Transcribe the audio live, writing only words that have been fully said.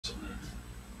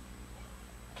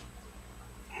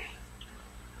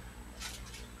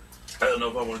I don't know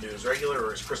if I want to do his regular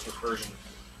or his Christmas version.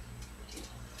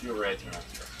 You're right there.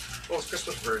 Well, his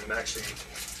Christmas version actually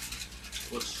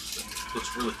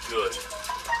looks really good.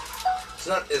 It's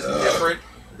not as different.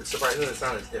 It's surprising it's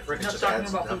not as different. It just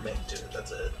adds nutmeg to it.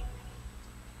 That's it.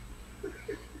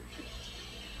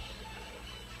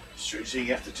 So you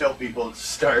have to tell people at the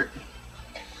start.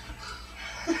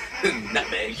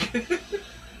 Nutmeg.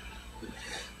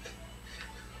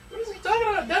 What is he talking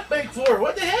about nutmeg for?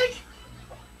 What the heck?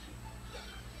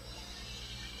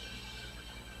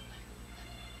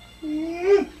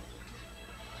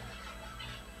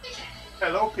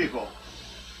 Hello, people.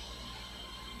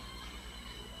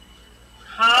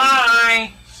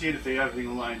 Hi. See if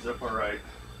everything lines up all right.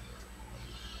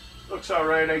 Looks all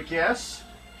right, I guess.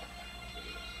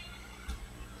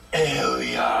 Here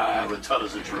we are with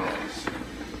Tuttles and Trolls.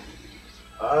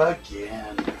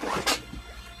 Again.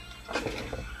 I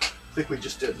think we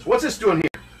just did this. What's this doing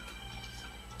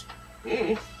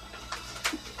here?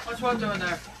 What's one doing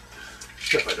there?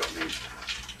 Stuff I don't need.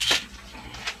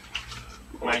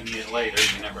 Might need it later,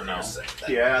 you never know.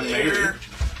 Yeah, maybe.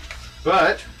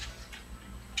 But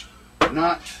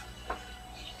not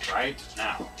Right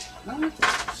now.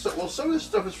 so, well, some of this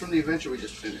stuff is from the adventure we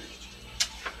just finished.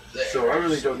 So I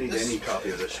really don't need any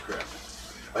copy of this crap.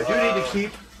 I do need to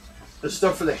keep the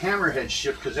stuff for the Hammerhead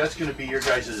ship because that's going to be your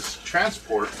guys'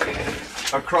 transport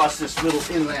across this little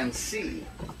inland sea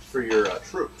for your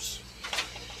troops.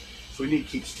 So we need to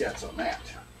keep stats on that.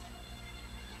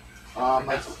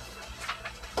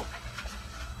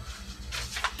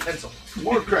 Pencil.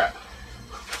 More crap.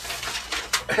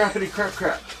 Crappity crap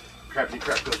crap. Crappity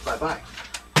crap goes bye-bye.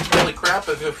 Holy crap,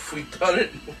 if we've done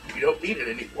it, we don't need it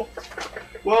anymore.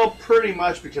 Well, pretty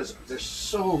much because there's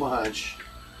so much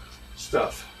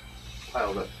stuff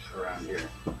piled up around here.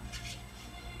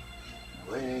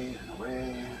 Away and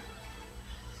away.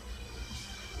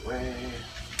 Away.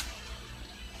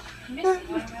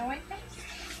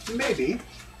 Maybe.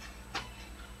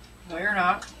 No, you're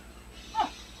not.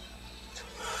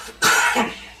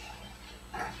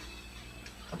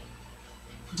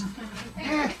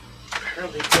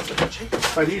 Apparently it doesn't change.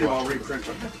 If I need them, I'll reprint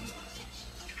them.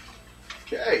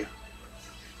 Okay.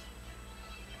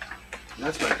 And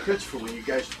that's my crits for when you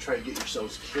guys try to get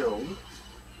yourselves killed.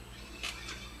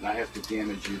 And I have to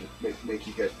damage you to make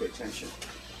you guys pay attention.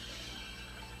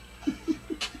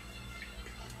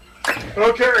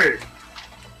 Okay.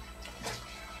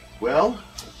 Well,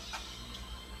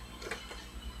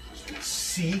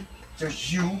 see,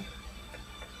 there's you.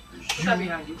 There's What's you. that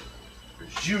behind you?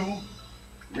 There's you.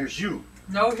 And there's you.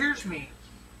 No, here's me.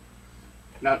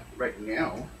 Not right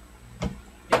now.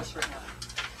 Yes, right now.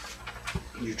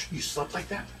 You slept like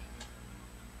that?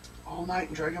 All night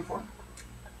in Dragonform?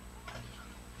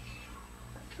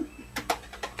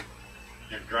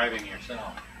 You're driving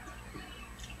yourself.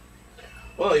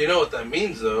 Well, you know what that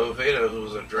means, though. Veda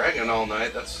was a dragon all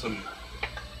night. That's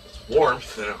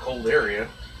warmth in a cold area.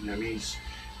 And that means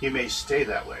he may stay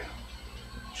that way.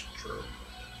 It's true.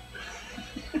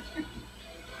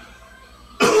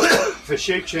 If a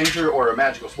shape changer or a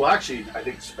magical... Well, actually, I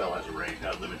think the spell has a range,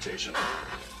 limitation.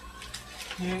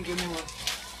 You didn't give me one.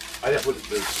 I'd have to look at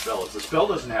the spell. If the spell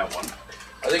doesn't have one...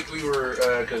 I think we were,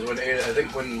 because when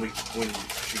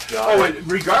she got... Oh,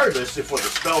 and regardless if what the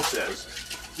spell says,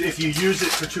 if you use it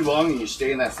for too long and you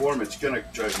stay in that form, it's going to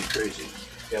drive you crazy.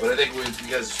 Yeah, but I think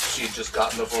because she had just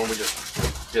gotten the form, we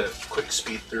just did a quick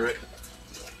speed through it.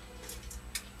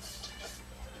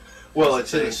 Well,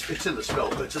 it's in the spell,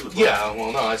 but it's in the book. Yeah,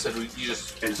 well, no, I said you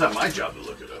just... And it's not my job to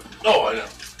look it up. Oh, I know.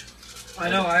 I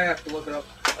know, I have to look it up.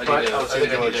 I was think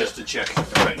I going need just to check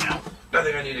right now. I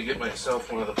think I need to get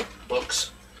myself one of the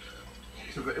books.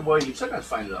 Well, you can sometimes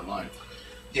find it online.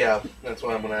 Yeah, that's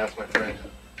what I'm going to ask my friend.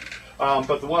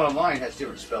 But the one online has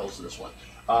different spells than this one.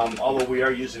 Although we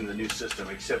are using the new system,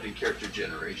 except in character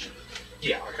generation.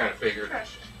 Yeah, I kind of figured.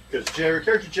 Because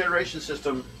character generation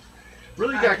system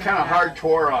really got kind of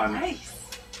hardcore on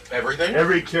Everything?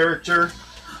 every character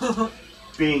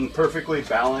being perfectly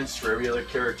balanced for every other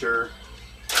character.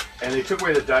 And they took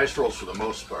away the dice rolls for the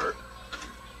most part.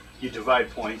 You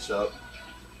divide points up.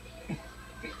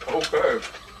 Okay.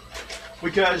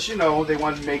 Because, you know, they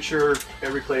wanted to make sure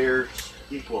every player's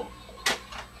equal.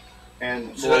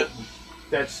 And So well,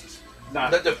 that's not...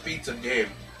 That defeats a game.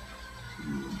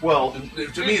 Well,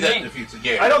 To me, that defeats a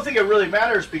game. I don't think it really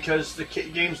matters because the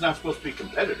game's not supposed to be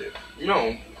competitive.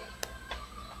 No.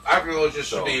 I feel it just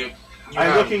should be...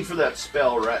 I'm looking for that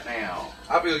spell right now.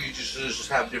 I feel you just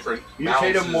have different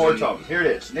Mutate balances a more and- token. Here it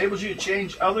is. Enables you to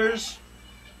change others.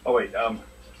 Oh wait,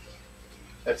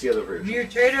 that's the other version.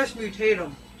 Mutatus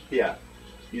mutatum. Yeah,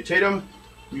 mutatum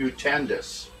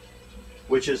mutandis.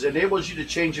 which enables you to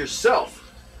change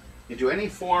yourself into any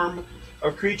form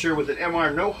of creature with an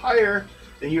MR no higher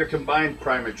than your combined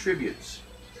prime attributes,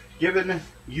 giving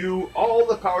you all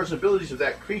the powers and abilities of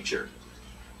that creature.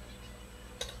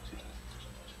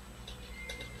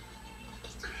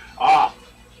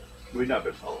 We've not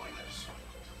been following this.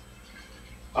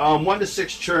 1 to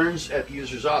 6 turns at the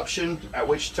user's option, at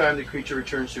which time the creature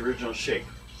returns to original shape.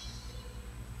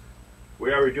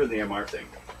 We already doing the MR thing.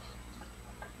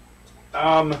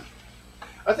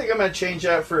 I think I'm going to change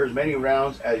that for as many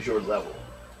rounds as your level.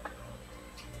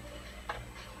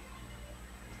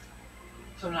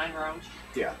 So 9 rounds.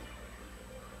 Yeah.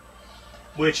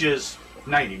 Which is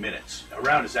 90 minutes. A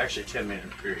round is actually a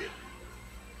 10-minute period.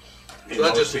 In So that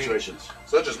most just situations.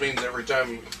 So that just means every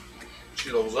time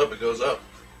she levels up, it goes up.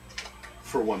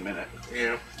 For 1 minute.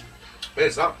 Yeah. But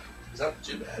it's not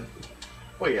too bad.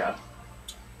 Well, yeah.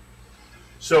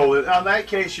 So on that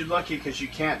case, you're lucky because you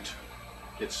can't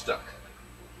get stuck.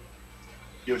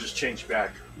 You'll just change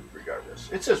back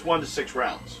regardless. It says 1 to 6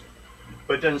 rounds,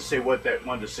 but it doesn't say what that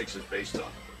 1 to 6 is based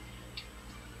on.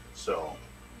 So.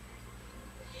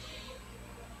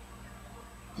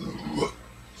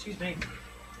 Excuse me.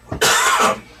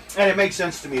 And it makes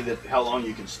sense to me that how long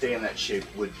you can stay in that shape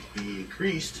would be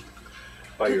increased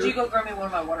by Could your you go grab me one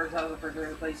of my waters out of the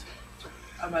refrigerator, please?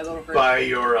 On my little fridge. by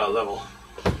your level.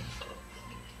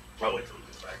 I'll wait till we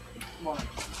get back. Come on.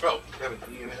 Oh, Kevin,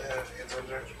 can you hand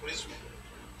sanitizer, please?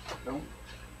 No,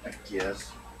 I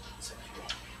guess.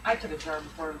 I took a shower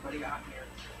before everybody got here.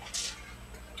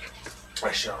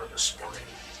 I showered this morning.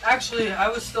 Actually, I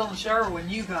was still in the shower when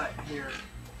you got here.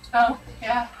 Oh,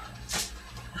 yeah.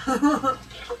 I'll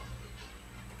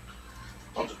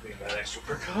just be that extra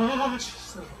precautious.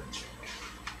 Son of a chick.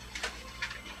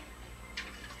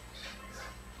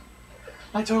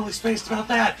 I totally spaced about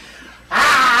that.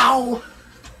 Ow!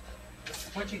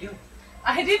 What'd you do?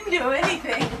 I didn't do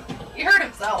anything. He hurt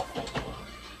himself.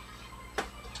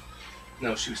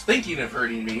 No, she was thinking of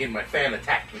hurting me, and my fan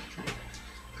attacked me.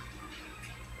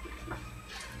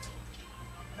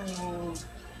 Oh.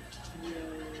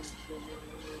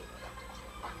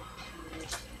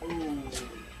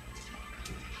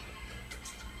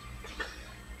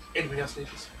 Anybody else need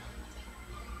this?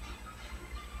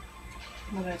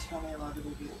 No, that's not allowed to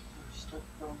do stuff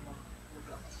from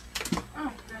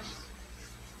Oh, nice.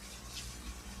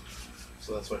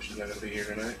 So that's why she's not going to be here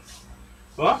tonight?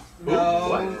 What? No,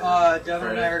 What? Devin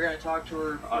and I Friday. are going to talk to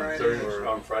her On Friday. Thursday or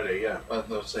on Friday, yeah. I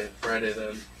was saying Friday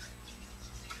then,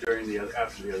 During the other,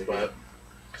 after the other game.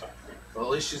 but well,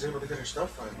 at least she's able to get her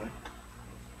stuff finally.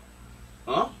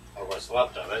 Huh? Or what's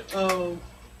left of it. Oh.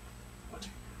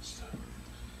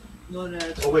 No,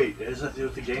 that's... Oh wait, has that to do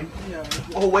with the game? Yeah.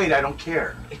 Oh wait, I don't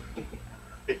care.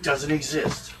 It doesn't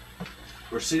exist.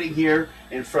 We're sitting here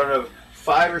in front of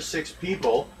 5 or 6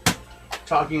 people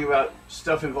talking about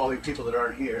stuff involving people that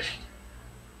aren't here.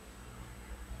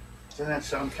 Doesn't that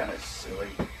sound kind of silly?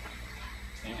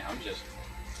 Yeah, I'm just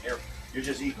here. You're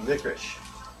just eating licorice.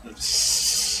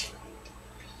 This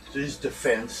is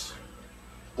defense.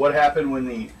 What happened when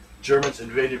the Germans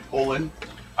invaded Poland?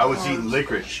 I was eating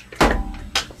licorice.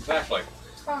 Exactly.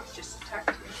 Fox just attacked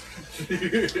me.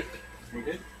 We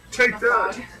did. Take A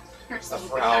frog. Or something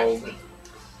frog. attacked me.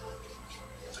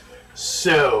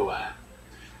 So,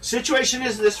 situation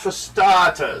is this for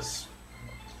starters.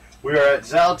 We are at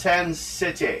Zaltan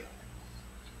City.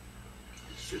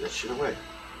 Let's do that shit away.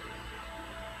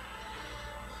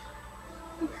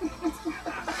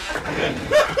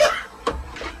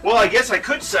 Well, I guess I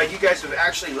could say you guys have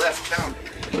actually left town.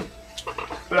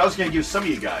 But I was going to give some of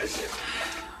you guys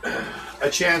a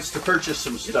chance to purchase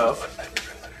some stuff.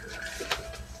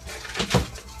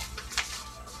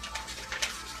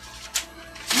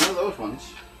 None of those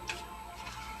ones.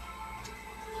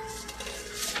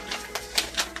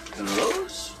 None of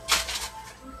those.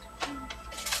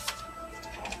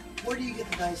 Where do you get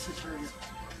the dice to turn it?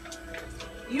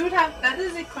 You would have, that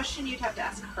is a question you'd have to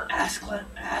ask her.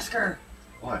 Ask her.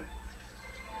 What?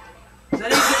 Is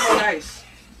that how you get more dice?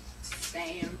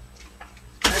 Same.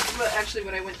 That's actually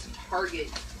what I went to Target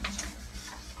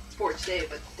for today,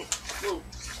 but well,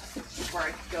 before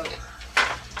I go.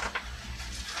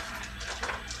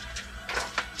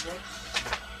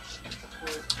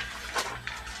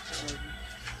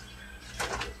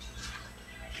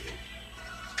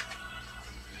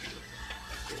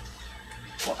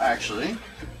 Well, actually,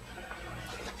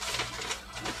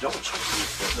 double checking this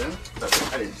stuff then.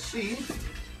 But I didn't see.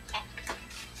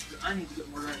 I need to get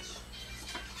more dice.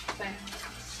 Same.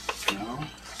 No.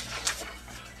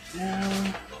 No.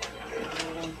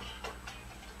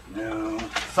 No.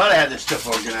 Thought I had this stuff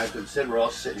organized, but instead we're all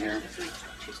sitting here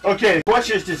Okay, the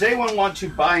question is, does anyone want to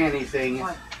buy anything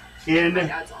What? in My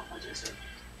dad's off on Tuesday.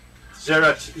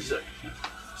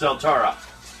 Zeltara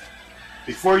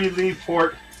before you leave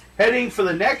port, heading for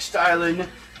the next island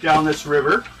down this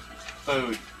river?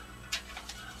 Food.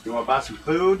 You want to buy some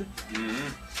food?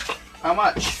 Mm-hmm. How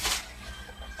much?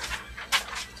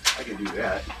 I can do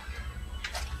that.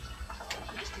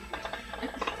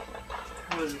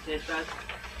 What does it taste bad?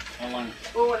 How long?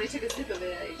 Well, when I took a sip of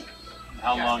it,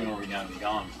 How long are we gonna be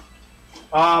gone?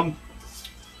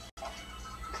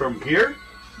 From here,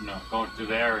 No, going through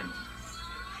there and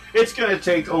it's going to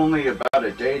take only about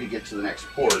a day to get to the next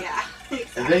port. yeah.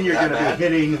 And then you're going to be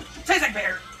hitting, Tastes like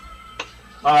bear.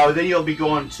 then you'll be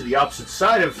going to the opposite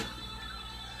side of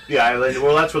the island.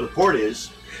 Well, that's where the port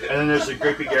is. And then there's a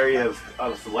great big area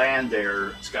of land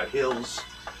there. It's got hills.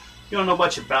 You don't know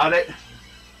much about it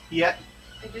yet.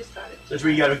 I just got it. That's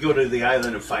where you got to go to the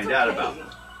island and find out about it.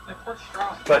 My poor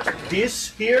straw. But this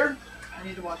here, I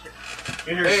need to wash it.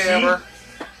 inner Hey, sea, Amber.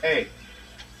 hey,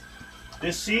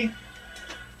 this sea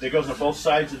that goes on both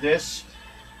sides of this,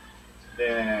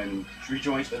 then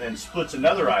rejoins and then splits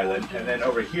another island, and then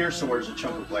over here somewhere is a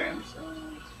chunk of land.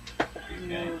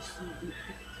 okay.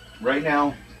 Right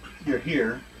now, you're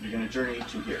here. You're going to journey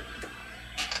to here.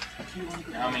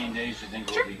 How many days do you think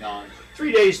we'll be gone?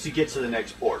 3 days to get to the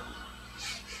next port.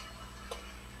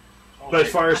 But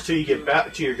as far as till you get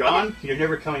back, till you're gone, you're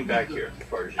never coming back here. As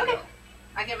far as you know,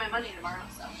 I get my money tomorrow,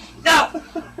 so. No!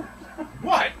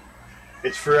 What?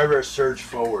 it's forever a surge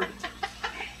forward.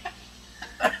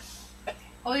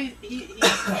 Well, he's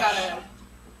got to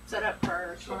set up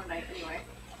for tomorrow night anyway.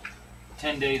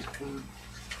 10 days of food.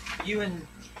 You and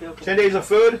Bill. 10 days of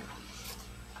food.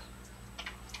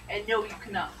 And no, you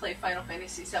cannot play Final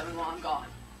Fantasy VII while I'm gone.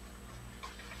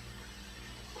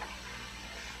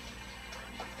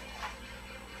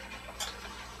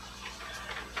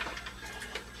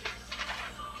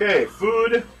 Okay,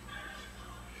 food.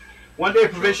 1 day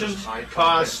provisions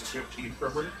cost 15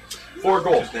 from her. 4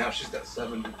 gold. Now she's got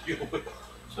 7 to deal with.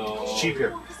 So It's cheap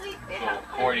here. See, they So, have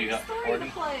 40 a to- story 40?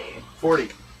 to play. 40.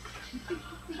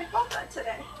 I bought that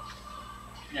today.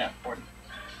 yeah, 40.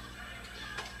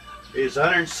 Is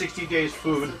 160 days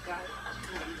food. So got it.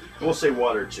 We'll say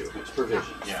water too. It's provisions.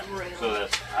 Yeah. So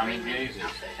that's how many days? Is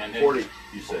 10 days? 40,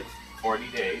 you said. 40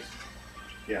 days,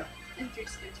 And 3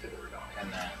 sticks for the Rudolph.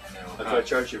 and then it'll That's what I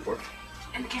charged you for.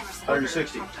 And the camera's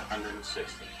 160.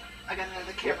 160. I got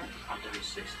another camera.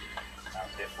 160. Now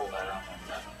they pull that out and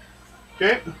that.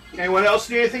 Okay. Anyone else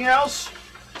need anything else?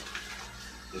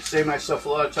 I'll save myself a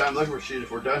lot of time looking for shit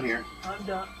if we're done here. I'm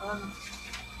done.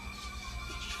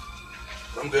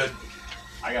 I'm good.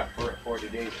 I got 40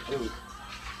 days of food.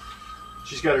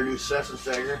 She's got her new Cessna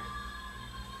Stagger.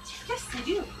 Yes, I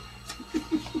do.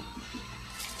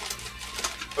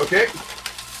 Okay.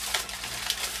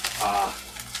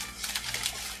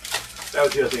 That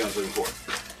was the other thing I was looking for.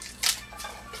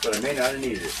 But I may not have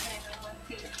needed it.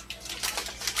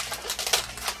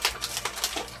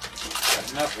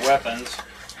 Got enough weapons.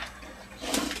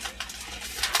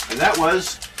 And that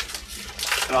was,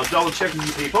 and I'll double check with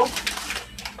you people.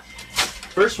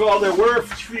 First of all, there were a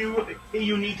few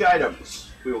unique items.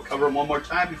 We will cover them one more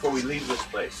time before we leave this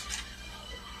place.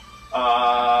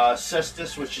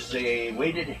 Cestus, which is a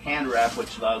weighted hand wrap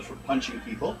which allows for punching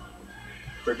people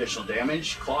for additional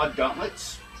damage. Clawed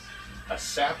gauntlets. A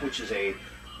sap, which is a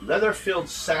leather-filled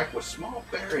sack with small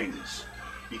bearings.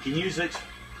 You can use it,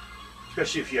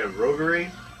 especially if you have roguery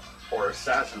or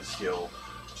assassin skill,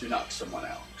 to knock someone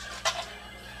out.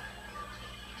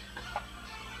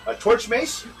 A torch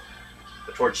mace,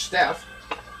 a torch staff,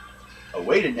 a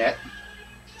weighted net,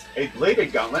 a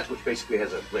bladed gauntlet, which basically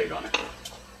has a blade on it,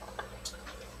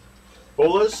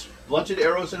 bolas, blunted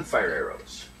arrows, and fire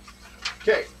arrows.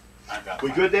 Okay, I've got we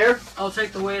five. good there? I'll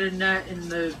take the weighted net and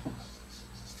the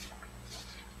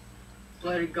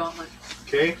bladed gauntlet.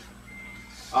 Okay.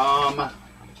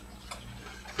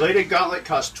 Bladed gauntlet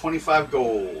costs 25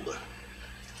 gold.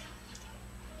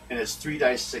 And it's 3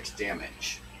 dice 6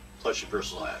 damage. Plus your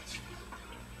personal ads.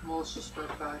 Well, let's just start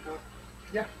back up.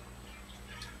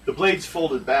 The blade's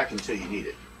folded back until you need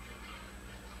it.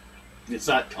 It's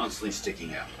not constantly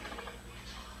sticking out.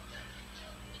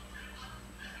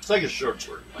 It's like a short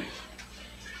sword blade.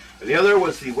 And the other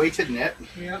was the weighted net.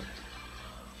 Yep.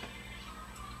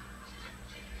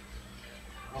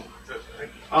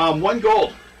 1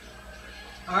 gold.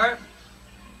 Alright.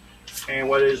 And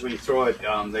what it is when you throw it,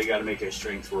 they got to make a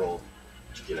strength roll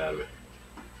to get out of it.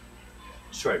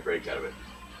 Just try to break out of it.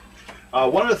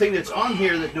 One other thing that's on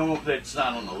here that's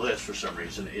not on the list for some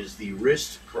reason is the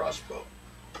wrist crossbow.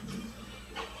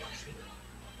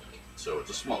 So it's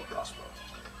a small crossbow.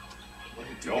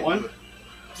 You want one?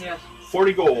 Yeah.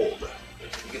 40 gold.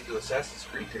 You get to Assassin's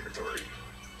Creed territory.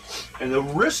 And the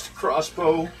wrist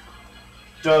crossbow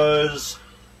does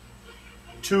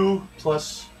 2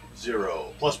 plus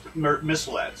 0 plus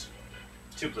missile adds.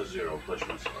 2 plus 0 plus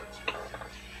missile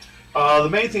adds. The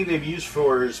main thing they've used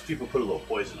for is people put a little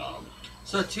poison on them.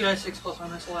 So 2d6 plus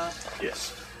 1 missile add?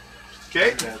 Yes.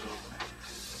 Okay.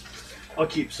 I'll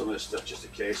keep some of this stuff just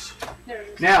in case. There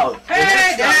it is. Now, the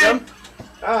Hey, next item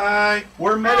Hi.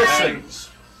 were medicines.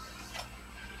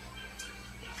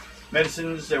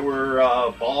 Medicines, there were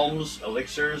balms,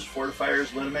 elixirs,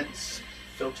 fortifiers, liniments,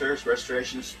 filters,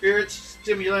 restoration spirits,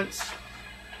 stimulants.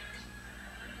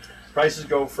 Prices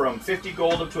go from 50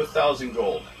 gold up to 1,000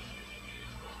 gold.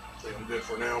 I think I'm good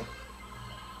for now.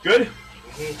 Good?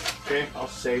 Okay, I'll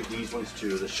save these ones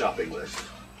to the shopping list.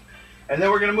 And then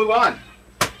we're going to move on.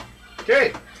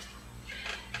 Okay.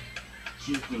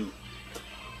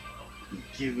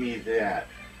 Give me that.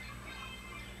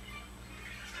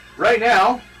 Right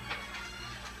now,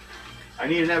 I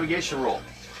need a navigation roll.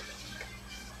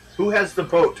 Who has the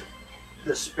boat?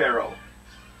 The Sparrow.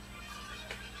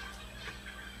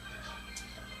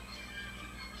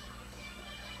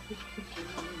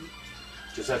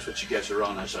 Because that's what you guys are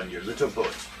on us on your little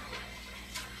boat.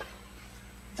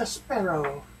 The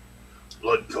Sparrow.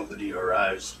 Blood Company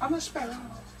arrives. I'm a Sparrow.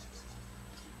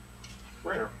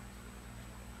 Where?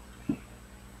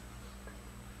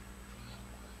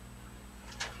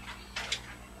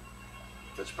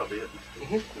 That's probably it.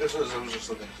 This was, I was just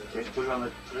looking at Okay, put it on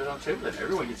the table then.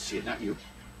 Everyone gets to see it, not you.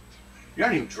 You're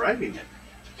not even driving it.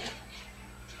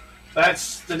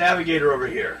 That's the navigator over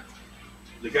here.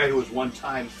 The guy who was one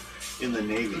time in the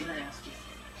Navy.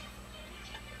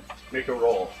 Make a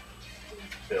roll,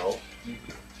 Bill.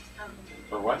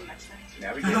 For what?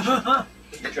 Navigation.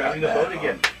 You're driving the boat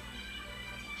again.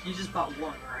 You just bought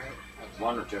one, right?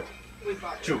 1 or 2? We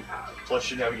bought 2 plus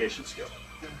your navigation skill.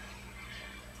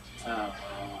 I'll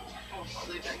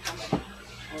leave that coming.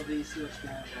 All these switch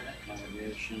down.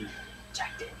 Navigation.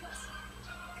 Jack Daniels.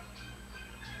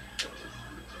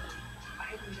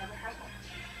 I've never had one.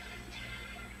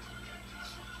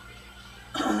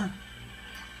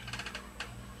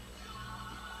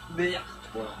 Yeah.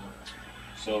 12.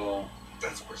 So,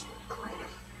 That's worse than Corona.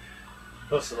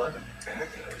 Plus 11. I can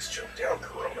always choke down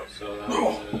Corona. so that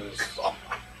was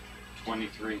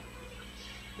 23.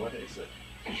 What is it?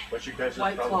 What's your guys'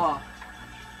 White problem? Claw.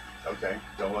 Okay,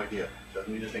 no idea.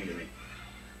 Doesn't mean a thing to me.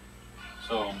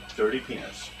 So, Dirty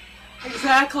penis.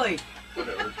 Exactly.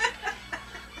 Whatever.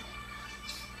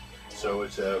 So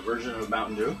it's a version of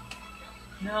Mountain Dew?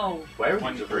 No. Why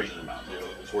everything's a 23. version of Mountain Dew?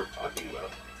 It's worth talking about.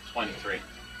 23.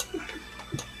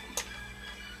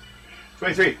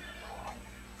 23.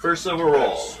 First level roll.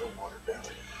 That's so watered down.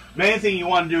 Main thing you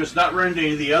want to do is not run into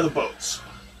any of the other boats.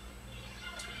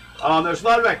 There's a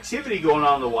lot of activity going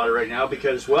on in the water right now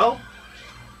because, well,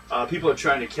 people are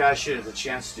trying to cash in at the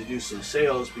chance to do some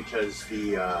sales because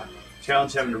the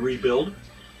town's having to rebuild.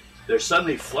 They're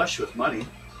suddenly flush with money.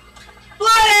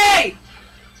 Bloody!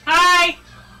 Hi!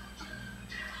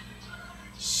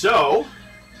 So,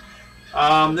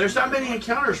 there's not many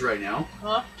encounters right now.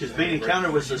 Huh? Because the main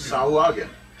encounter was the Salagan.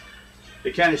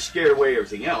 They kind of scared away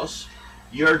everything else.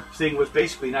 Your thing was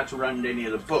basically not to run into any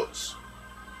of the boats.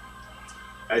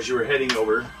 As you were heading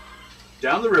over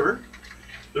down the river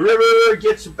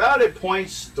gets about at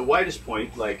points, the widest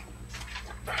point, like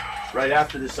right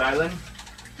after this island,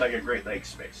 like a Great Lakes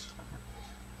space.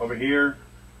 Over here,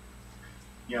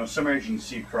 you know, some areas you can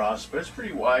see across, but it's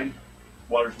pretty wide.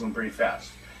 Water's moving pretty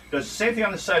fast. Does the same thing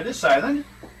on the side of this island,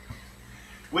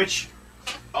 which,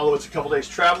 although it's a couple days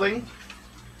traveling,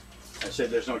 I said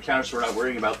there's no encounter, so we're not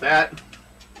worrying about that.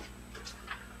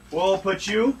 We'll put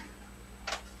you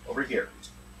over here.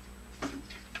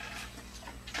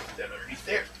 That underneath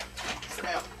there for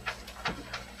now.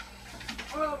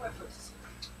 Oh, my foot's.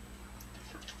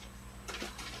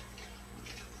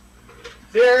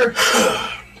 There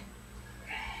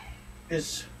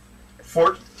is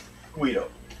Fort Guido.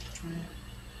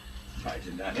 I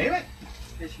did not name it.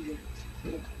 Yes, you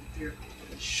did. Here.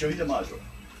 Show you the module.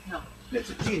 No. It's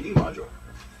a T&D module.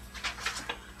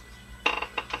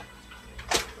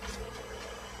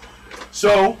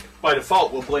 So, by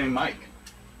default, we'll blame Mike.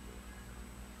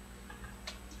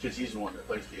 Because he's the one that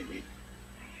plays D&D.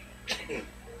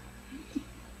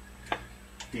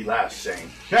 He laughs,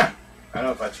 saying, "Yeah, I don't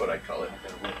know if that's what I call it."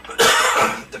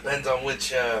 Depends on which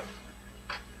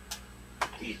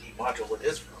D&D module it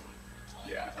is from.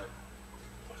 Yeah.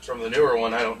 If it's from the newer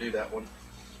one, I don't do that one.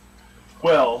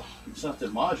 Well, it's not the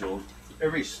module.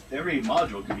 Every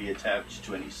module can be attached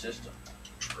to any system,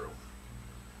 True.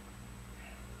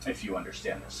 if you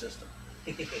understand the system.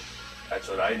 That's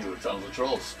what I do with Tunnels of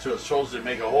Trolls. Trolls didn't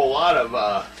make a whole lot of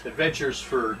adventures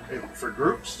for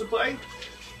groups to play.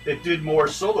 It did more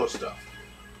solo stuff.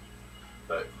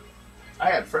 But I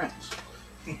had friends.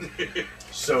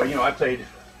 So, you know, I played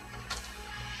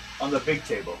on the big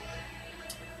table.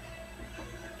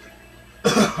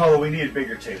 Although we need a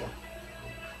bigger table.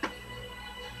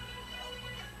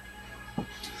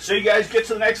 So you guys get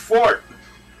to the next fort.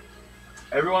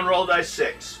 Everyone roll dice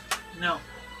 6. No.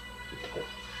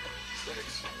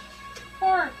 6.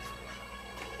 4.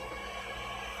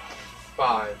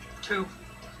 5. 2.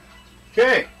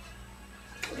 Okay.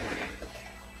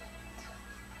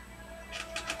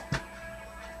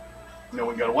 No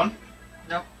one got a 1?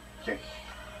 Nope. Okay.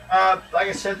 Like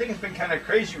I said, I think it's been kind of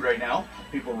crazy right now.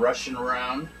 People rushing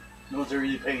around. No one's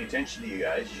really paying attention to you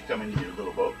guys. You come in your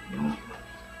little boat.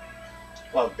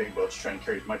 A lot of big boats trying to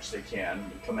carry as much as they can.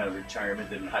 They come out of retirement,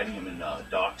 then hiding them in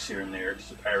docks here and there because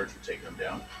the pirates are taking them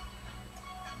down.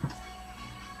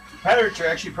 Pirates are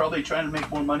actually probably trying to make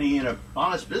more money in an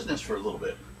honest business for a little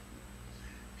bit.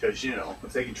 Because, you know,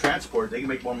 if they can transport, they can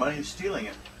make more money than stealing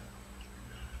it.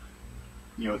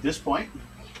 You know, at this point.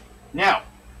 Now,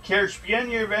 begin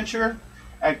your adventure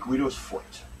at Guido's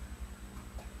Fort.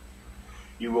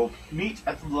 You will meet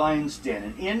at the Lion's Den,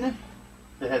 an inn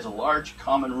that has a large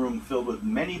common room filled with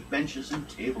many benches and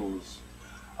tables,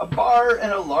 a bar,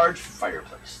 and a large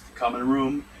fireplace. The common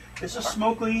room is a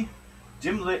smoky,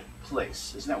 dim-lit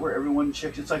place. Isn't that where everyone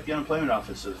checks? It's like the unemployment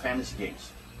office of the fantasy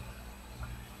games.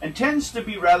 And tends to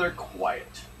be rather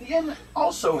quiet. The inn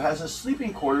also has a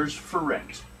sleeping quarters for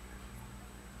rent.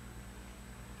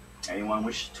 Anyone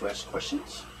wish to ask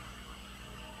questions?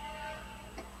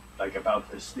 Like about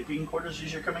the sleeping quarters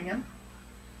as you're coming in?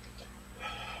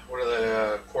 What are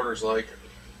the quarters like?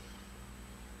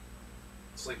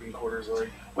 Sleeping quarters like?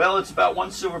 Well, it's about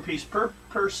 1 silver piece per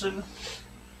person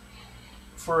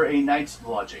for a night's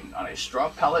lodging on a straw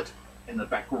pallet in the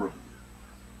back room.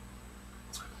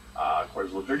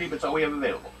 Quarters a little dirty, but it's all we have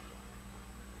available.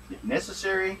 If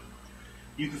necessary,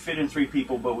 you can fit in 3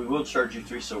 people, but we will charge you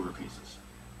 3 silver pieces.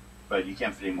 But you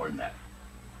can't fit any more than that.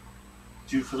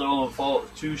 2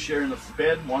 share in the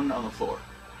bed, 1 on the floor.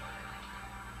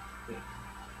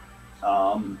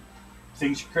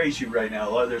 Things are crazy right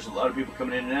now. There's a lot of people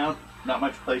coming in and out. Not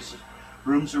much places,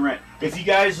 rooms to rent. If you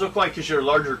guys look like, because you're a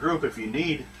larger group, if you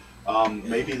need,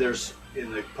 maybe there's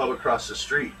in the pub across the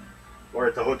street or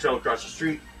at the hotel across the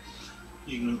street,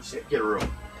 you can get a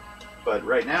room. But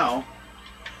right now,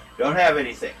 don't have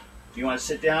anything. If you want to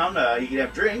sit down, you can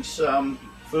have drinks,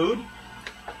 food.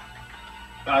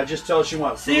 Just tell us you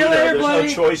want food. See you later, there's buddy.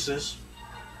 no choices.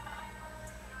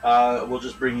 We'll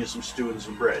just bring you some stew and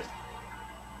some bread.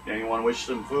 Anyone wish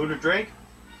some food or drink?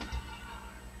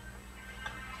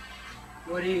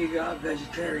 What do you got,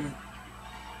 vegetarian?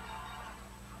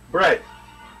 Bread.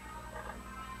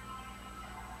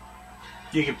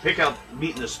 You can pick out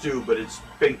meat in the stew, but it's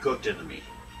been cooked in the meat.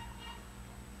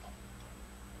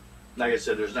 Like I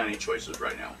said, there's not any choices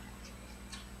right now.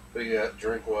 But yeah,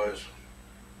 drink-wise.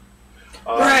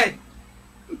 Bread!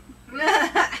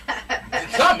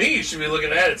 It's not me you should be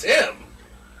looking at, it's him.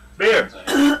 Beer.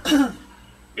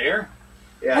 Beer?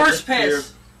 Yeah, Horse just beer.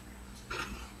 piss.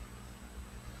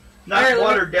 Not Here, let me-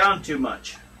 watered down too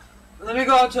much. Let me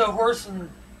go out to a horse and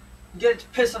get it to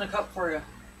piss in a cup for you.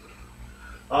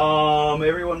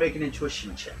 Everyone make an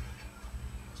intuition check.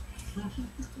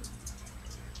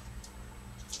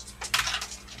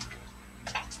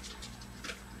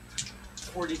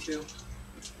 $42.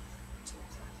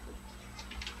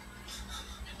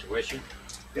 Intuition?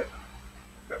 Yep.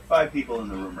 Got 5 people in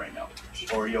the room right now.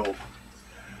 Or you'll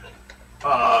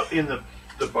in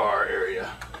the bar area.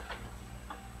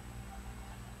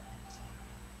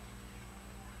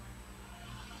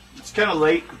 It's kind of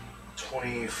late.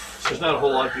 20. There's not a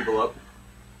whole lot of people up.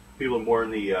 People are more in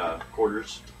the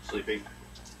quarters, sleeping.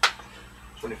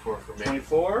 24 for me.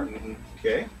 24? Mhm.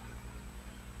 Okay.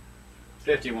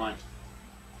 51.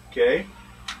 Okay.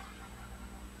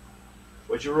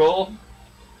 What'd you roll,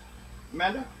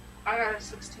 Amanda? I got a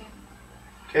 16.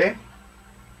 Okay.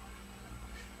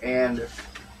 And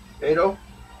Ado?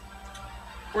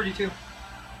 42.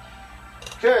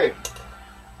 Okay.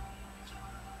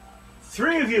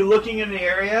 3 of you looking in the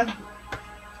area,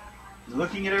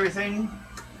 looking at everything.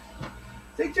 I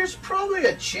think there's probably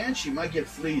a chance you might get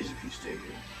fleas if you stay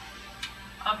here.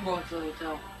 I'm going to the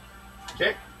hotel.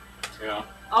 Okay. Yeah.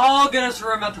 I'll get us a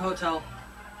room at the hotel.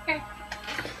 Okay.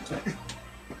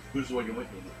 Who's going with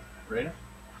you? Raina?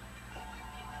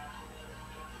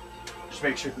 Just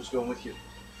make sure who's going with you.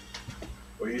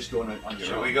 Or are you just going on your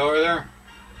Should own? we go over there?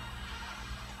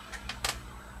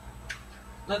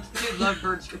 Let's do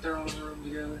lovebirds get their own room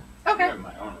together. I Okay. have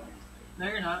my own room. No,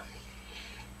 you're not.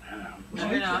 I know.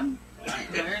 No, you're not. No,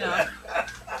 you're not.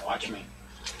 Watch me.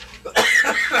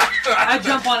 I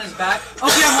jump on his back.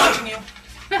 Okay, I'm watching you.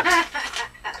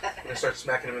 I'm gonna start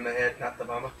smacking him in the head, not the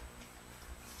mama.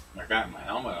 I got my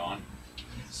helmet on.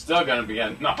 Still gonna be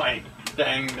annoying.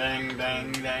 Dang, dang,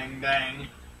 dang, dang, dang.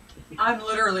 I'm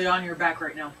literally on your back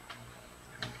right now.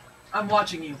 I'm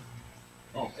watching you.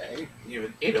 Okay. You have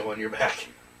an 8 on your back.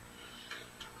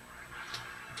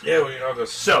 Yeah, we can all go.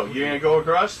 So, you're going to go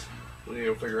across? We need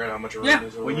to figure out how much a room Yeah.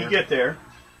 is over When you there. get there,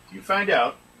 you find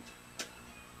out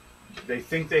they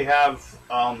think they have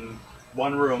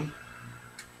one room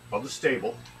called the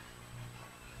stable.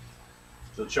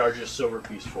 They'll charge you a silver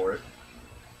piece for it.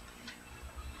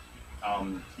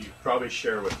 You probably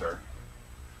share with her.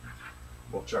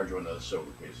 We'll charge you another silver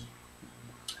piece.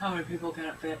 How many people can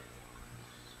it fit?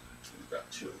 We've got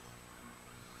 2.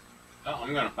 Oh,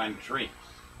 I'm gonna find a tree.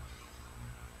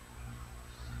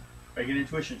 Make an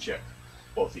intuition check,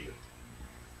 both of you.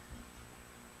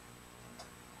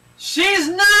 She's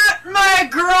not my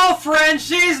girlfriend.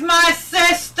 She's my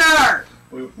sister.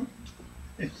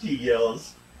 He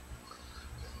yells.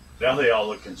 Now they all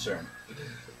look concerned.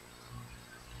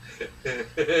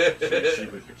 Is she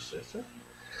with your sister?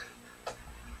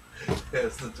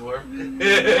 That's the dwarf.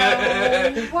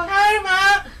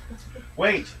 Hi, Mom.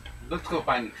 Wait, Let's go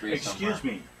find a tree somewhere. excuse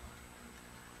me.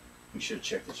 We should have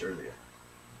checked this earlier.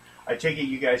 I take it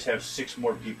you guys have 6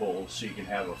 more people so you can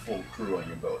have a full crew on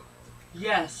your boat.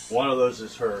 Yes. One of those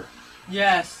is her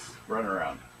Yes.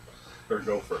 runaround. Her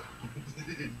gopher.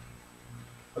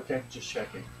 Okay, just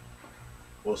checking.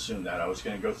 We'll assume that. I was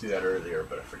going to go through that earlier,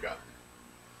 but I forgot.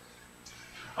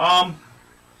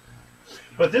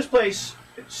 But this place,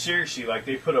 seriously, like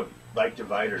they put up like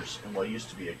dividers in what used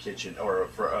to be a kitchen or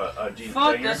for a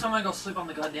Fuck diner. this. I'm gonna go sleep on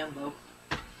the goddamn boat.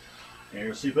 You're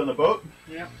going to sleep on the boat?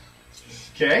 Yep.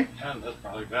 Okay. Yeah, that's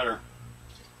probably better.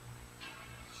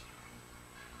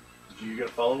 You going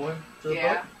to follow him to the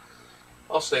Yeah. boat?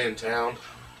 I'll stay in town.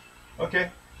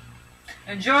 Okay.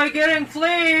 Enjoy getting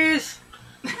fleas.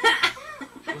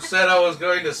 Who said I was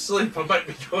going to sleep? I might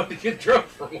be going to get drunk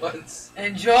for once.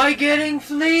 Enjoy getting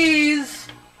fleas.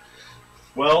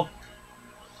 Well,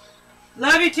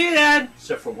 Love you too, Dad.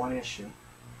 except for one issue.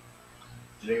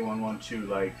 Did anyone want to,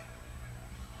 like,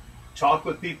 talk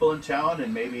with people in town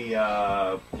and maybe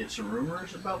get some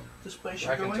rumors about this place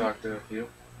you're I can going? talk to a few.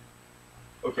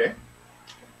 Okay.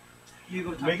 You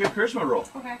go talk. Make a charisma roll.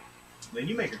 Okay. Then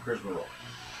you make a charisma roll.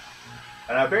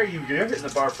 And I bet you're hitting the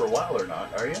bar for a while or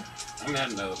not, are you? I'm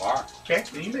heading to the bar. Okay,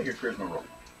 then you make a charisma roll.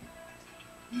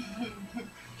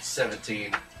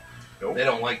 17. Nope. They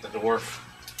don't like the dwarf.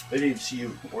 They didn't see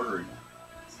you ordering.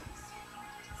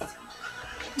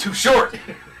 Too short.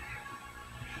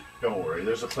 Don't worry,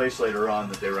 there's a place later on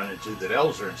that they run into that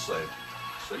elves are enslaved.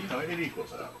 So, you know, it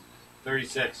equals out.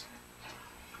 36.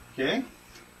 Okay?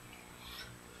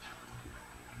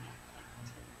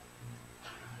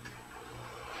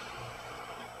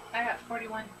 I got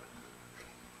 41.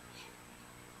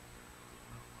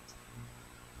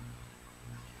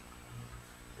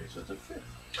 Okay, so it's a 5th.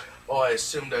 Oh, I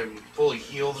assumed I'm fully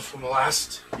healed from the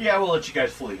last. Yeah, we'll let you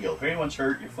guys fully heal. If anyone's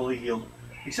hurt, you're fully healed.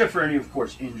 Except for any, of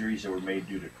course, injuries that were made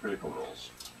due to critical rolls.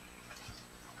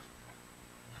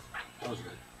 That was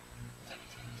good.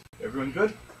 Everyone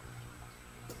good?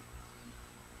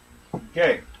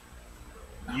 Okay.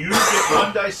 You get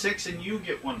 1 die 6 and you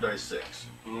get 1 die 6.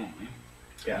 Mm-hmm.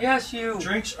 Yeah. Yes, you.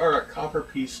 Drinks are a copper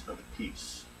piece of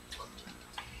peace.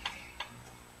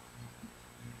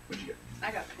 What'd you get?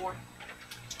 I got 4.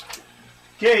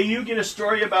 Okay, you get a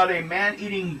story about a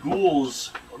man-eating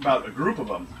ghouls, about a group of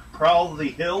them, prowl the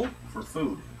hill for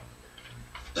food,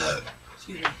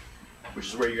 Excuse me. which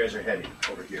is where you guys are heading,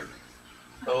 over here.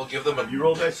 I will give them a. You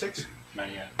roll die 6?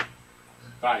 Not yet.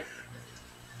 5.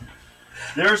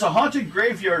 There's a haunted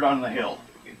graveyard on the hill.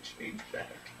 You can change back.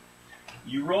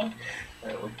 You roll?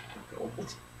 I look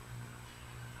gold.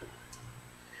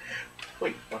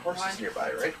 Wait, my horse is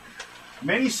nearby, right?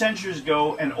 Many centuries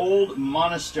ago, an old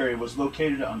monastery was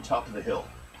located on top of the hill.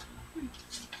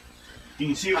 You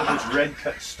can see it with this red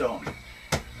cut stone.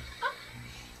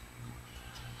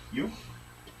 You?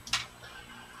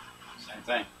 Same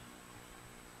thing.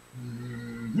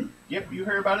 Mm-hmm. Yep, you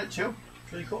heard about it too.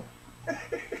 It's really cool.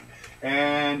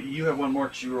 And you have one more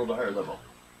because you rolled a higher level.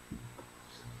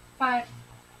 5.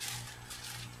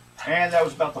 And that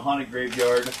was about the haunted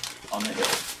graveyard on the hill.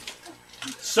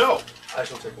 So, I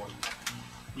shall take one.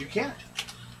 you can't.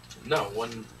 No,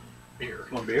 one beer.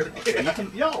 One beer? Okay, you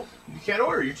can, no, you can't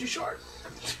order. You're too short.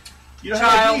 You don't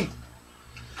Child. have a knee.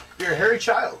 You're a hairy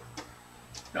child.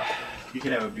 No, you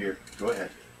can have a beer. Go ahead.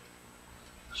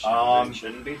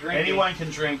 Shouldn't be drinking. Anyone can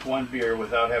drink one beer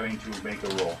without having to make a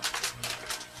roll.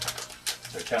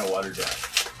 They're kind of watered down.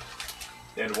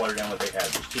 They had to water down what they had.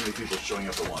 There's too many people showing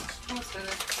up at once. Almost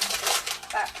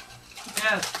finished. Back.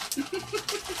 Yes.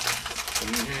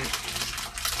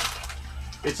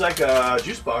 It's like a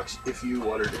juice box if you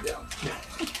watered it down.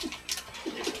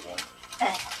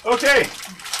 Okay.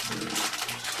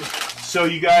 So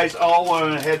you guys all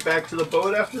want to head back to the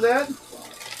boat after that?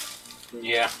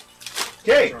 Yeah.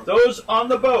 Okay, those on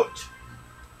the boat,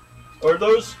 or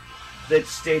those that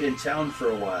stayed in town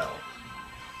for a while,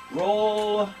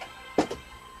 roll,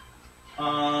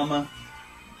 My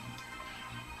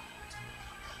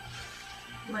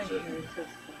Is it- hair is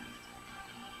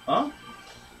huh?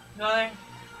 nothing.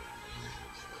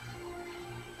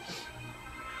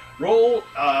 Roll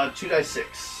 2d6.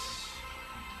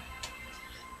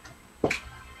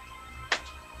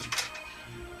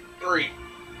 3.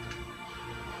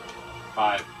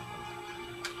 5.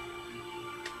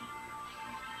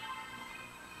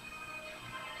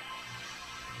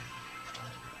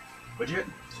 What'd you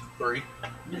get? 3.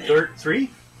 Third, 3?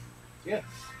 Yeah.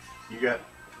 You got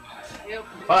Yep.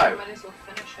 5. Might as well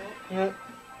finish it. Yep.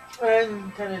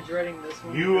 I'm kind of dreading this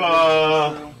one. You,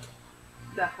 So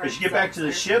The hard as you get back to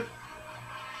the seltzer. ship,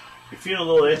 you feel a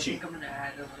little I itchy. think I'm gonna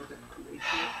add a little bit of Kool-Aid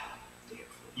to it.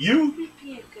 You Would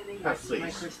be a good idea. have My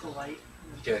fleas. crystal light.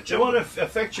 Can't They won't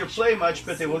affect your play much,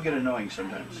 but they will get annoying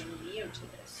sometimes. I'm immune to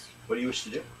this. What do you wish to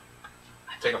do?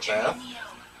 take a bath.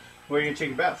 Where are you going to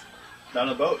take a bath? Down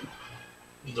the boat?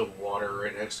 The water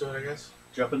right next to it, I guess.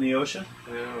 Jump in the ocean?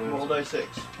 Roll Yeah. die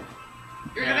 6.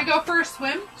 You're Yeah. gonna go for a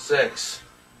swim? 6.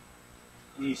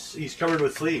 He's covered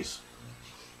with fleas.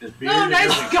 His beard Oh, and nice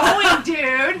everything. going,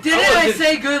 dude! Didn't I I did-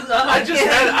 say good luck? I just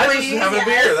having a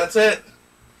beer. That's it.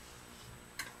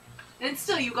 And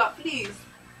still, you got fleas.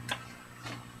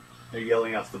 They're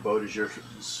yelling off the boat as you're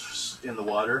in the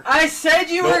water. I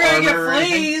said you No were gonna get armor or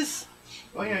anything? fleas.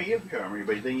 Oh yeah, you have your armor,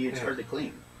 but then it's Yeah. hard to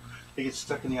clean. They get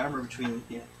stuck in the armor between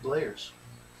the layers.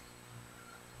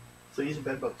 Fleas and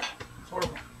bed bugs. It's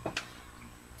horrible.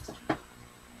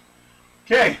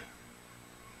 Okay.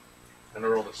 And I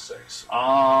rolled a 6.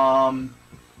 And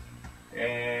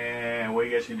what are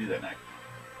you guys gonna do that night?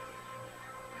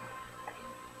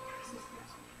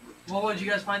 Well, what did you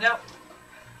guys find out?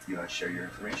 You want to share your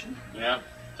information? Yeah.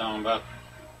 Tell them about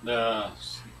the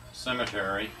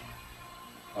cemetery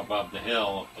above the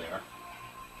hill up there.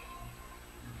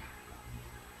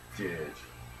 Did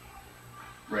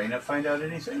Raina find out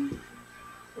anything?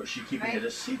 Or is she keeping it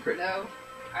a secret? No,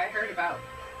 I heard about,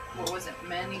 what was it,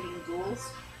 men eating ghouls?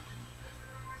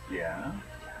 Yeah.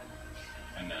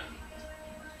 And then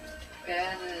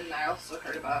And then I also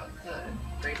heard about the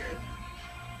graveyard.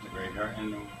 the graveyard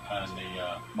and the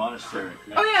Monastery.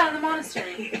 Oh yeah, the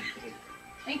monastery.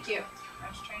 Thank you. I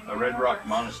was trying to A Red remember. Rock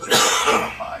Monastery.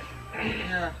 High.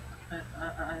 Yeah,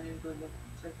 I need to go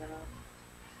check that out.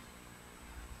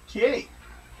 Okay.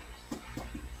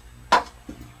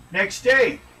 Next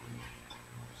day.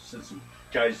 Since the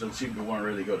guys don't seem to want to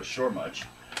really go to shore much,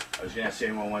 I was going to ask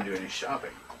anyone want to do any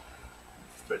shopping.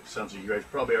 But it sounds like you guys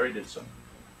probably already did some.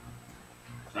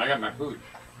 I got my food.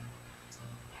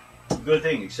 Good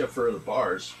thing, except for the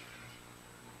bars.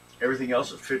 Everything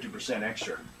else is 50%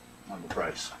 extra on the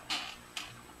price.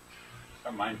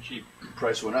 Got mine cheap. The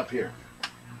price went up here.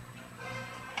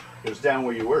 It was down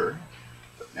where you were,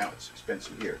 but now it's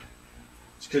expensive here.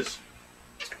 It's because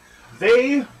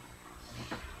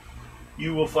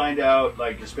you will find out,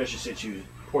 like, especially since you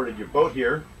ported your boat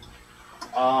here,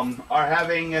 are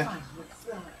having,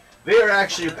 they are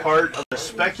actually a part of the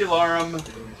Specularum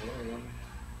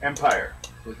Empire.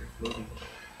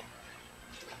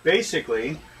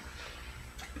 Basically,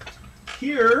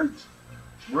 here,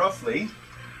 roughly,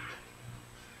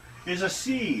 is a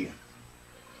sea.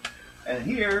 And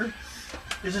here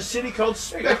is a city called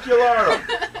Specularum.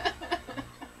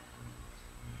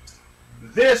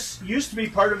 This used to be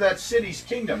part of that city's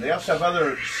kingdom. They also have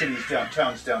other cities,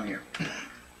 towns down here.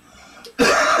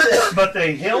 But the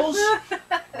hills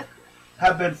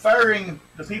have been firing,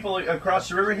 the people across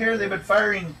the river here, they've been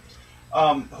firing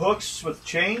hooks with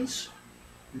chains,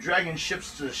 and dragging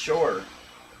ships to the shore,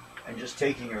 and just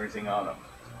taking everything on them.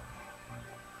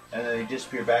 And then they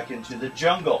disappear back into the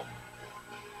jungle.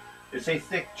 It's a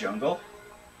thick jungle.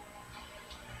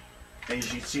 And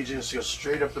you see, just go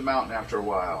straight up the mountain after a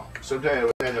while.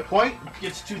 Sometimes at a point, it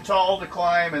gets too tall to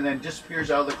climb and then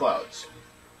disappears out of the clouds.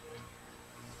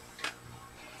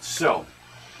 So,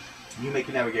 you make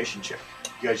a navigation check.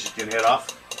 You guys just gonna head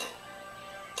off?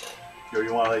 Or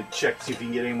you want to check, see if you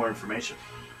can get any more information?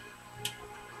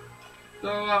 Go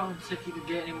out and see if you can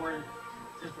get any more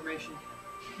information.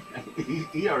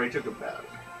 He already took a bath.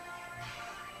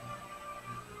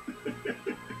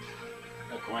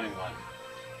 A coining line.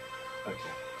 Okay.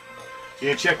 Can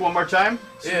you check one more time?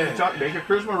 Yeah. Make a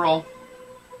charisma roll.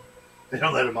 They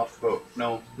don't let him off the boat.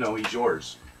 No, he's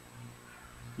yours.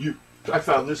 I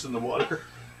found this in the water.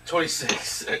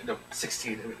 26. No,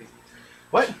 16.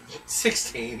 What?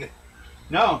 16.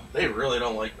 No, They really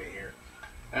don't like me here.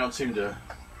 I don't seem to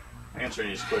answer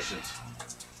any of these questions.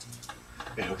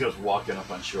 And he goes walking up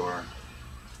on shore.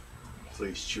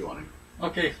 Please chew on him.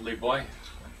 Okay, Lee boy.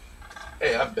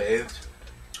 Hey, I bathed.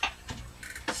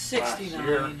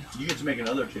 69. You get to make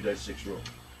another 2d6 roll.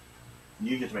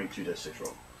 You get to make a 2d6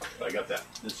 roll. I got that.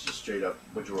 This is just straight up.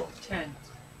 What'd you roll? 10.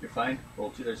 You're fine.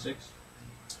 Roll 2d6.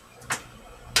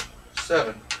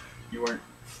 7. You weren't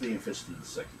flea infested the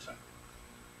second time.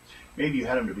 Maybe you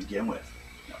had him to begin with.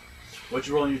 No. What'd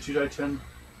you roll on your 2d10?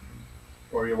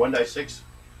 Or your 1d6?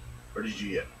 Or did you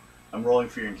get? I'm rolling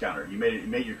for your encounter. You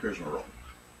made your charisma roll.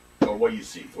 Or what you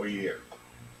see, or you hear.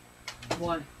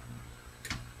 1.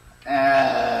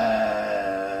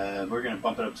 We're going to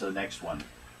bump it up to the next one,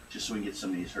 just so we can get some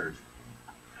of these heard.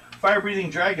 Fire-breathing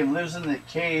dragon lives in the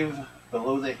cave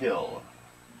below the hill.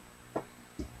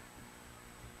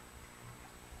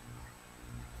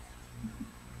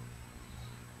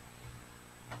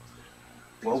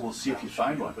 Well, we'll see if you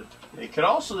find one. It could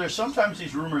also, there's sometimes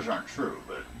these rumors aren't true,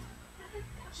 but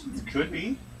it could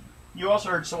be. You also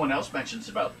heard someone else mentions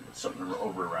about something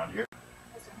over around here.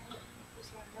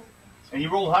 And you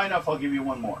rolled high enough, I'll give you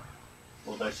one more.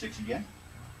 Roll dice 6 again.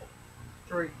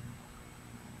 3.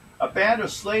 A band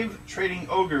of slave trading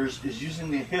ogres is using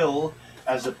the hill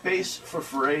as a base for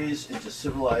forays into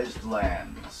civilized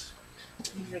lands.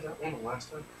 Did you hear that one the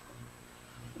last time?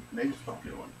 Maybe it's a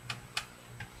popular one.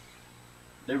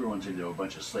 Everyone's into a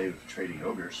bunch of slave trading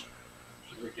ogres.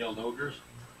 Super-killed ogres.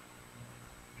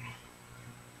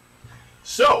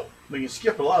 So, we can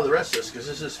skip a lot of the rest of this because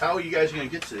this is how you guys are going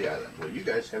to get to the island. Well, you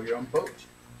guys have your own boat.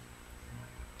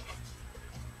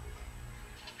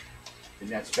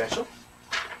 Isn't that special?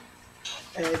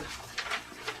 Ed.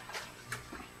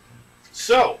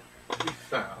 So, We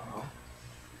found.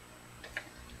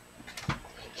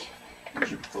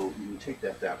 here's your boat. You can take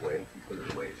that way. You can put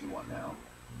it away if you want now.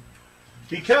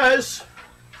 Because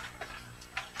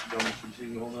Don't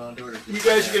continue holding on to it. you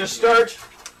guys are going to start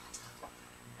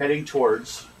heading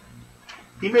towards.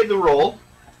 He made the roll.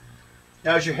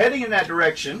 Now, as you're heading in that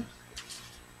direction,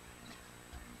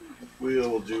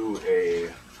 we'll do a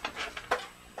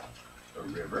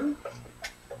river.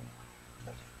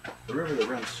 The river that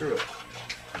runs through it.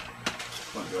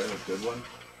 Come on, do I have a good one?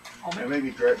 I'll And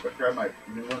maybe grab my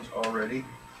new ones already.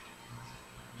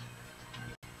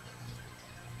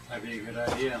 That'd be a good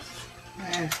idea.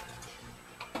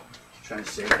 Trying to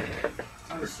save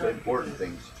I'm for the important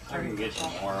things. I can get you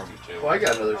more of them too. Well, I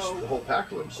got another whole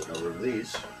pack of them sitting over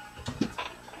these.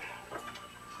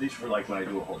 These for like when I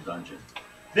do a whole dungeon.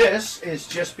 This is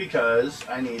just because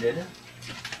I needed.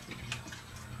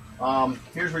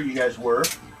 Here's where you guys were.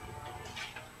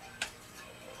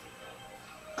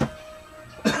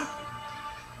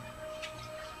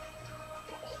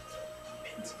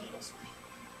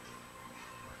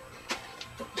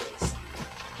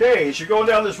 Okay, as you're going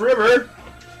down this river,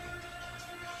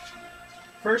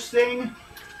 first thing,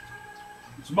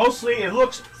 it's mostly, it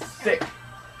looks thick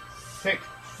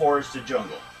forested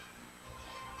jungle.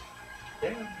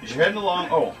 As you're heading along,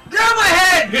 oh, Get out of my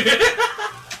head!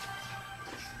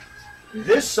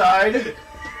 this side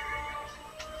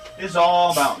is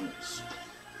all mountains.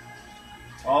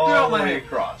 All Get out the my way head.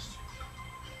 across.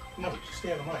 No, just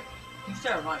stay on the mic. You stay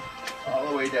out of mine. All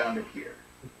the way down to here.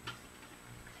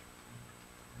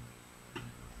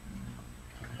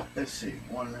 Let's see.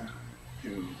 1,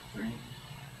 2, 3,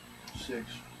 6,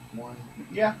 1.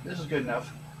 Yeah, this is good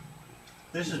enough.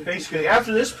 This is basically,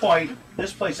 after this point,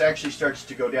 this place actually starts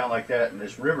to go down like that, and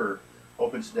this river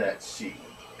opens to that sea.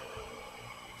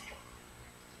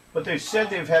 But they've said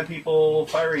they've had people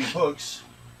firing hooks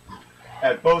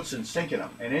at boats and sinking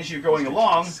them. And as you're going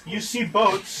along, you see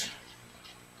boats,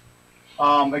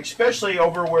 especially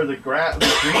over where the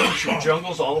green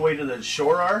jungles all the way to the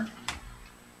shore are.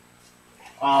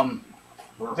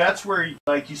 That's where,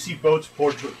 like, you see boats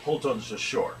pulled towards the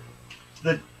shore.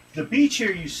 The beach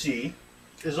here you see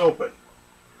is open.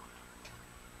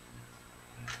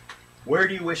 Where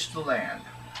do you wish to land?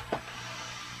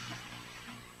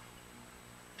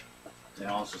 And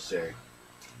I'll also say,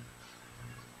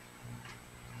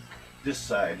 this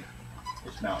side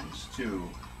is mountains too,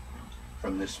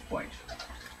 from this point.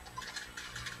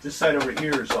 This side over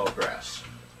here is all grass.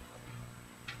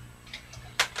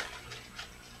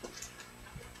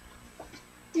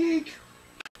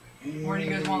 Where do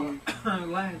you guys want to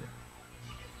land?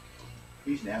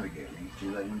 He's navigating. Do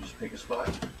you let him just pick a spot?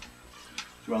 Do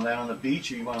you want to land on the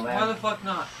beach or you want to Why land? the fuck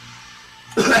not?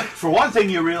 For one thing,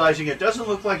 you're realizing it doesn't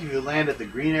look like if you land at the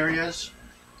green areas,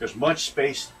 there's much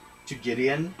space to get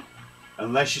in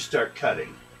unless you start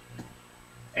cutting.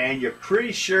 And you're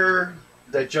pretty sure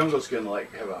that jungle's going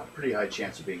to have a pretty high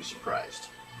chance of being surprised.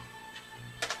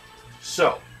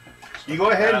 So, you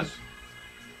go ahead and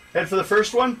head for the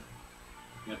first one.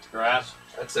 Get the grass.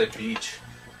 I'd say beach.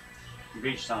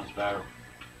 Beach sounds better.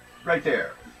 Right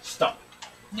there. Stump.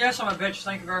 Yes, I'm a bitch.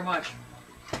 Thank you very much.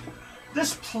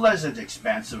 This pleasant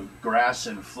expanse of grass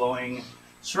and flowing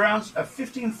surrounds a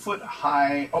 15-foot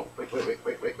high... Oh, wait.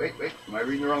 Am I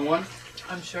reading the wrong one?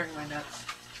 I'm sharing my nuts.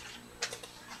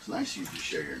 It's nice you to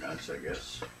share your nuts, I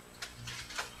guess.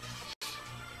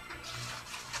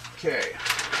 Okay.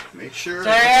 Make sure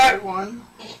Say that's the it. right one.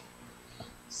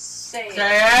 Say it.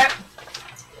 Say it!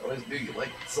 I always knew you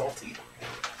liked salty.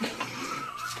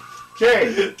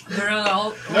 Okay. They're not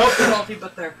all Nope. salty,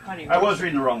 but they're honey. I was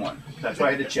reading the wrong one. That's why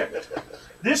I had to check it.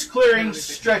 This clearing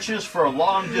stretches for a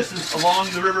long distance along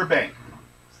the river bank.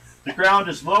 The ground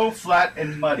is low, flat,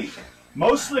 and muddy.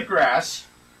 Most of the grass,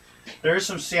 there is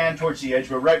some sand towards the edge,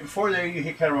 but right before there you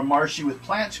hit kind of a marshy with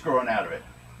plants growing out of it.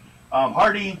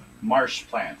 Hardy marsh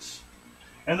plants.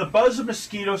 And the buzz of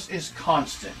mosquitoes is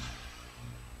constant.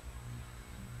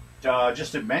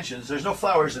 Just it mentions, there's no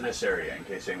flowers in this area, in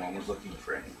case anyone was looking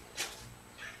for any.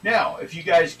 Now, if you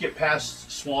guys get past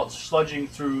sludging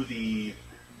through the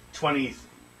 20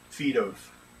 feet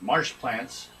of marsh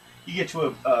plants, you get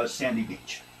to a sandy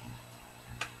beach.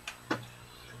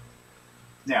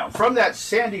 Now, from that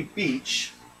sandy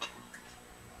beach,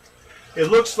 it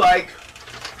looks like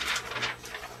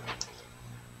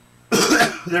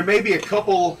there may be a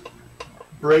couple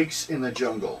breaks in the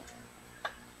jungle.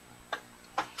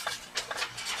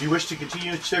 Do you wish to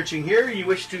continue searching here, or you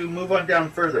wish to move on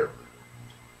down further?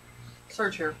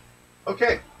 Search here.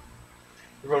 Okay.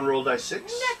 Everyone roll dice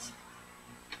 6.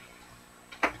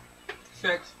 Nuts.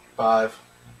 6. 5.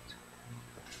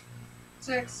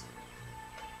 6.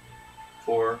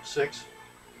 4, 6.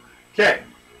 Okay.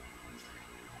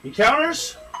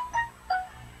 Encounters.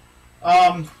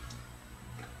 In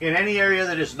any area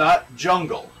that is not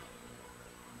jungle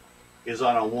is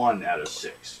on a 1 out of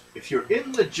 6. If you're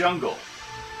in the jungle,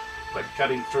 like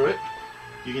cutting through it,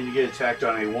 you can get attacked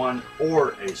on a 1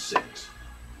 or a 6.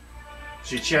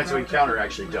 So your chance of encounter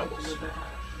actually doubles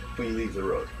when you leave the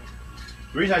road.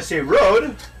 The reason I say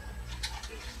road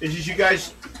is just you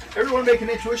guys, everyone make an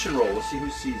intuition roll. We'll see who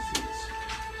sees these.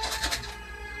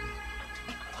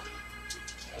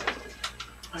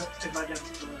 If I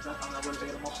didn't do that, I would have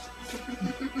taken them all.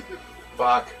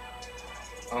 Fuck.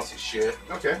 I don't see shit.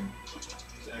 Okay.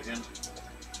 Second.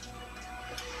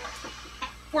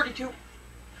 42.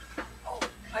 Oh,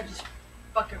 I just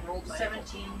fucking rolled my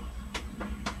 17.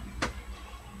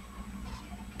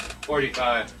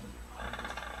 45.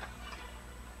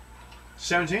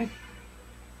 17.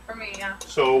 For me, yeah.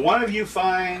 So one of you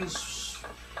finds.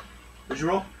 What'd you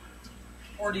roll?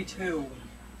 42.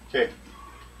 Okay.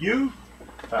 You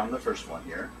found the first one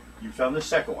here. You found the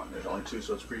second one. There's only 2,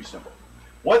 so it's pretty simple.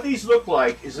 What these look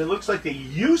like is it looks like they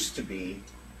used to be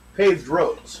paved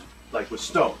roads, like with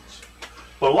stones.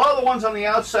 But a lot of the ones on the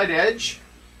outside edge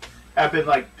have been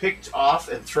like picked off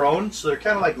and thrown, so they're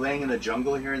kind of like laying in the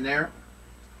jungle here and there,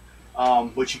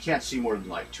 which you can't see more than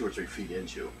like 2 or 3 feet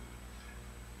into.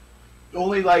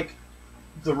 Only like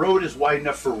the road is wide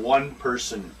enough for one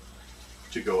person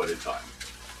to go at a time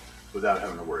without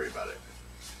having to worry about it.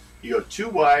 You go too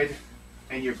wide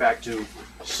and you're back to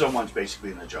someone's basically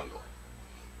in the jungle.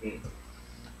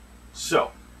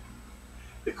 So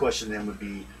the question then would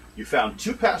be, you found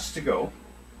 2 paths to go.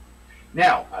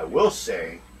 Now, I will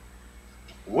say,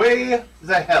 way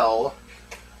the hell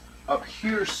up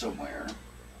here somewhere,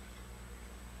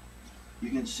 you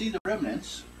can see the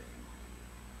remnants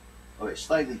of a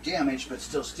slightly damaged but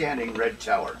still standing red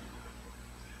tower.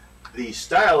 The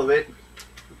style of it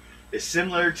is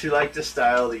similar to like the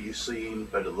style that you've seen,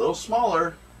 but a little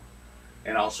smaller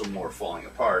and also more falling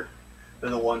apart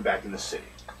than the one back in the city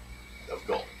of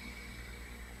gold.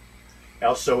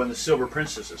 Also in the Silver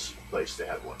Princess's place they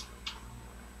had one.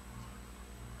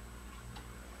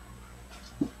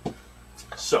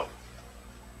 So,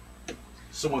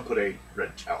 someone put a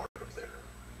red tower up there.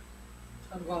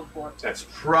 I'm going for it. That's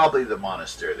probably the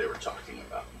monastery they were talking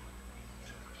about.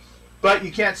 But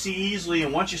you can't see easily,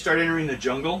 and once you start entering the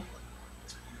jungle,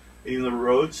 in the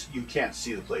roads, you can't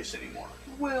see the place anymore.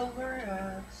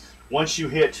 Wilderness. Once you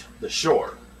hit the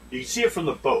shore, you can see it from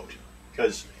the boat,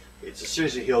 because it's a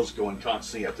series of hills going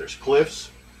constantly up. There's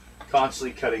cliffs,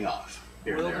 constantly cutting off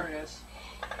here and there. Wilderness.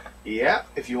 Yeah,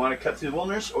 if you want to cut through the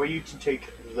wilderness, or you can take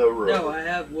the road. No, I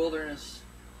have wilderness.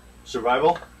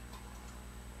 Survival?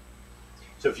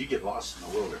 So if you get lost in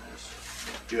the wilderness,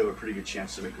 you have a pretty good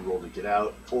chance to make a roll to get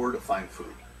out or to find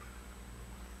food.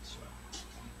 So.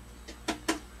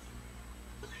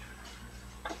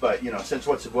 But, you know, since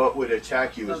what would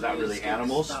attack you is not really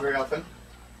animals very often.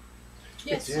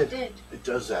 Yes, it it did. It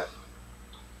does that.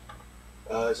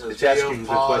 It's It's asking the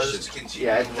pause, question. continue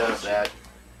Yeah, it does watching. that.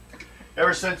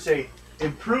 Ever since they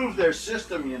improved their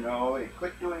system, you know, it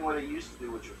quit doing what it used to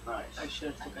do, which was nice. I should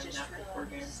have taken that before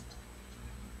game.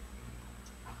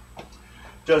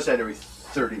 Does that every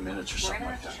 30 minutes or We're something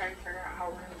gonna like have to that. try to figure out how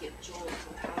we're gonna get Joel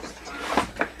to the house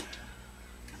tomorrow.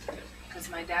 Because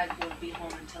my dad won't be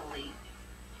home until late.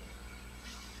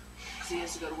 Because he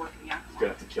has to go to work in Yakima.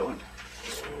 Gonna have to kill him.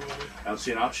 I don't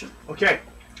see an option. Okay.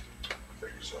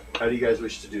 How do you guys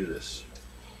wish to do this?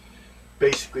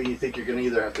 Basically, you think you're going to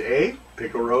either have to A,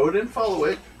 pick a road and follow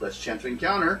it, less chance of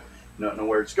encounter, not know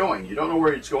where it's going. You don't know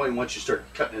where it's going once you start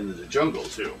cutting into the jungle,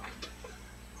 too.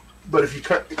 But if you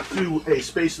cut through a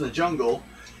space in the jungle,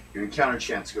 your encounter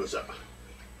chance goes up.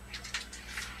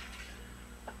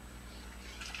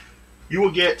 You will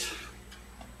get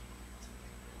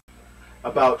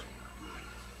about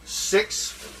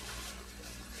 6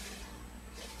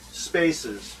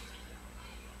 spaces.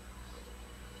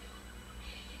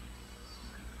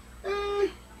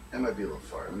 That might be a little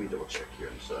far. Let me double check here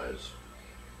in size.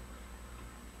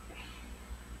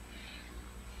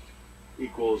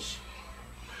 Equals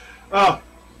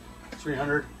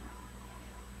 300.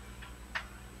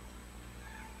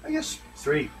 I guess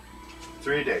 3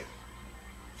 a day.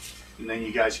 And then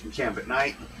you guys can camp at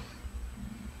night.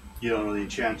 You don't know, the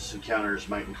chance encounters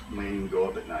might even go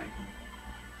up at night.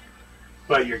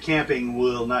 But your camping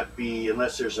will not be,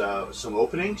 unless there's some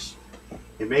openings,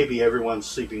 it may be everyone's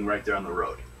sleeping right there on the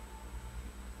road.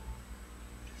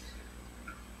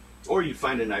 Or you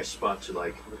find a nice spot to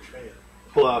like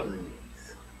pull out and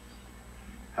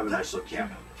have a nice little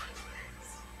camp.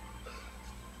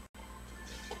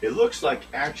 It looks like,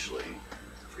 actually,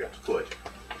 I forgot to put,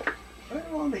 right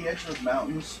along the edge of the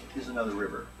mountains is another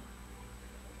river.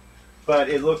 But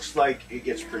it looks like it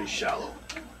gets pretty shallow.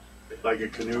 Like a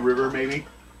canoe river, maybe.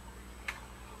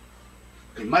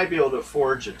 You might be able to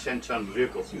forge a 10-ton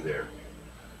vehicle through there.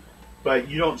 But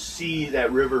you don't see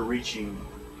that river reaching.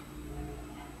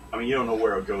 I mean, you don't know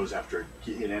where it goes after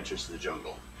it enters the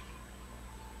jungle.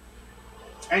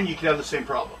 And you can have the same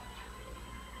problem.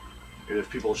 If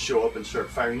people show up and start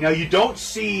firing. Now, you don't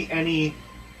see any,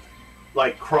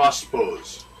 like,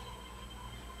 crossbows.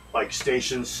 Like,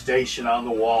 station on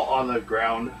the wall, on the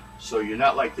ground. So you're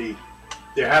not like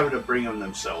they're having to bring them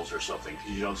themselves or something.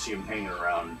 Because you don't see them hanging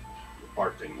around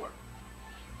parked anywhere.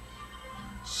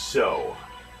 So,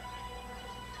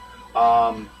 you're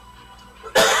on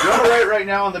the right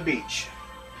now on the beach.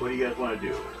 What do you guys want to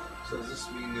do? So does this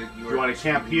mean that You want to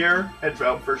camp here, head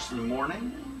out first in the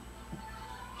morning?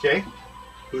 Okay.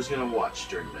 Who's going to watch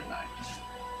during the night?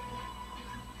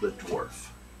 The dwarf.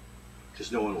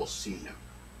 Because no one will see him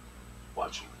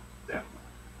watching them.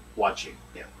 Watching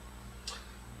him.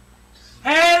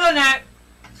 Hey, Lynette!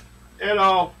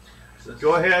 Hello.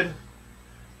 Go ahead.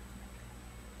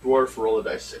 Dwarf, roll a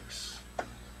dice 6.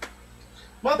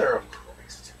 Mother of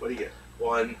Christ. What do you get?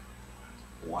 1.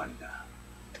 1.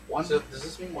 So does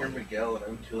this mean you're Miguel and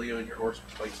I'm Tulio and your horse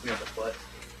bites me on the butt?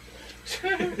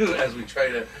 As we try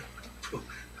to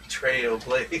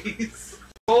trailblaze.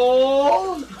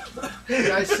 Roll!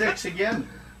 Dice 6 again.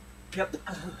 Yep.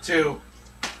 2.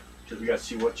 Because we got to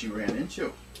see what you ran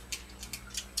into.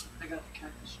 I got the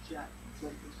Cactus Jack.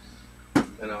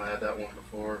 I know I had that one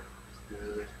before.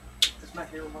 Good. It's my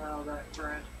favorite one out of that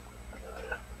brand.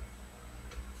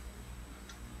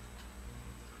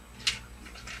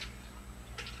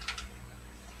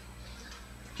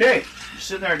 Okay, you're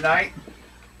sitting there at night.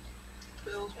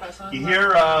 Bill's press on. You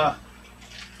hear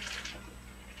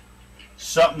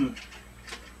something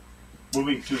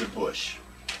moving through the bush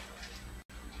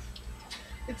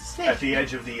It's at the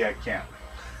edge of the camp.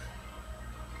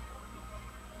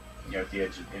 You're at the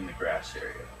edge in the grass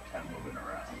area, kind of moving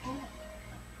around.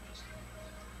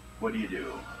 What do you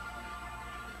do?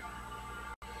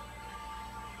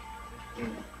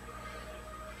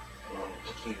 Well,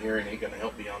 keen hearing ain't gonna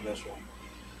help me on this one.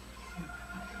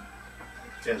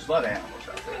 There's a lot of animals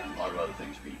out there, and a lot of other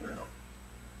things being around.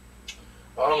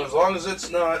 As long as it's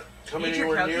not coming Need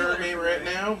your anywhere near me calculator. right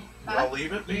now, I'll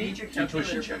leave it You be. need your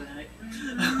Intuition calculator check. for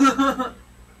the night.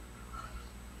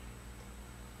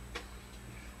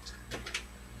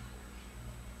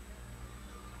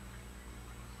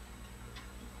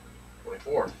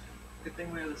 24. Good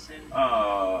thing we have the same You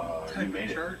type made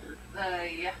of it. charger.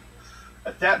 Yeah.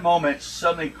 At that moment,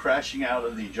 suddenly crashing out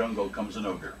of the jungle comes an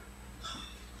ogre.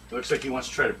 It looks like he wants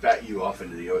to try to bat you off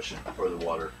into the ocean or the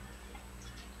water.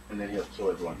 And then he'll kill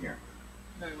everyone here.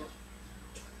 No, you won't.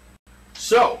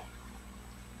 So,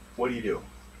 what do you do?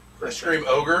 I scream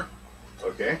ogre.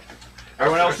 Okay.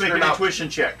 Everyone else make an intuition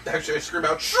check. Actually, I scream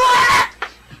out Shrek!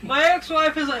 My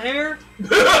ex-wife isn't here.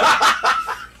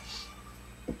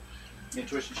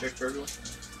 Intuition check for everyone?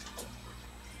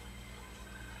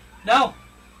 No.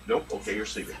 Nope. Okay, you're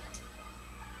sleeping.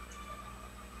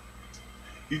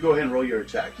 You go ahead and roll your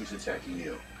attack. He's attacking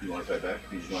you. You want to fight back?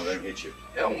 You just want to let him hit you?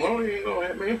 Hell no, you ain't gonna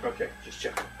hit me. Okay, just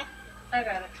check. I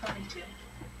got a 22.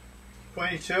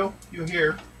 22. You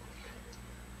hear.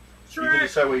 You can Shrek.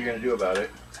 decide what you're going to do about it.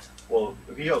 Well,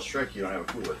 if he yells Shrek, you don't have a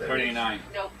clue what that is. 39.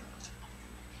 Nope.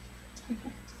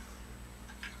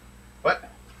 What?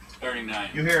 39.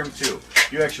 You hear him too.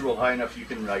 You actually roll high enough, you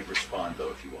can like respond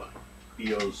though if you want. He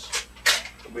goes,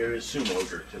 we assume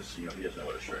ogre because he doesn't know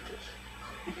what a Shrek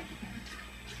is.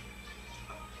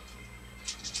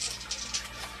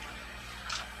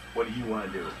 What do you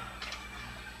want to do?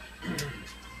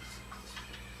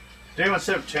 Did anyone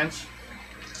set up tents?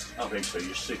 I don't think so.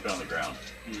 You're sleeping on the ground.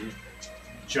 Mm-hmm.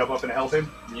 Jump up and help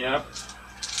him. Yep.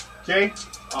 Okay.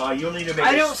 You'll need to make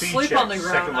I a don't speed sleep check, on the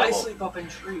ground. second I level. sleep up in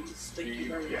trees. Thank you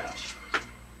very Yeah. much.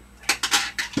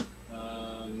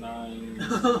 9.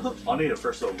 I'll need a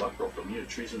first level luck roll from you.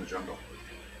 Trees in the jungle.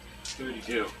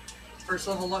 32. First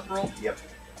level luck roll. Yep.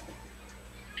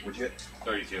 What'd you get?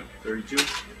 32. 32.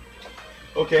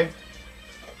 Okay.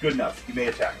 Good enough. You may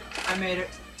attack. I made it.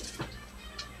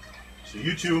 So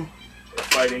you two are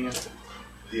fighting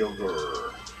the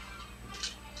ogre.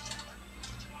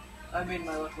 I made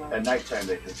my luck roll. At nighttime,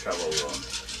 they travel alone.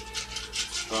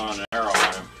 Throwing an arrow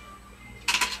at him.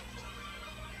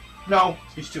 No,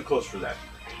 he's too close for that.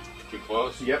 Too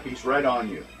close? Yep, he's right on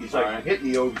you. He's like Alright.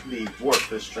 hitting the dwarf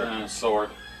this turn. Sword.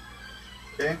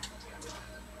 Okay.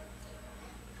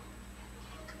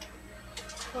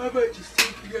 I might just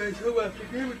take you guys home after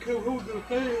game and come home to the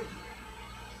fan.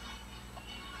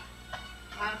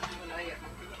 When I get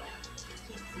home,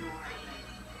 keep more and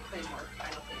play more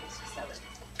Final Fantasy 7.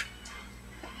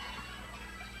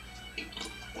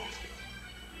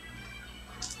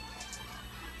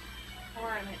 Or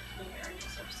I might play our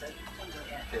next episode. Don't know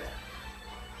yet. Yeah.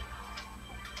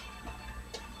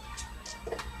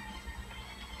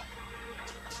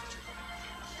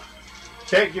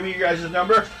 Okay, give me your guys'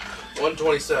 number.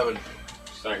 127.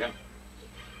 Second.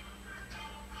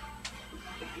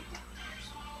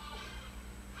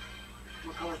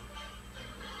 What color?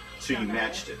 So you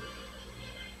matched it.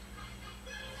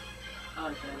 I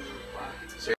like that black.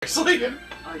 Seriously? I like that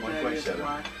idea of 127.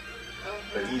 black.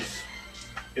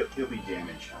 But he'll be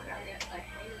damaged. I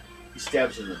He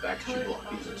stabs in the back of your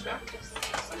block. He's attacked.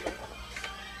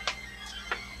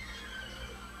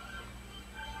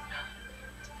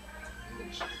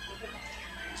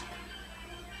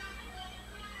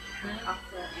 Off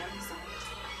the Amazon.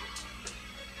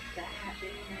 The hat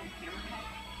video and hammerhead.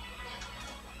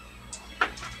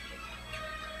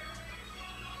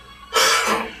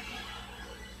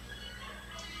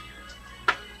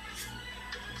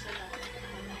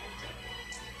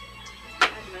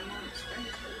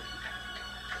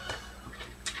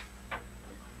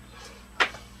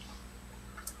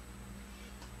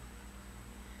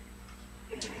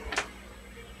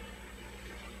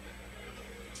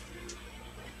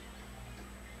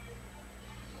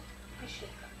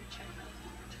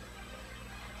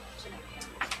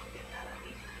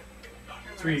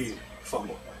 Three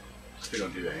fumble. We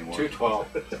don't do that anymore.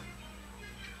 212.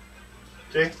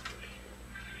 Okay.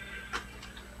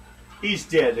 He's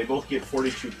dead. They both get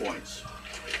 42 points.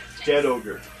 Dead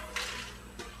ogre.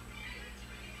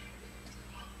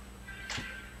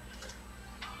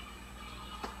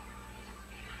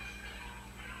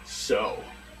 So,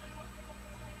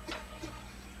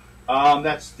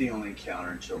 that's the only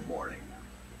encounter until morning.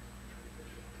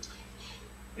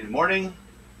 In the morning,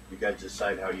 you guys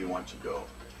decide how you want to go.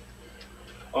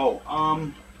 Oh,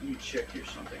 let me check here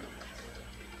something.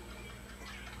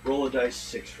 Roll a dice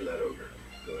 6 for that ogre.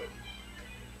 Go ahead.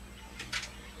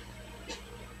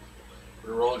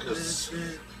 We're rolling because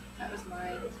That was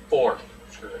mine. 4.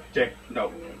 Okay,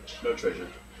 no treasure.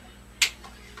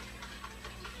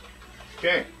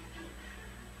 Okay.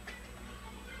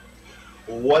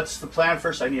 What's the plan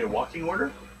first? I need a walking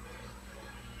order.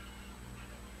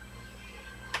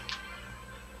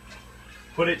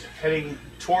 Put it heading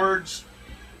towards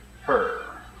her,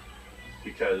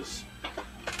 because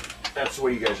that's the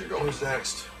way you guys are going. Who's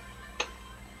next?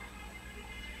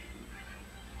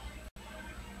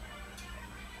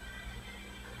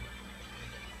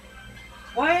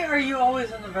 Why are you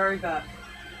always in the very back?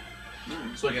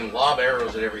 So we can lob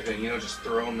arrows at everything, just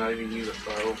throw them, not even use a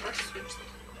bow. Or switch the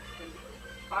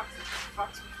fox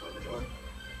before the door.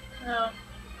 No.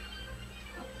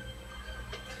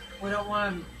 We don't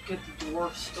want to get the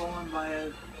dwarf stolen by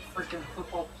a freaking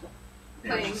football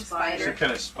Playing Some spider.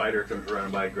 kind of spider comes running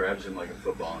by, grabs him like a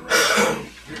football, and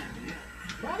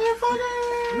runs.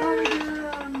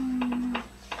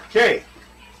 Okay,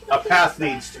 a path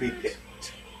needs to be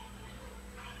picked.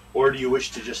 Or do you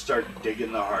wish to just start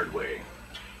digging the hard way?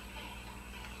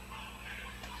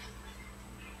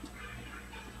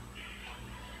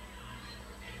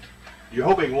 You're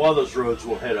hoping one of those roads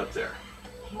will head up there.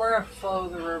 We're gonna follow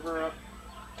the river up.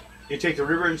 You take the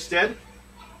river instead?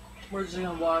 We're just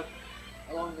gonna walk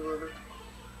along the river.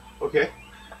 Okay.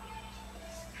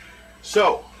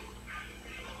 So,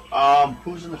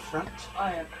 who's in the front?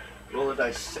 I am. Roll a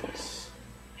dice 6.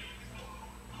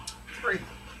 3,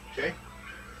 Okay.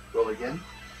 Roll again.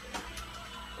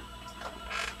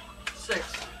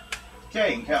 6.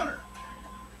 Okay, encounter.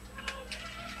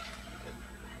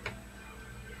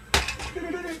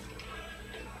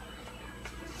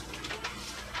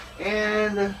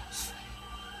 And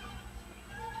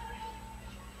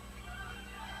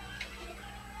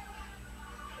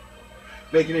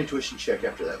make an intuition check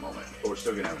after that moment, but we're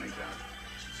still gonna have an encounter.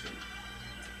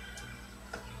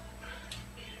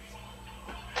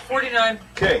 49.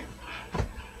 Okay.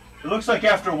 It looks like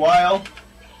after a while,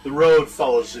 the road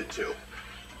follows it too.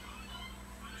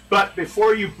 But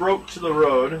before you broke to the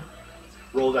road,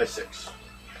 roll die 6.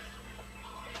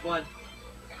 1.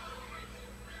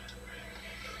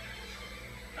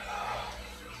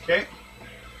 Okay.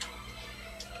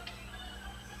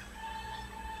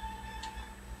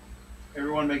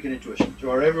 Everyone make an intuition.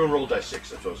 Or everyone roll die 6.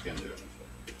 That's what I was going to do.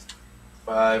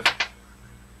 5.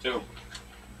 2.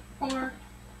 4.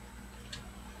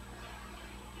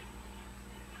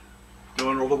 No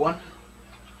one rolled a 1?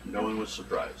 No one was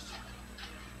surprised.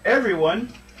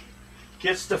 Everyone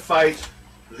gets to fight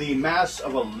the mass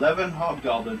of 11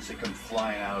 hobgoblins that come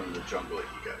flying out of the jungle at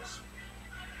you guys.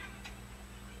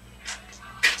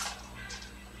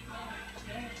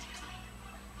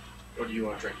 Or do you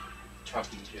want to try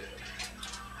talking to them?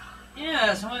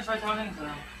 Yeah, someone try talking to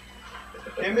them.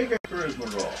 Okay, make a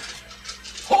charisma roll.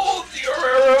 Hold your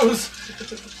arrows!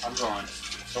 I'm going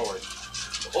sword.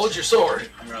 Hold your sword.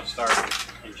 I'm going to start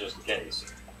in just in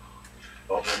case.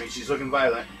 Oh, that means she's looking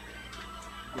violent.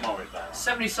 I'm always that.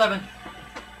 77.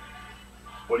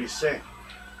 What do you say?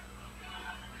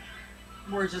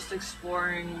 We're just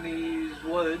exploring these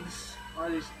woods, or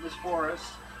this forest.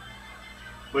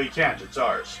 Well, you can't. It's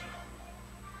ours.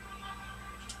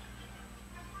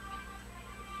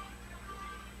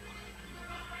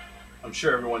 I'm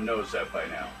sure everyone knows that by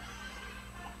now.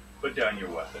 Put down your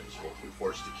weapons. We'll be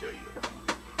forced to kill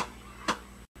you.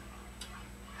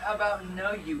 How about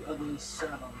no, you ugly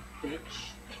son of a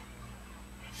bitch?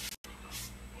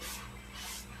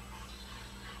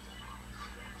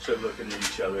 So looking at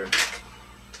each other.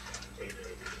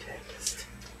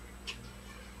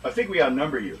 I think we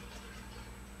outnumber you.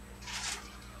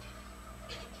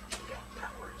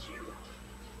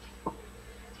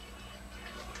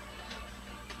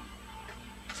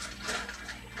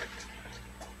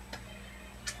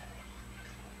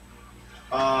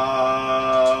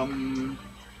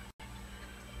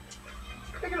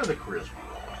 Make another charisma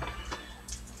roll.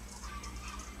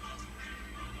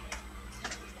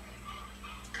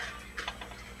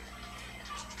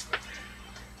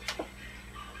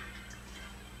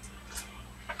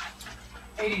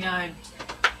 $89.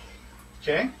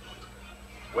 Okay.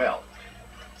 Well.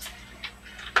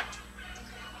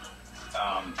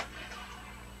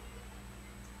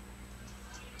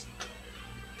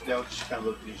 They'll just kind of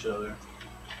look at each other.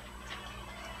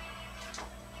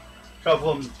 A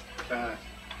couple of them kind of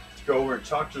go over and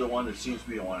talk to the one that seems to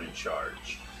be the one in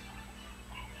charge.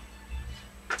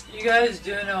 You guys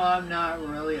do know I'm not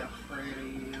really afraid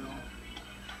of you.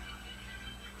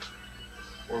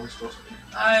 Where are we supposed to be?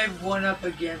 I've went up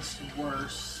against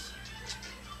worse.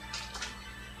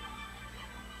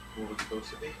 Where are we supposed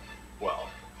to be? Well,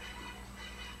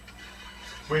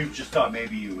 we just thought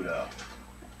maybe you would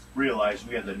realize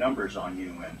we had the numbers on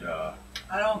you, and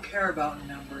I don't care about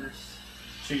numbers.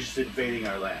 so you're just invading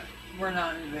our land. We're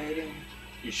not invading.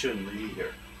 You shouldn't be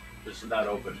here. This is not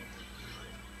open.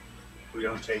 We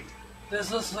don't take Does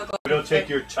this look like we don't take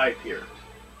your type here.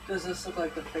 Does this look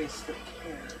like the face that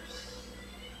cares?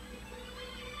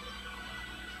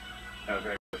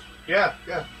 Okay. Yeah,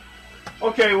 yeah.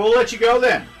 Okay, we'll let you go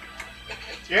then.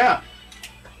 Yeah.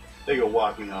 They go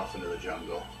walking off into the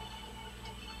jungle.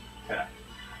 Kind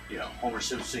of, Homer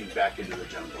Simpson back into the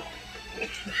jungle.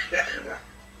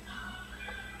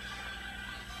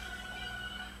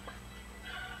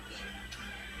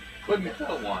 Couldn't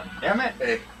kill one. Damn it.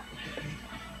 Hey,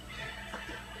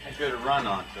 I could have run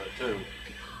onto it too.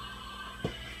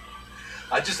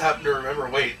 I just happen to remember.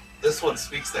 Wait, this one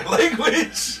speaks their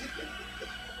language.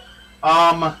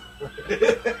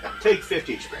 Take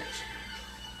 50 experience.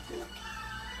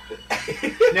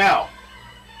 Now,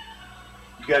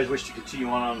 you guys wish to continue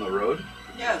on the road?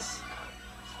 Yes.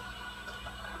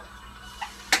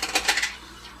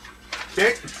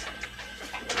 Okay.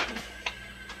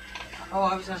 Oh,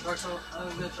 I was gonna try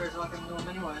talking to him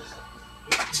anyways.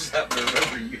 I just happen to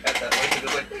remember you had that language. I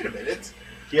was like, wait a minute.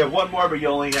 You have one more, but you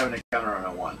only have an encounter on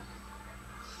a 1.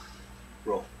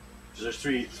 Roll. So there's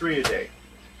three a day.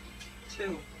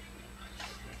 2.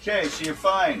 Okay, so you're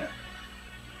fine.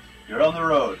 You're on the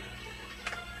road.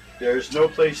 There's no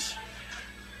place.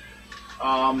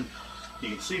 You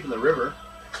can sleep in the river,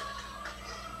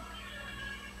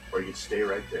 or you can stay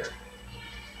right there.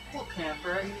 We'll camp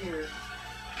right here.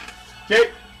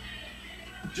 Okay.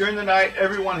 During the night,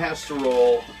 everyone has to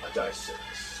roll a dice 6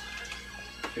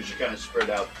 because you're kind of spread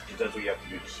out. Because that's what you have to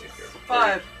do to sleep here.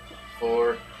 5.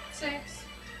 4. 6.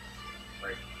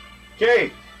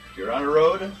 Okay, you're on the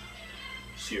road,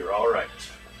 so you're all right.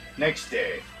 Next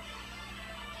day.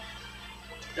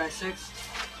 Die 6.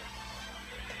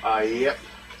 Yep.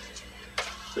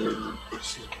 2.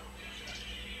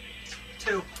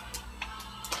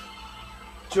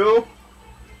 2.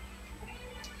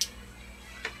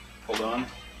 Hold on.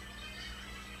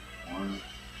 1.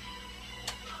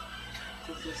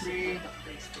 3.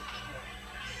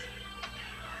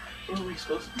 Were we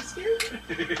supposed to be scared?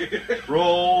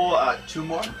 Roll 2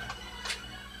 more.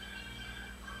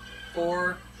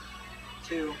 4.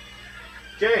 2.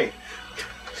 Okay.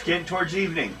 It's getting towards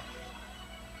evening.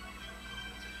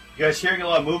 You guys hearing a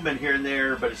lot of movement here and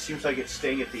there, but it seems like it's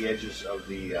staying at the edges of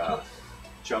the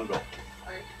jungle.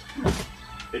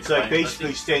 It's like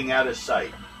basically staying out of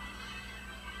sight.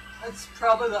 That's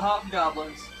probably the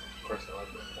hobgoblins. Of course, I like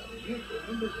that. You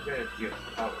remember we're gonna do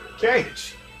power. Okay.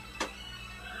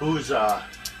 Who's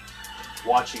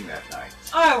watching that night?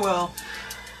 I will.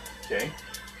 Okay.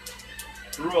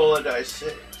 Roll a dice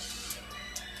 6.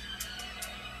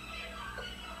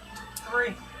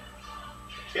 3.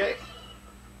 Okay.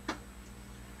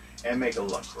 And make a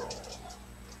luck roll.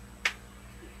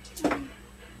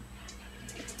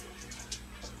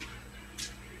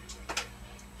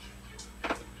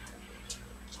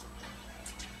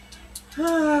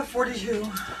 Ah, 42.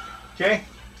 Okay.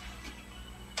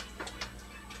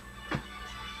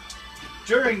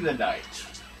 During the night,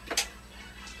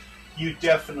 you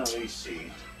definitely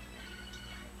see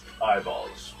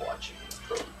eyeballs watching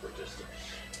from the distance.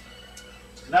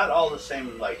 Not all the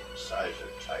same like size or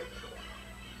type.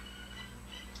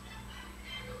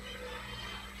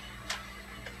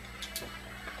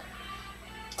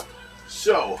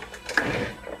 So,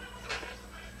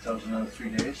 that was another 3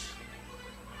 days.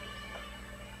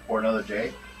 Or another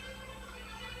day.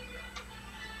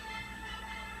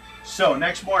 So,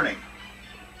 next morning.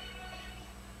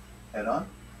 Head on.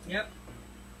 Yep.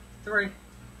 3.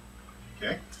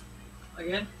 Okay.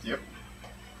 Again? Yep.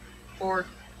 4.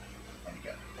 And you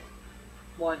got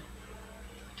 1.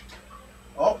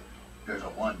 Oh, there's a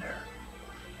 1 there.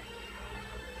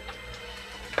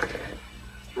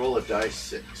 Roll a dice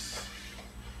 6.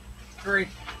 3.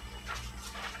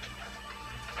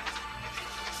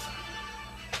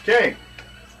 Okay.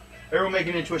 Everyone make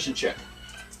an intuition check.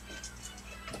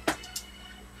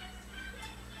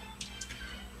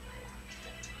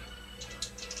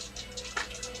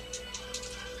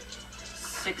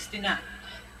 $69.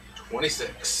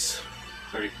 26.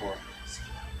 34.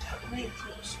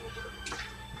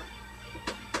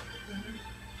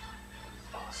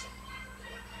 Awesome.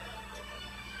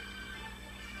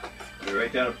 You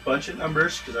write down a bunch of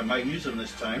numbers because I might use them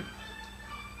this time.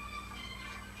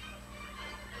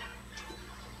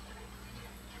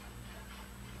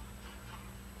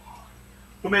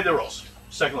 Who made the rolls?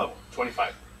 Second level,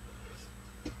 25.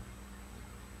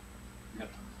 Yep.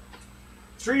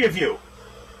 3 of you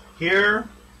hear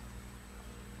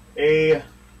a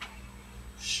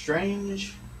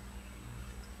strange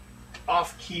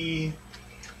off-key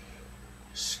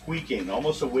squeaking,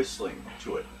 almost a whistling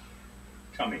to it,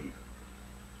 coming.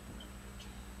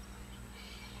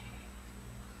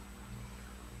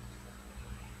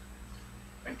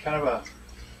 And kind of a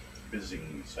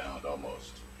buzzing sound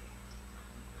almost.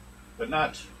 But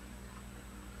not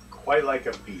quite like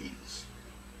a bee's.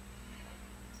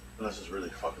 Unless it's really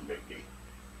fucking big bee.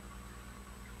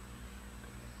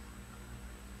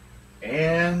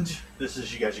 And this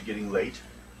is, you guys are getting late.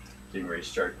 Getting ready to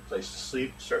start place to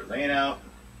sleep, start laying out.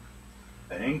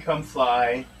 And in come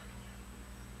fly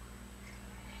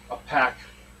a pack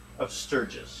of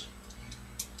sturges.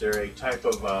 They're a type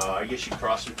of, I guess you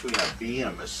cross between a bee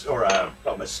and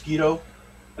a mosquito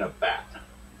and a bat.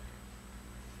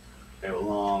 They have a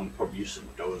long proboscis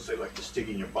nose. They like to stick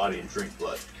in your body and drink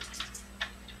blood.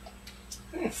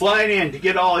 Flying in to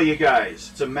get all of you guys.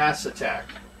 It's a mass attack.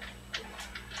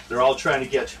 They're all trying to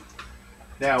get.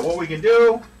 Now, what we can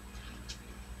do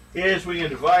is we can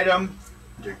divide them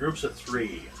into groups of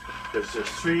 3. There's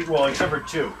 3, well, except for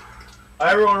 2.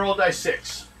 Everyone roll die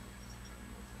 6.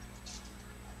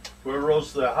 Whoever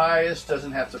rolls the highest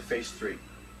doesn't have to face 3.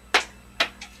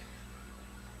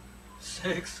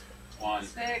 6. 1.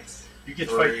 6. You get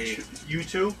to fight you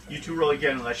 2. You 2 roll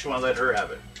again unless you want to let her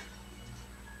have it.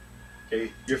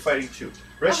 Okay, you're fighting 2.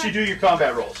 Rest you do your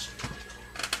combat rolls.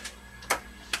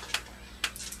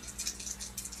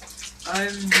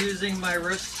 I'm using my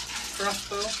wrist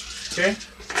crossbow. Okay.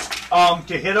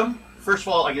 To hit him, first of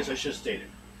all, I guess I should have stated.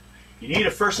 You need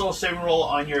a first level saving roll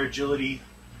on your agility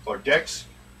or dex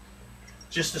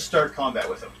just to start combat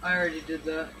with him. I already did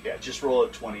that. Yeah, just roll a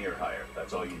 20 or higher.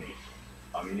 That's all you need.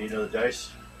 You need another dice?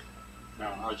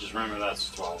 No, I just remember that's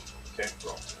 12. Okay,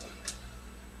 roll.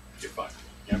 You're fine.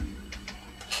 Yep.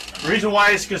 The reason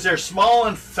why is because they're small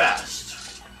and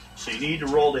fast. So you need to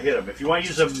roll to hit them. If you want to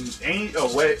use a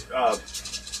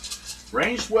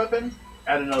ranged weapon,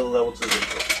 add another level to the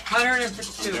roll.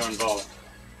 152. I'm doing both.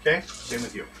 Okay, same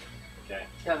with you. Okay.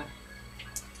 Kevin.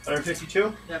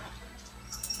 152? Yep.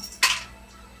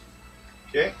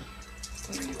 Okay.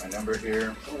 Let me get my number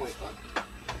here. Oh, wait, fuck.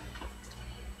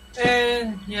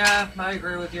 And yeah, I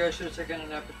agree with you. I should have taken a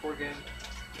nap before game.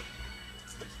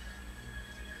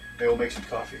 Maybe we'll make some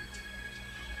coffee.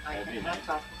 I That'd be can nice. have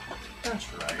coffee.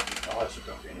 That's right. I'll have some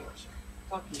coffee anyways.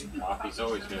 Fuck you. Coffee's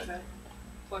always good.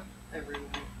 Fuck everyone.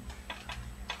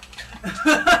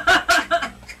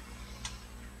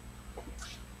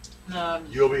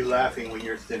 You'll be laughing when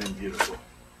you're thin and beautiful.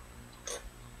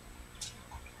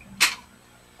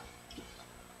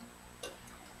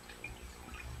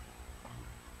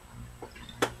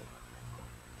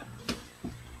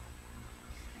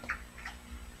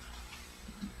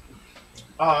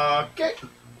 Okay.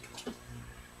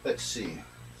 Let's see.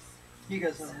 You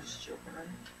guys know I'm just joking, right?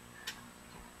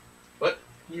 What?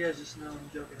 You guys just know I'm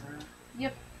joking, right?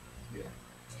 Yep.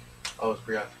 I was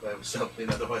preoccupied with something,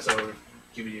 otherwise I would have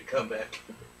given you a comeback.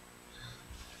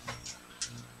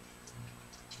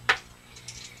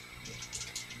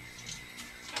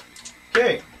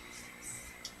 Okay.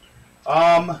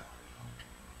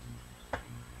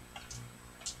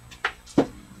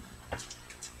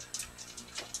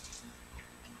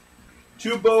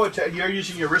 Two bow attack. You're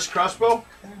using your wrist crossbow?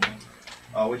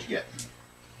 What'd you get?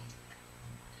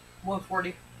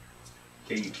 140.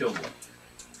 Okay, you killed one.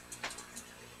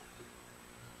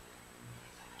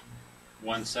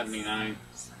 179.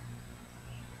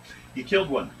 You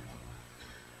killed one.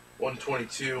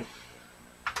 122.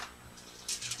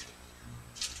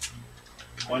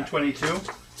 122.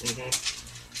 Mm-hmm.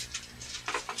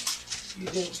 You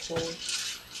didn't kill.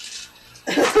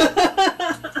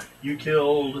 You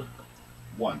killed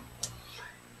one.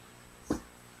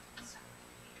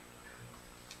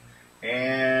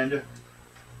 And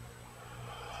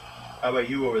how about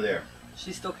you over there?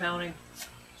 She's still counting.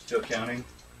 Still counting?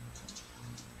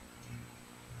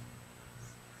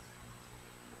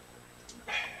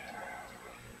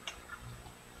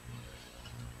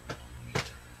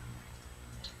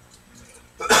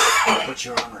 What's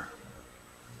your armor?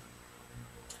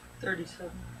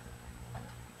 37.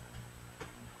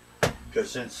 Because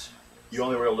since you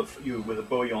only were able to, you with a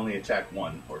bow, you only attack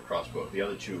one, or crossbow. The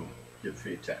other two give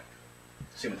free attack.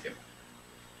 Same with him.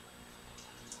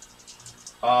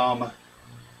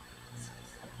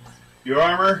 Your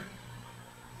armor.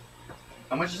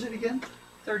 How much is it again?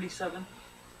 37.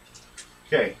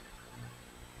 Okay.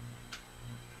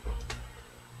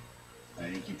 I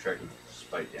need to keep track of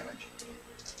spite damage.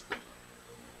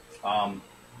 I'll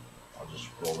just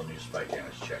roll a new spite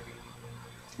damage check.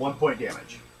 1 point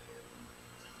damage.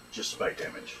 Just spite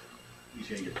damage. He's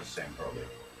gonna get the same probably.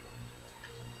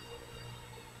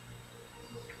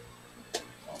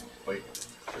 Oh, wait,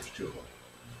 there's two of them.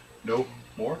 No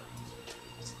more?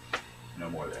 No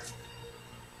more there.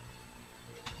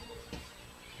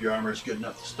 Your armor is good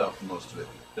enough to stop most of it.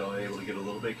 They're only able to get a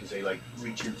little bit because they like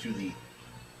reach into the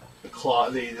claw,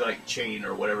 they like chain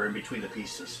or whatever in between the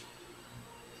pieces.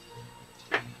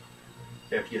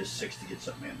 They have to get a 6 to get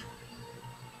something in.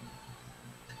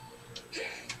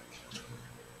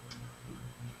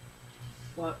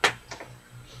 What?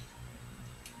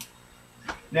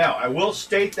 Now, I will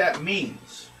state that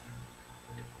means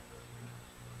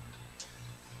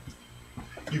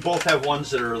you both have ones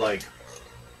that are like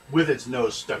with its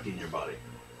nose stuck in your body.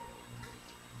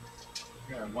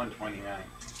 Yeah, 129.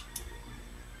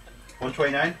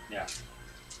 129? Yeah.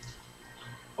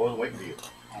 I wasn't waiting for you.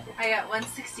 I got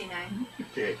 169.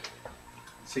 Okay.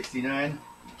 69.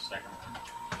 Second one.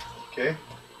 Okay.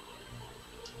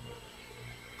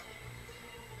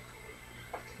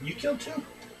 You killed 2.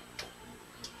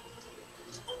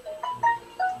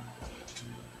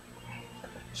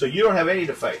 So you don't have any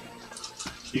to fight.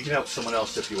 You can help someone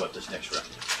else if you want this next round.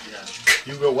 Yeah.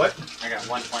 You go what? I got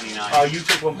 129. Oh, you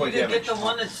took 1 You point did damage. get the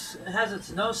one that has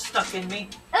its nose stuck in me.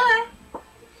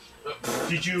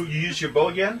 Did you use your bow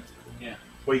again? Yeah.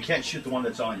 Well, you can't shoot the one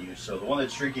that's on you, so the one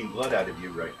that's drinking blood out of you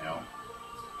right now.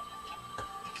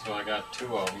 So I got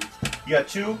 2 of them. You got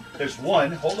 2. There's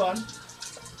 1. Hold on.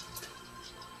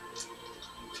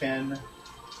 10,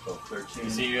 12, 13. You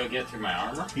see, you'll get through my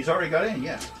armor? He's already got in,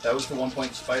 yeah. That was the 1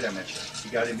 point fight I mentioned. He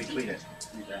got in between it.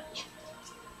 Okay.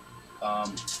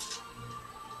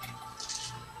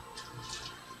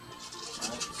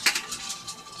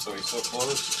 So he's so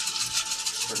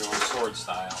close. We're doing sword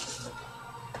style.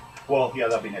 Well, yeah,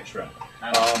 that'll be next round.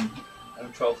 I know.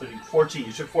 12, 13, 14.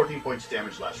 You took 14 points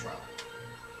damage last round.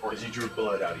 Because he drew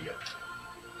blood out of you.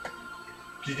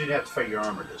 You didn't have to fight your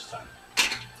armor this time.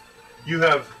 You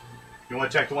want to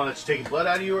attack the one that's taking blood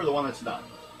out of you or the one that's not?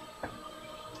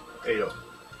 Ado.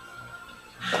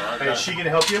 Hey, is she going to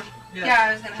help you? Yeah,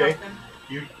 I was going to Okay. help him.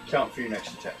 You count for your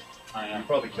next attack. I You am.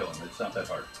 probably kill him. It's not that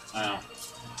hard. I know.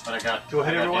 But I got, Go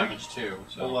ahead, I got everyone. damage too.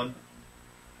 So. Hold on.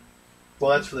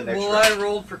 Well, that's for the next Well, round. I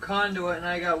rolled for conduit and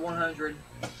I got 100.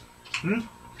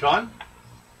 John?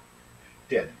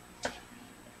 Dead.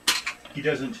 He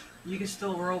doesn't... You can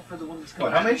still roll for the one that's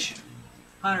What, coming. how at me. much?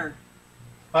 100.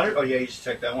 100? Oh, yeah, you just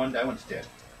check that one. That one's dead.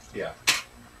 Yeah.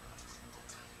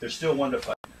 There's still 1 to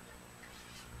fight.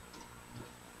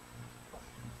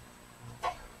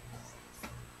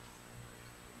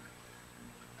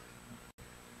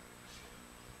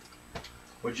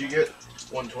 What'd you get?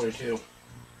 122.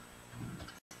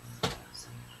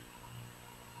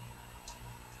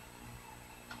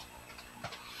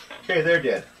 Okay, they're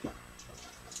dead.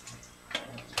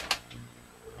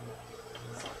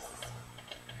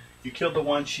 You killed the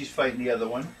one, she's fighting the other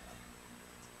one.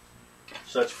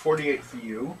 So that's 48 for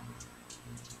you.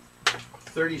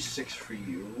 36 for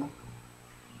you.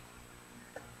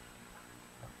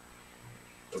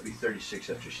 It'll be 36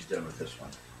 after she's done with this one.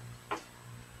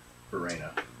 For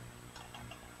Reyna.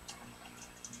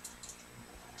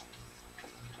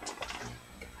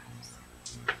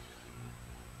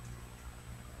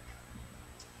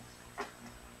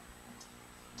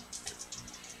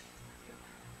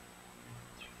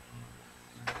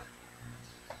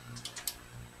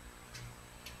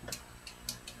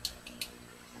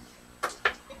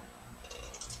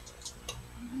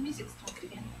 The music's stopped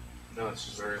again. No, it's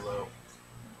just very low.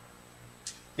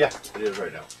 Yeah, it is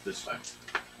right now. This time.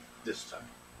 This time.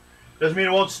 Doesn't mean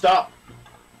it won't stop.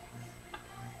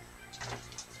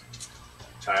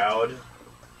 Toad.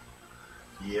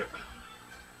 Yep.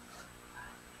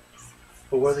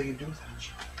 But what are they going to do with that?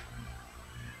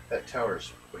 That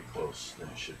tower's way close than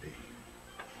it should be.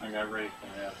 I got ready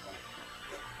for that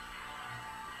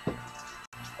one.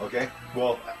 Okay,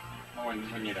 well, Oh,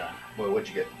 when you're done. boy, what'd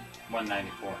you get?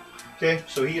 194. Okay,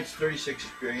 so he gets 36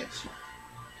 experience.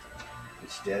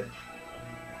 It's dead.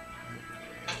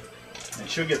 And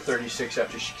she'll get 36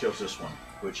 after she kills this one,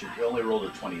 which he only rolled a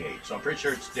 28, so I'm pretty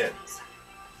sure it's dead.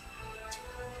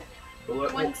 But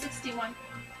 161.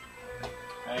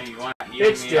 Hey, you want to heal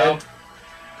it's me dead. up?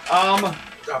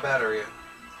 How bad are you?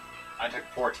 I took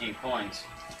 14 points.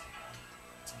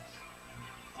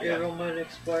 I Give got, him an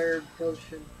expired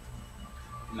potion.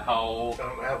 no. I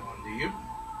don't have one, do you?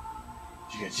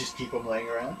 You guys just keep him laying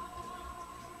around?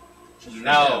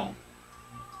 No.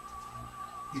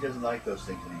 He doesn't like those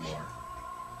things anymore.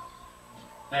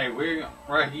 Hey,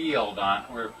 we're healed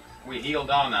on. We healed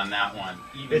on that one.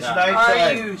 Even It's though- nice. Are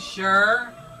Inside. you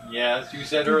sure? Yes, you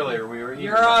said earlier we were even.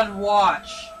 You're on watch.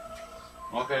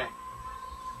 Okay.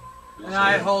 And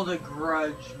I hold a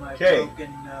grudge, my Okay.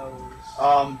 broken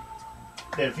nose.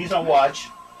 And if he's on watch,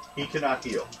 he cannot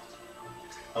heal.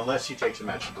 Unless he takes a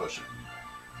magic potion.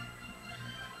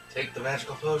 Take the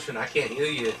magical potion. I can't heal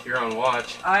you if you're on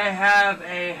watch. I have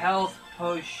a health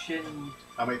potion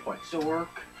How many points?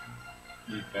 dork.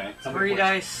 Okay. How many 3 points?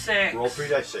 dice 6. Roll 3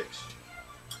 dice 6.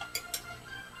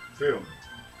 Through.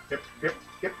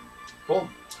 Yep. Boom.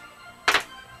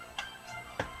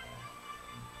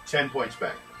 10 points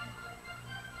back.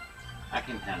 I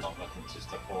can handle it. It's just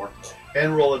a 4.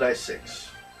 And roll a dice 6.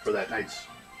 for that night's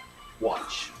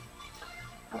watch.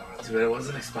 Oh, too bad it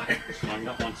wasn't expired. I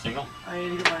got one single. I need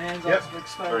to get my hands Yep. on some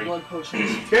expired Three. blood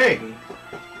potions. Okay.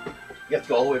 You have to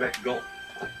go all the way back to gold.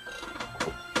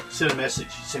 Send a message.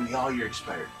 Send me all your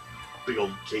expired. Big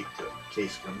old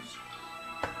case comes.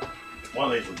 One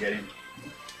of these will get him.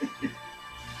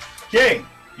 Okay.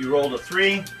 You rolled a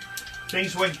 3.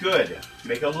 Things went good.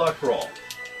 Make a luck roll.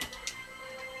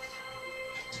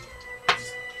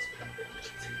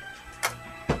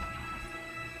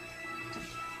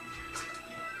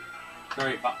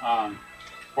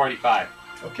 45.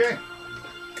 Okay.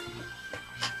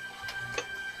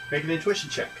 Make an intuition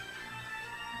check.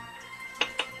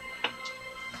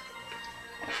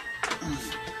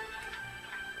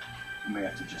 You may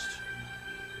have to just...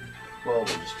 Well, we'll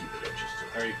just keep it up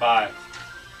just a... 35.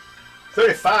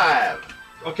 35.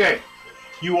 Okay.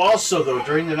 You also, though,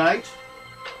 during the night,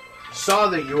 saw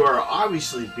that you are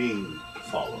obviously being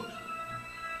followed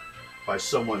by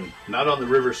someone not on the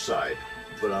riverside,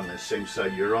 but on the same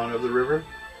side you're on of the river.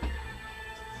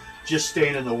 Just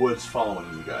staying in the woods following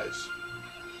you guys.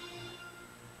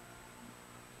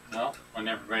 Well, when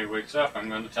everybody wakes up, I'm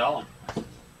going to tell them.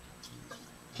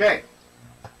 Okay.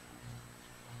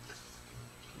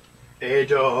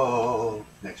 Edo.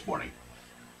 Next morning.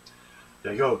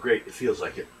 There you go. Great. It feels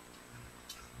like it.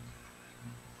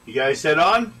 You guys head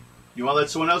on? You want to let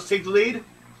someone else take the lead?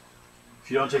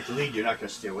 If you don't take the lead, you're not going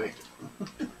to stay awake.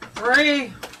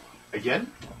 3.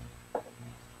 Again?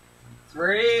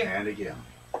 3. And again.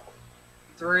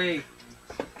 3.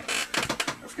 I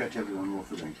forgot to have everyone roll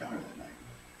for the encounter that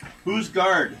night. Who's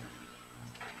guard?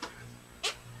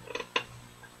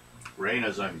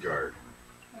 Raina's on guard.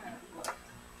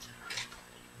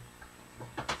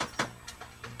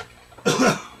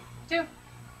 Two.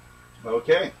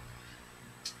 Okay.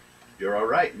 You're all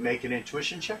right. Make an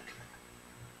intuition check.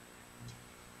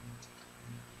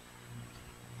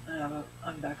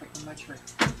 I'm back up on my tree.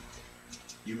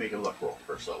 You make a luck roll,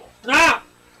 first level. Ah!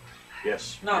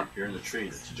 Yes. No. You're in the tree.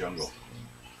 It's a jungle.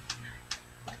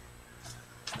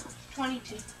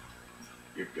 22.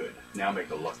 You're good. Now make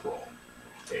a luck roll.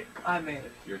 Okay. I made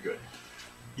it. You're good.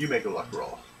 You make a luck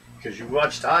roll. Because you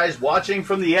watched eyes watching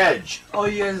from the edge. All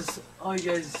you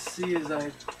guys see is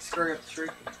I scurry up the tree.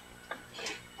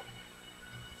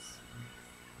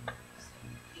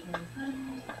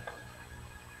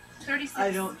 36.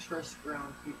 I don't trust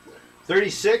ground people.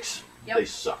 36? Yep. They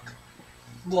suck.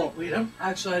 Well, Lead him.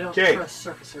 actually, I don't 'Kay. trust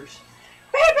surfacers.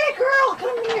 Baby girl,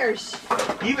 come here.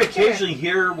 You occasionally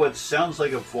hear what sounds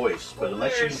like a voice, but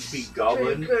unless you can speak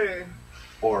goblin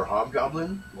or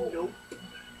hobgoblin, Nope.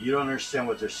 you don't understand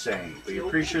what they're saying. But you're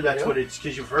pretty sure that's what it's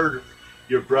because you've heard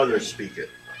your brother speak it.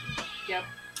 Yep.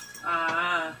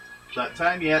 Ah. It's not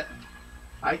time yet.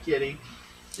 Hi, kitty.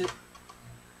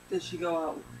 Did she go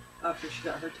out after she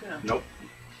got her tuna? Nope.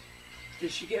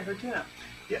 Did she get her tuna?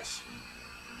 Yes.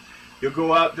 You'll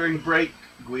go out during break,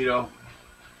 Guido.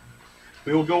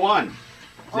 We will go on.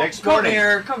 Next morning.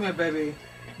 Come here, baby.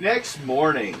 Next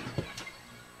morning.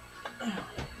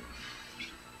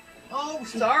 Oh,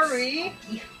 sorry.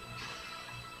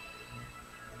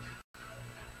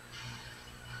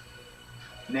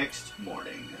 Next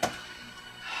morning.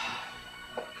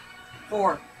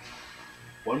 4.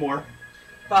 One more.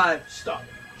 5. Stop.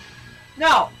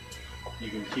 No. You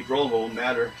can keep rolling, it won't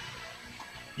matter.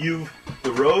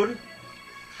 The road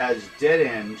has dead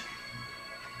end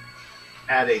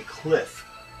at a cliff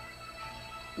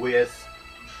with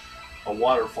a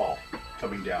waterfall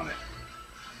coming down it.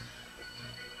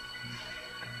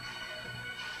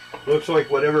 Looks like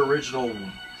whatever original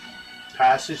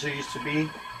passage there used to be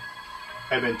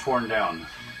had been torn down.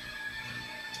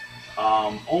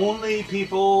 Only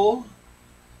people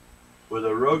with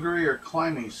a roguery or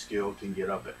climbing skill can get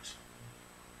up it.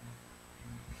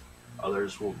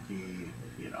 Others will be,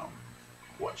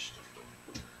 watched.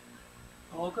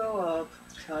 I'll go up.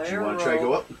 Tell Do you want to try to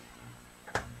go up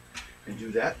and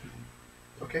do that?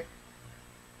 Okay.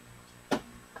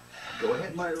 Go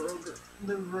ahead.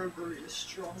 The roguery is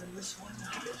strong in this one.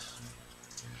 Yes.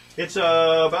 It's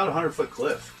about a 100-foot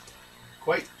cliff.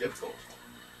 Quite difficult.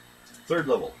 3rd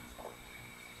level.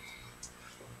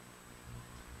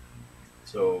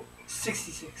 So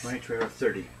 66. my trailer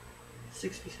 30.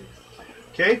 66.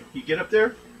 Okay, you get up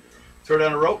there, throw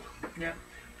down a rope. Yeah.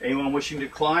 Anyone wishing to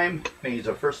climb needs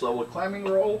a 1st level climbing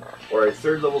roll or a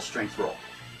 3rd level strength roll.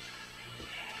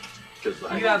 Because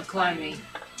You have climbing. make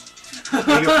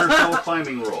a 1st level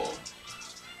climbing roll.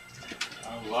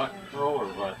 Luck roll or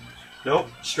what? Nope,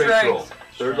 strength Strength. roll.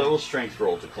 3rd level strength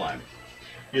roll to climb.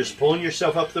 You're just pulling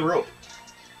yourself up the rope.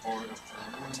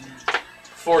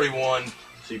 41.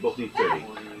 So you both need 30.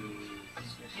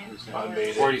 I made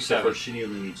it. 47. She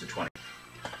only needs a 20.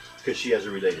 Because she has a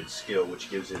related skill, which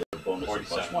gives it a bonus of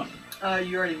 +1.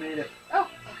 You already made it. Oh,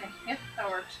 okay. Yeah, that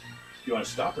works. You want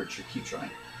to stop her? She keep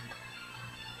trying.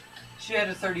 She had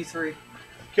a 33.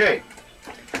 Okay.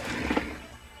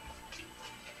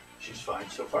 She's fine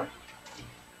so far.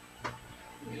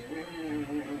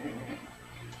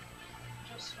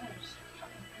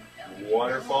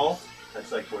 Waterfall.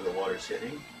 That's like where the water's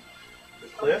hitting the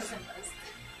cliff.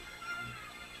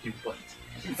 You what?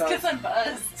 It's because I'm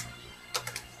buzzed.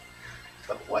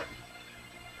 But what?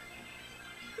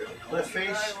 There's a cliff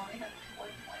face.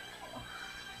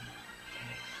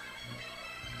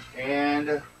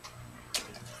 And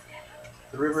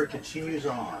the river continues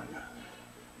on.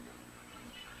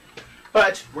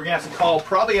 But we're going to have to call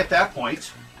probably at that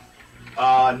point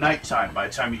nighttime by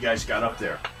the time you guys got up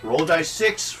there. Roll dice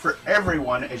 6 for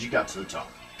everyone as you got to the top.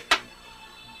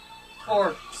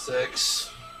 4. 6.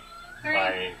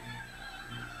 5.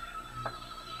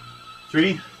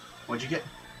 3. What'd you get?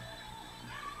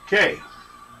 Okay.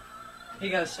 He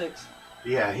got a 6.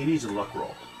 Yeah, he needs a luck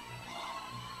roll.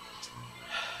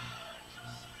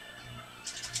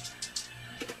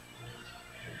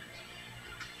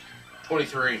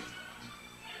 $23.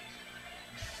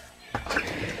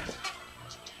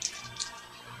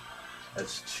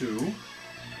 That's 2.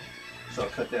 So I'll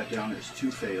cut that down as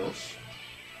 2 fails.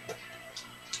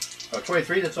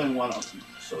 23, that's only 1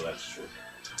 so that's true.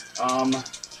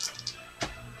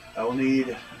 I will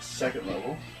need second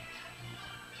level.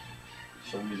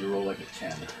 So I need to roll like a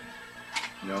 10.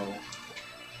 No.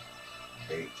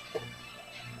 8.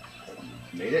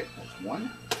 Made it. That's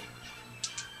 1.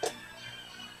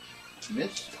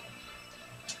 Miss.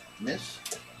 Miss.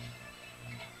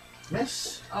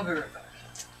 Miss. I'll be right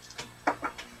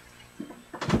back.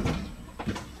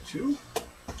 2.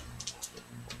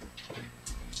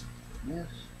 Miss.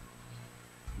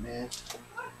 Miss.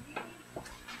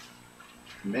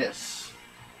 Miss.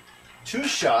 2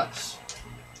 shots.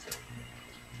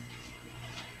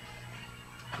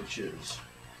 Which is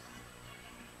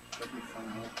 25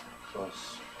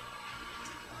 plus.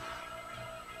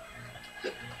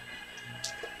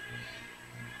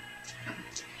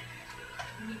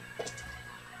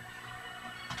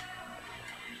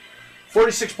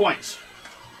 $46 points.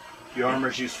 Your armor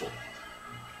is useful.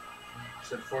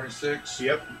 Said 46.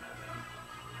 Yep.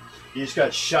 You just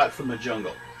got shot from the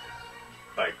jungle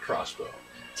by a crossbow.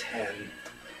 10.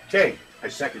 Okay, a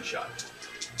second shot.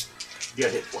 You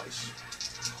got hit twice.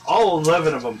 All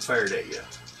 11 of them fired at you.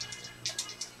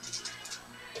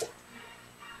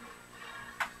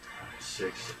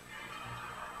 6.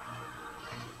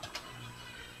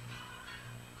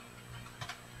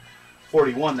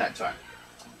 $41 that time.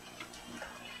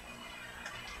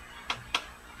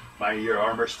 Your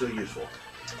armor's still useful.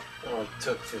 Oh, it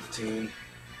took 15.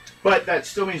 But that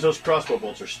still means those crossbow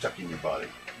bolts are stuck in your body.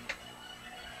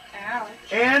 Ouch.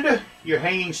 And you're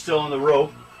hanging still on the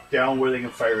rope down where they can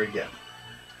fire again.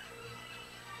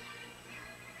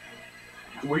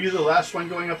 Were you the last one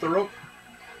going up the rope?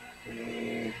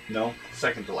 No,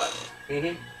 second to last.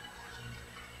 Mm-hmm.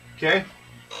 Okay.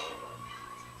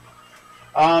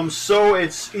 So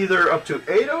it's either up to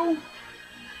Ado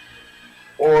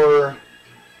or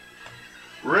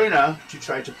Reyna to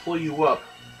try to pull you up.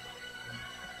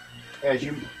 As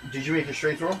you did you make a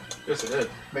strength roll? Yes, I did.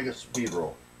 Make a speed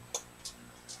roll.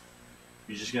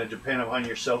 You're just going to depend upon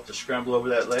yourself to scramble over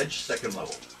that ledge. Second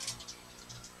level.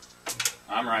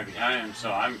 I'm right behind him,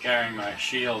 so I'm carrying my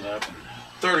shield up and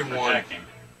 31. protecting.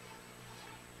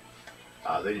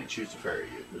 They didn't choose to fire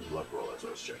you. It was a luck roll. That's what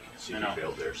I was checking. See if I you know.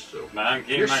 failed there. So But I'm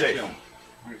keeping you're my safe. shield.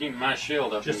 I'm keeping my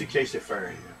shield up. Just in case they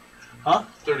fire you. Huh?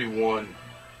 31.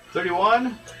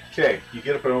 31. Okay, you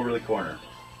get up and over the corner.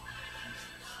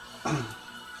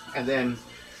 And then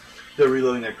they're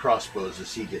reloading their crossbows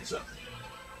as he gets up.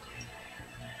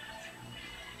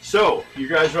 So, you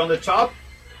guys are on the top,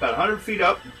 about 100 feet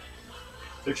up.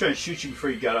 They're trying to shoot you before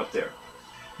you got up there.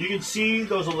 You can see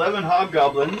those 11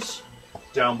 hobgoblins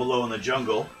down below in the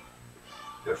jungle.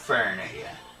 They're firing at you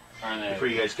before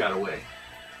you guys got away.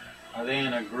 Are they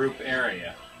in a group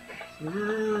area?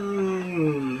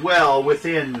 Well,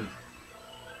 within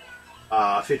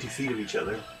 50 feet of each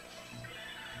other.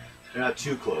 They're not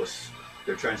too close.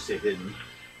 They're trying to stay hidden.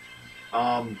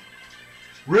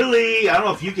 Really, I don't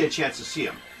know if you get a chance to see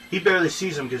him. He barely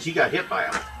sees them because he got hit by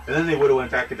him. And then they would have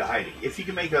went back into hiding. If you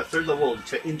can make a third level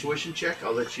intuition check,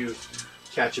 I'll let you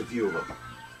catch a view of them.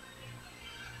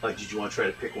 Like, did you want to try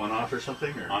to pick one off or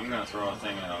something? Or? I'm going to throw a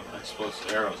thing of explosive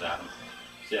arrows at him.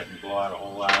 See if I can blow out a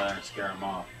hole out of there and scare him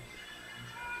off.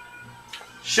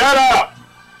 Shut up!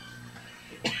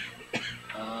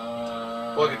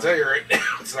 Well, I can tell you right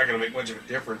now, It's not gonna make much of a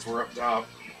difference. We're up top.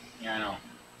 Yeah, I know.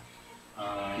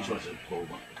 Each one's a full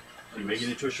one. You make an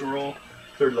intuition roll,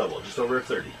 3rd level, just over a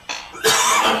 30.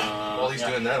 While he's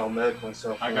doing that, I'll med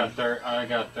myself. I got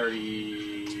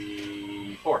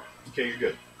 34. Okay, you're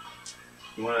good.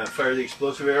 You want to fire the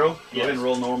explosive arrow? Go ahead and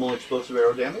roll normal explosive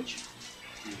arrow damage.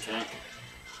 Okay.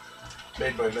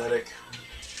 Made by medic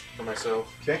for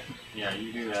myself. Okay. Yeah,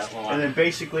 you do that. Well, And then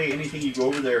basically anything you go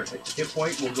over their hit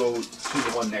point will go to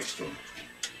the one next to him.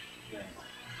 Okay.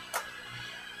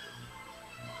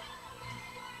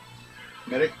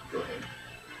 Medic, go ahead.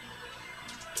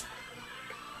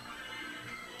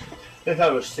 They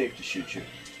thought it was safe to shoot you.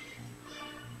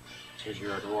 Because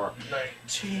you're a dwarf.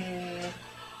 19.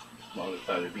 Well, they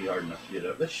thought it'd be hard enough to get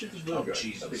up. Let's shoot this little guy.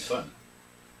 Jesus. That'd be fun.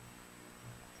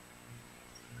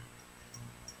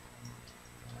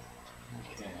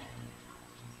 Okay.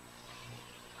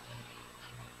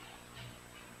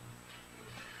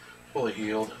 Fully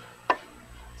healed.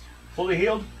 Fully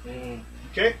healed?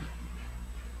 Okay.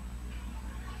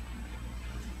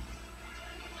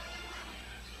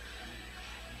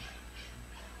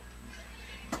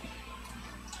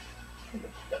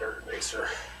 Better eraser.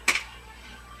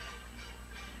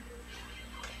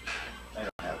 I don't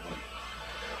have one.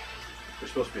 They're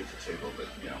supposed to be at the table, but,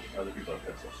 you know, other people have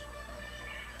pencils.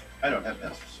 I don't have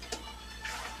pencils.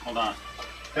 Hold on.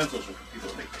 Pencils are for people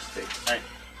who make mistakes. Hey.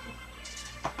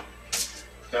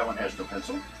 That one has no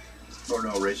pencil, or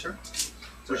no eraser,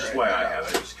 which is why I have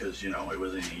it, is because, you know, it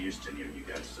wasn't any use to any of you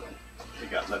guys, so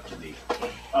it got left in the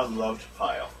unloved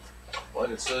pile. Well, I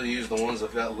can still use the ones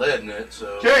that got lead in it,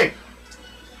 so. Okay!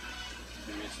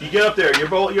 You get up there.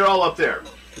 You're all up there.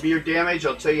 Give me your damage.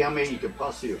 I'll tell you how many you can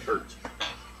possibly have hurt.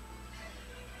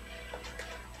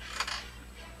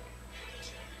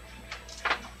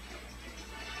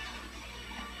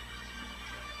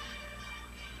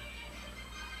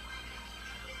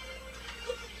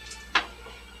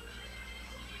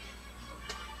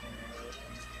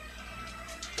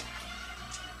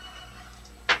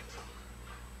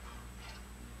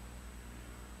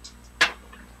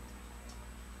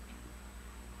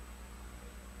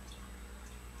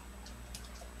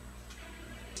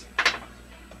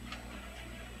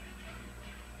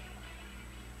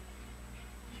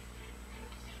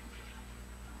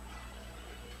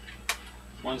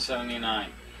 $179.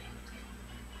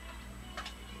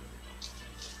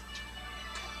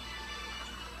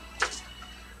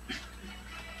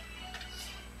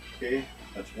 Okay,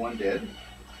 that's 1 dead.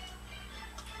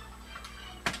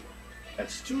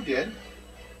 That's 2 dead.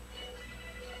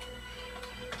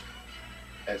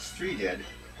 That's 3 dead.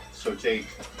 So take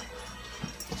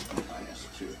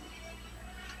 -2.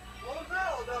 What was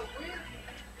that all about? Weird.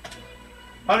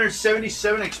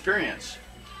 177 experience.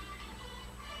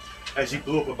 As he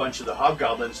blew up a bunch of the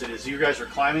hobgoblins, and as you guys were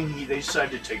climbing, they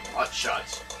decided to take pot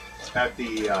shots at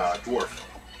the dwarf.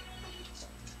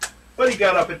 But he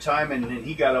got up in time, and then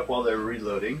he got up while they were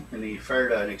reloading, and he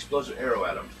fired an explosive arrow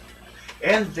at them.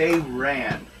 And they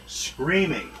ran,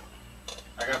 screaming.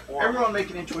 I got 4. Everyone make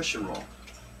an intuition roll.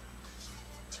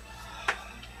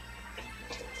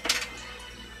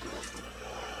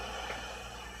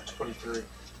 $23.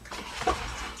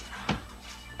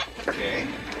 Okay,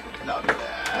 not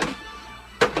bad.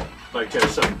 Like to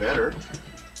have something better.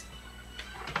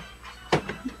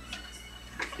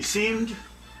 He seemed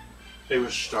they were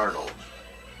startled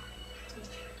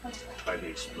by the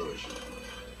explosion.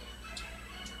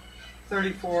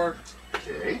 34.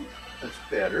 Okay, that's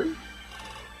better.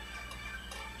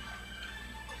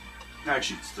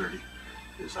 Actually, it's 30.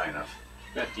 It's high enough.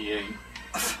 58.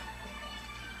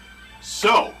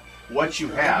 So, what you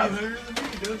have,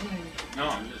 No,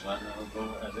 I'm just letting it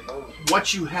go as it goes.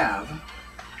 what you have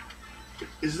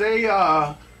is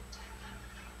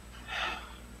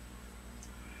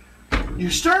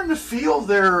you're starting to feel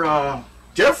they're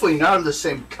definitely not of the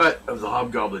same cut of the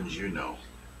hobgoblins you know.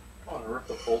 I want to rip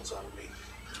the bolts out of me.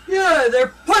 Yeah,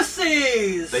 they're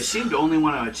pussies! They seem to only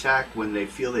want to attack when they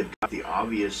feel they've got the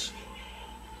obvious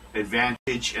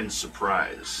advantage and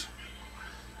surprise.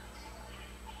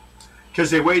 Because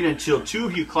they waited until 2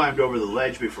 of you climbed over the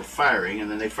ledge before firing,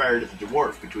 and then they fired at the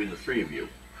dwarf between the 3 of you.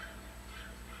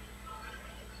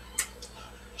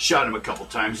 Shot him a couple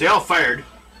times. They all fired.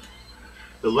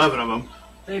 11 of them.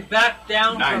 They backed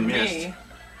down 9 from missed. me.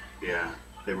 Yeah,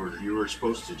 you were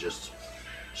supposed to just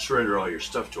surrender all your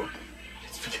stuff to them.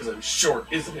 It's because I'm short,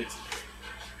 isn't it?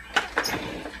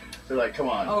 They're like, come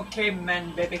on. Okay,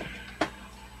 men, baby.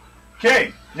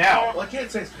 Okay, now, Well, I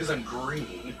can't say it's because I'm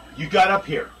green. you got up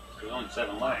here, There's only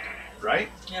 7 left. right?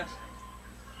 Yes.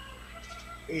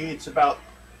 It's about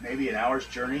maybe an hour's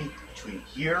journey between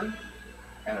here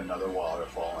and another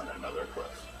waterfall and another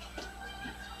cliff.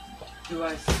 Do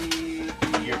I see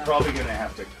the... You're probably going to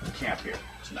have to camp here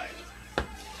tonight.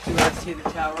 Do I see the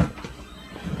tower?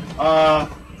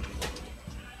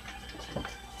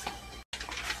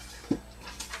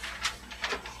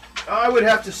 I would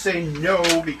have to say no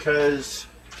because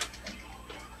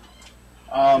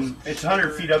it's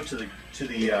 100 feet up to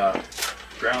the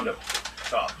ground up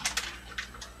top.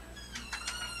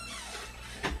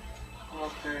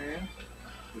 Okay.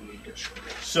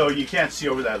 So you can't see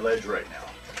over that ledge right now.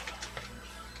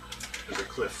 There's a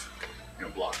cliff,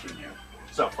 blocking you.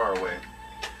 It's not far away.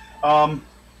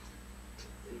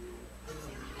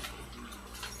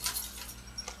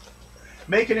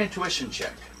 Make an intuition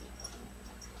check.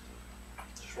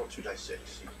 Just roll 2 dice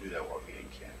 6. You can do that while eating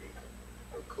candy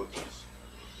or cookies.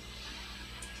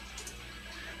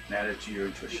 And add it to your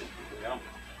intuition. Yeah.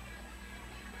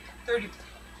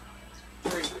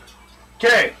 33.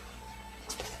 Okay.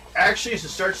 Actually, as it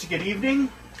starts to get evening,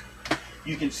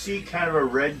 you can see kind of a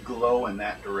red glow in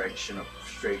that direction of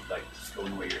straight, like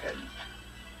going where you're heading.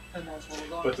 And that's what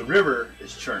we're But the river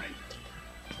is churning.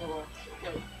 going.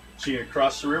 So you're gonna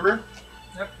cross the river?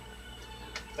 Yep.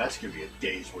 That's gonna be a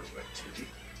day's worth of activity.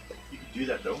 You can do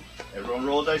that though. Everyone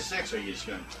roll a dice 6, or are you just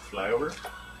gonna fly over?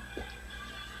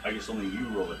 I guess only you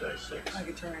roll a dice 6. I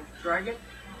could turn into a dragon,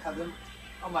 have them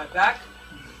on my back,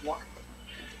 and walk.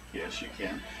 Yes, you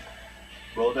can.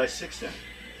 Roll a dice 6 then.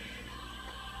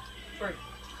 3.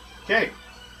 Okay.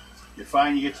 You're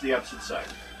fine, you get to the opposite side.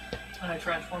 And I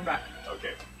transform back.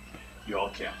 Okay. You all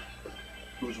camp.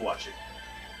 Who's watching?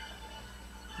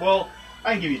 Well,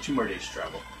 I can give you 2 more days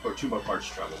travel, or 2 more parts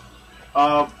travel.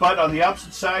 But on the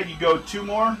opposite side, you go 2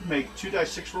 more, make 2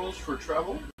 dice 6 rolls for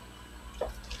travel.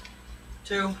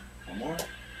 2. 1 more.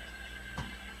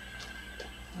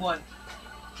 1.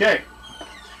 Okay.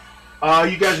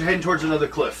 You guys are heading towards another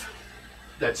cliff.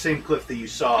 That same cliff that you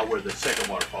saw where the second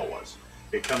waterfall was.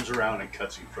 It comes around and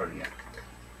cuts in front of you.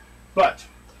 But,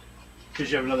 because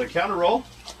you have another counter roll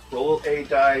a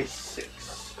die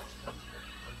 6.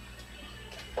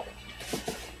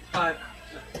 5.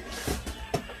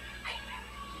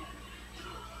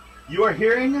 You are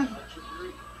hearing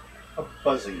a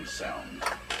buzzing sound.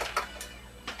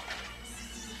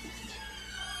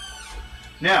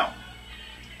 Now,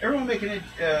 everyone make an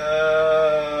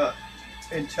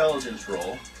intelligence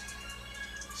roll.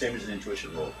 Same as an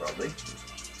intuition roll, probably.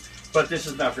 But this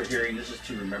is not for hearing. This is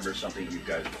to remember something you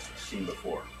guys have seen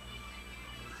before.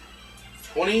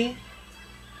 28.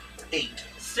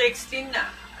 69.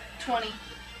 20.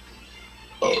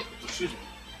 Oh, excuse me.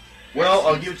 Well,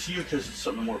 I'll give it to you because it's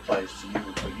something more applies to you,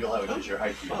 but you'll have it as your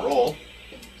height for your roll.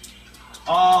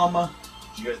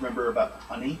 Do you guys remember about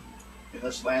honey in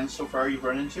this land so far you've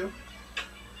run into?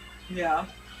 Yeah.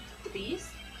 The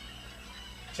bees?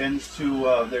 Tends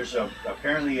to, there's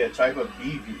apparently a type of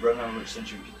bee you've run over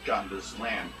since you've gotten to this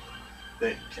land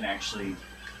that can actually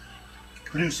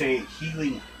produce a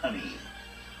healing honey.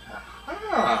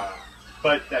 Ah.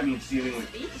 But that means dealing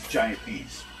with Bees? giant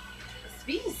bees. It's the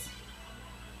bees.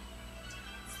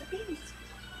 It's the bees.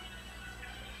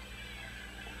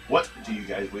 What do you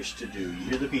guys wish to do? You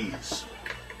hear the bees.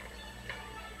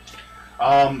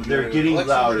 They're getting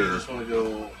louder. You just want to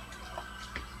go.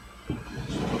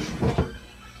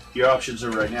 Your options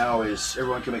are right now is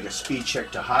everyone can make a speed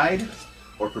check to hide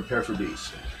or prepare for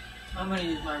bees. I'm gonna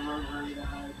use my rogue ready to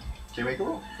hide. Okay, make a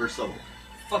roll. First level.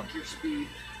 Fuck your speed.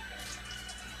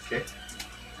 Okay.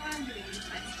 I'm gonna use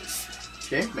my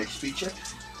stick. Okay, make a speed check.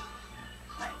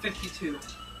 52.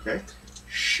 Okay.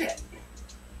 Shit.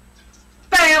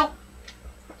 Fail!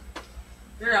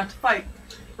 You're gonna have to fight.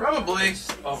 Probably.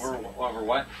 Over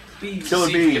what? Bees. Killer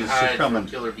See if you bees can are hide coming.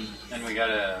 from killer bees. Then we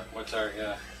gotta. What's our?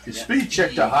 Your Yeah. speed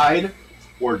check to hide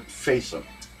or face them.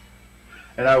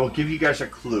 And I will give you guys a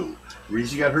clue. The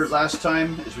reason you got hurt last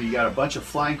time is when you got a bunch of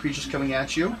flying creatures coming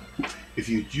at you. If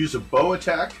you use a bow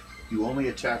attack, you only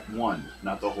attack one,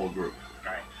 not the whole group.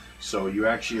 Alright. So you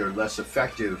actually are less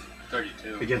effective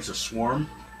 32. against a swarm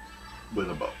with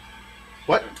a bow.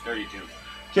 What? 32.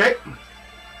 Okay.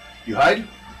 You hide?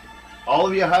 All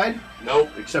of you hide? Nope.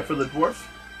 Except for the dwarf?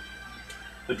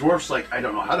 The dwarf's like, I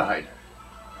don't know how to hide.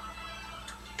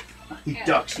 He Yeah.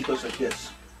 ducks, he goes like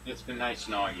this. It's been nice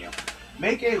knowing you.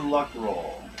 Make a luck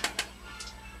roll.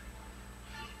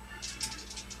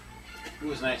 It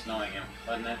was nice knowing him,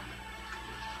 wasn't it?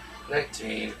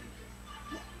 19.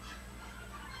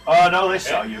 Oh, no, they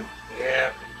saw you.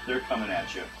 Yeah. They're coming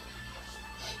at you.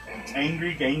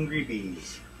 Angry, angry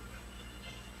bees.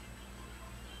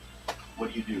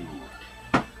 What do you do?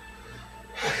 I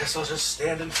guess I'll just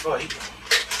stand and fight.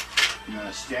 You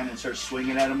gonna stand and start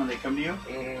swinging at them when they come to you?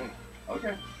 Mm,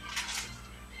 Okay.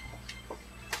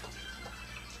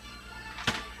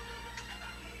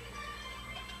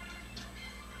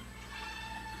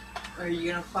 Are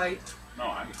you gonna fight? No,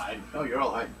 I'm hiding. No, you're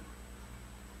all hiding.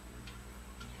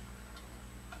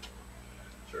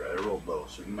 It's alright, I rolled low,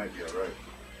 so you might be alright.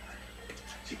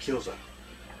 She kills a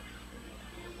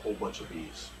whole bunch of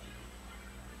bees.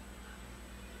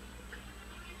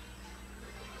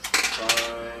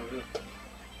 5.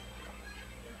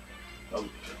 Oh,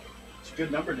 it's a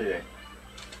good number today.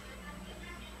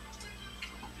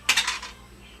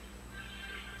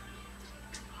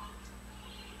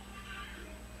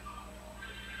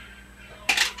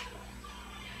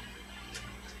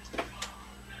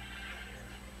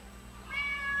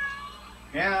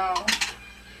 Meow.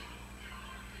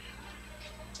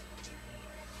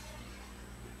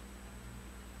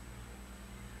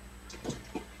 That's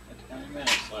 20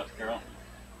 minutes left, girl.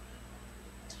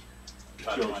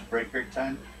 So it's break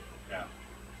time? Yeah.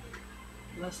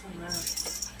 Less than that.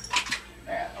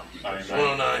 Sorry,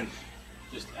 109.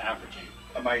 Just averaging.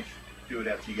 I might do it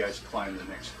after you guys climb the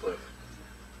next cliff.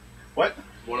 What?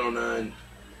 109.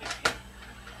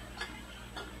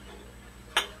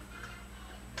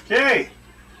 Okay.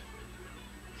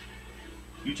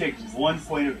 You take 1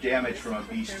 point of damage from a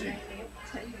bee sting.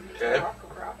 Okay.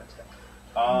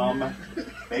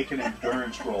 Make an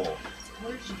endurance roll.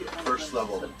 First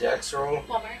level. A dex roll.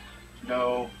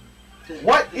 No.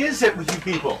 What is it with you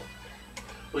people?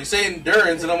 Well, you say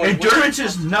endurance, and I'm like, Endurance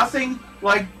is nothing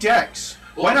like dex.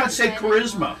 Why not say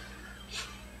charisma?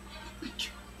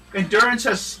 Endurance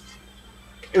has...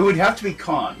 It would have to be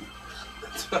con,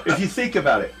 if you think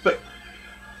about it. But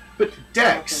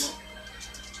dex,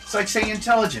 it's like saying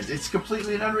intelligent. It's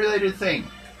completely an unrelated thing.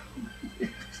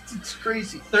 It's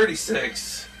crazy.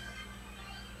 36.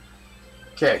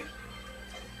 Okay.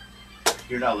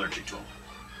 You're not allergic to them.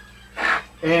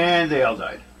 And they all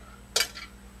died.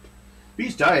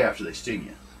 Bees die after they sting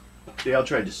you. They all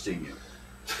tried to sting you.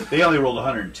 They only rolled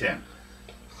 110.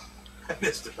 I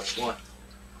missed it by 1.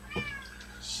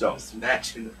 So, It's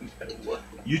matching no matter what.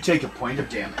 you take a point of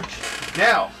damage.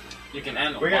 Now, You can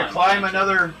handle we're going to one, climb can't you?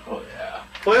 another Oh, yeah.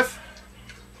 cliff.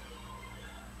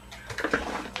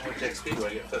 How much XP do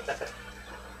I get for that?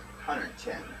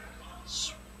 110.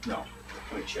 No,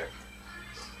 let me check.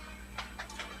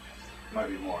 Might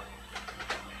be more.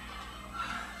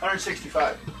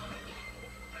 165.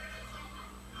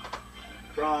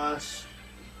 Cross.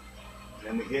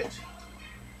 Then we hit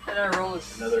And I roll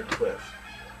another cliff.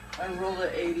 I rolled an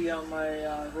 80 on my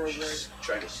road rage. Just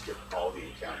trying to skip all the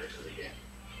encounters of the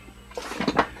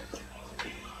game.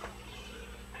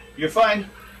 You're fine.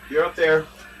 You're up there.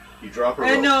 You drop a rope.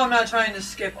 And no, I'm not trying to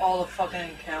skip all the fucking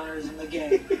encounters in the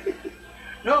game.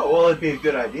 No, well, it'd be a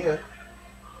good idea.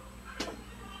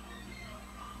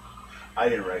 I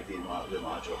didn't write the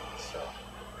module, so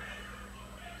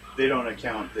they don't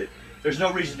account that. There's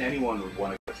no reason anyone would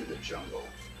want to go through the jungle.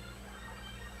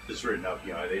 It's written up,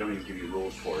 you know. They don't even give you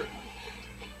rules for it.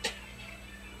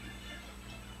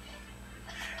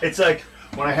 It's like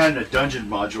when I had in a dungeon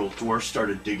module, dwarves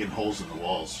started digging holes in the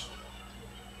walls.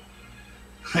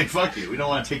 Like, fuck you, we don't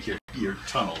want to take your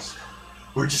tunnels.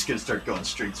 We're just gonna start going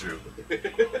straight through.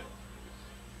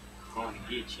 Going to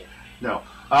get you. No.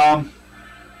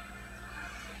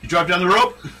 You drop down the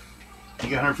rope. You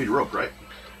got 100 feet of rope, right?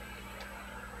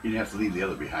 You didn't have to leave the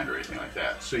other behind or anything like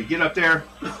that. So you get up there,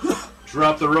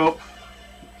 drop the rope.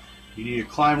 You need a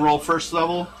climb roll first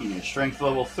level. You need a strength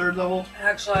level third level.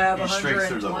 Actually, I have And strength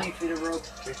third 120 level. feet of rope.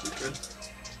 Okay, you good.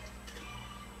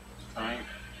 Fine.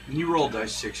 And you roll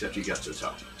dice 6 after you got to the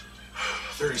top.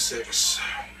 36.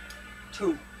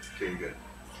 2. Okay, you're good.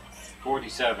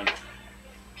 47.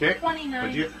 Okay. 29.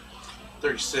 What'd you-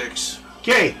 36.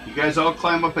 Okay, you guys all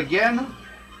climb up again.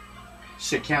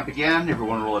 Sit camp again.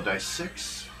 Everyone roll a dice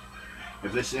 6.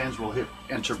 If this ends, we'll hit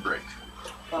enter break.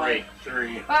 3.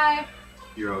 3. 5.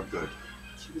 You're all good.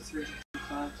 2, 3,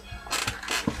 5.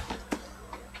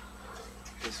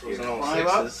 This wasn't all Climb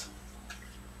up. 6s.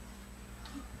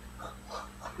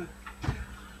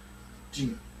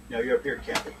 Now you're up here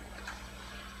camping.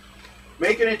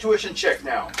 Make an intuition check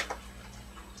now.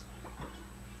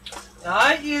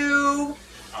 Not you!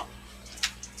 Oh.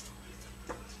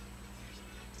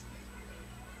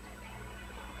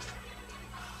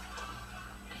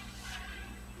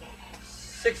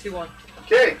 $61.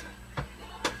 Okay.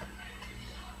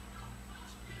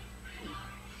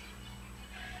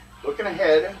 Looking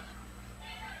ahead,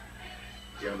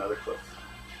 you have another cliff.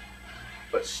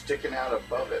 But sticking out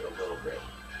above it a little bit.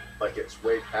 Like it's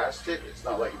way past it. It's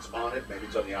not like it's on it. Maybe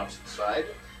it's on the opposite side.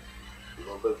 A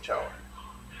little bit of tower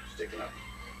sticking up.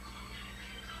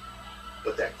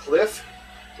 But that cliff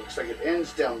looks like it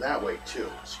ends down that way too.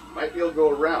 So you might be able to go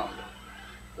around.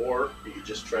 Or you could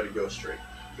just try to go straight.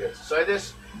 You guys decide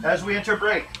this as we enter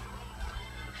break.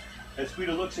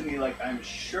 Esquita looks at me like I'm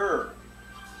sure.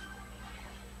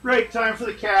 Break time for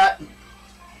the cat.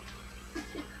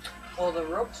 Well, the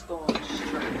rope's going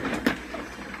straight.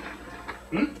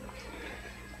 Hmm?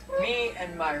 Me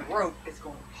and my rope is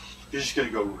going straight. You're just gonna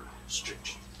go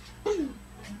straight.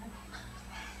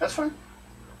 That's fine.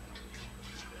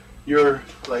 You're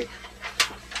like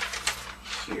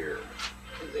here,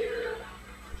 there,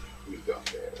 you go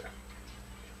there.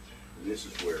 And this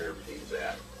is where everything's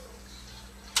at.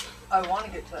 I want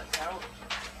to get to that tower.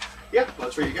 Yeah, well,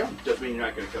 that's where you go. Doesn't mean you're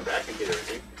not going to come back and get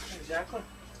everything. Exactly.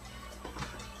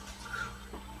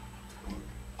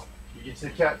 You get to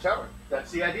the cat tower.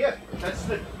 That's the idea. That's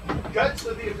the guts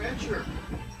of the adventure.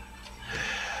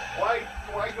 Why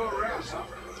go around? Come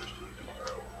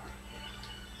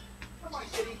on,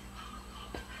 kitty.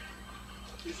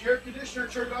 Is your air conditioner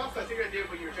turned off? I think I did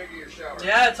when you were taking your shower.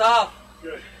 Yeah, it's off.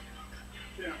 Good.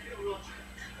 Yeah.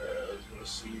 I was gonna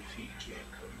see if he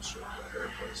can't come sort of a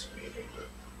fireplace meeting to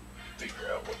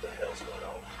figure out what the hell's going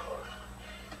on with the car.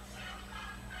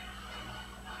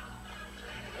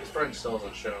 His friend still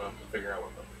hasn't shown up to figure out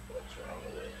what the fuck's wrong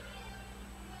with it.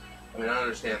 I mean, I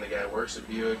understand the guy works at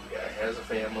Buick, the guy has a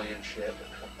family and shit, but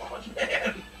come on,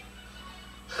 man.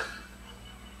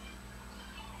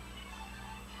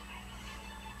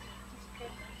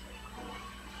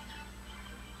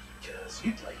 Because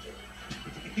you'd like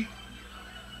it.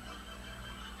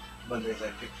 Mondays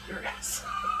I pick your ass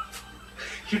up.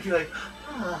 You'd be like,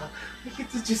 I get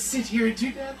to just sit here and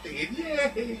do nothing, and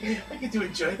yay, I get to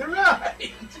enjoy the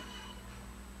ride.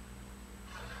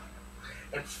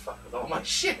 And fuck with all my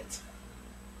shit.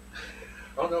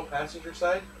 Oh no, passenger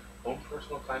side, own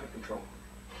personal climate control.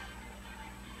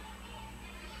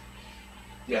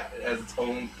 Yeah, it has its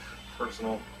own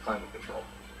personal climate control.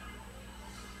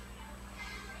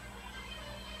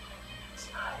 It's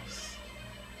nice.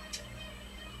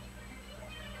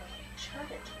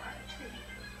 Target tomorrow too.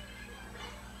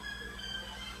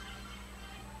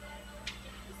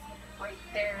 Right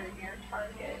there near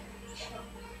Target. So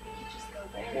you could just go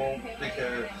there. Well, and pay by because-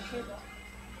 your own cable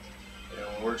You know,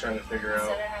 we're trying to figure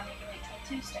instead out. of having to wait till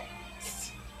Tuesday.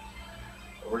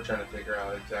 We're trying to figure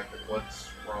out exactly what's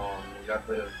wrong. We got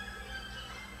the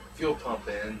fuel pump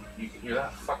in. You can hear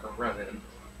that fucker running.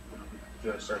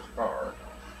 You gotta start the car,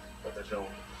 but there's no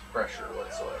pressure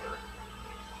whatsoever.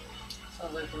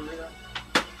 Sounds like burrito.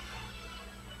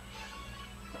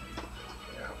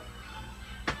 Yeah.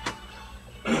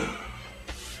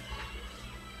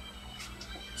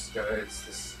 It's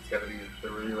gotta be the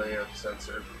relay of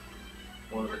sensor.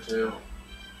 One of the two.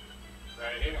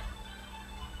 Right here.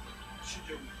 Should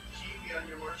your key be on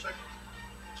your motorcycle?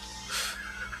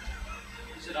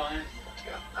 Is it on?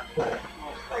 I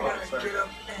gotta get up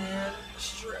and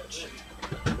stretch.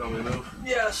 You want me to move?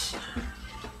 Yes.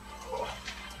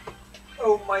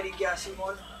 Oh, mighty gassy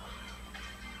one.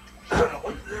 I don't know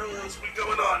what the hell else been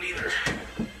going on either.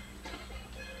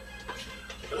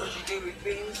 Did you do with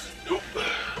beans? Nope.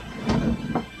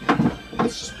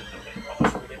 It's just been nothing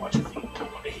wrong for me. They watch a feed. I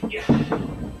don't want to hit you.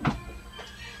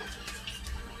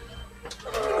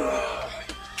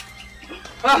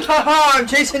 Ha ha ha! I'm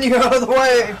chasing you out of the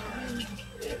way!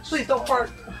 Please don't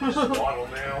fart. Swaddle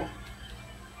now.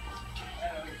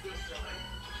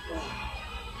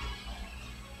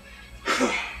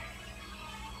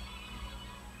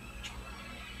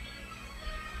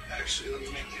 Actually, let me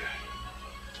make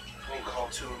a phone call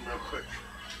to him real quick.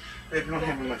 Babe, you don't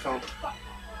hand me my phone. I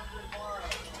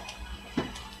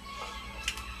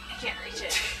can't reach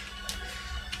it.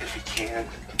 If you can.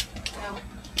 No,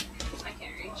 I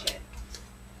can't reach it.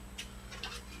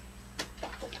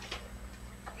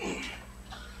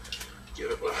 Give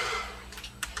it a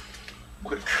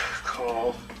quick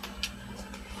call.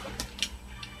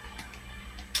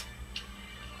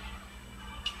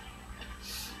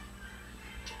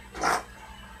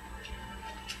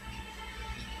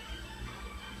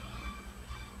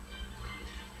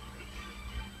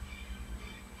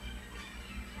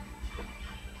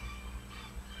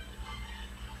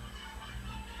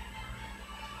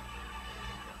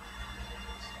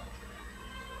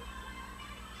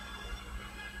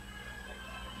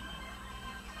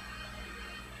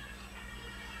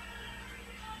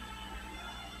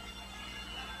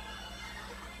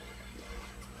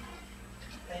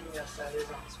 And yes, that is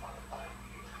on Spotify.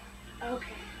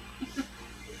 Okay.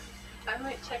 I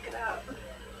might check it out.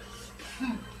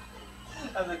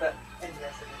 I like that. And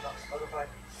yes, it is on Spotify.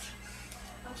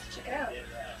 I'll have to check it out.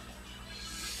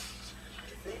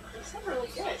 They sound really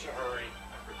good. Such a hurry.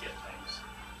 I forget things.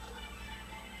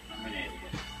 I'm an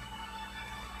idiot.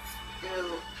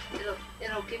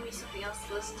 It'll give me something else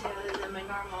to listen to other than my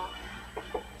normal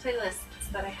playlists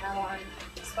that I have on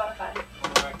Spotify. Go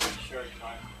back to the shirt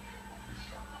time.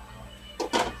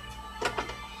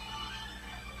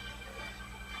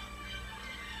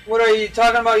 What are you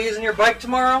talking about using your bike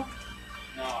tomorrow?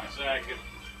 No, I said I could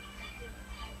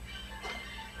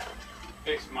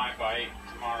fix my bike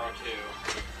tomorrow too.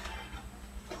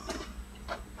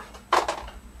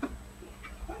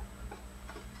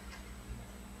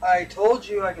 I told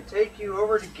you I could take you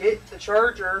over to get the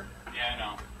charger. Yeah, I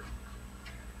know.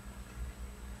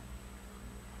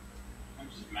 I'm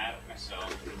just mad at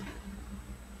myself.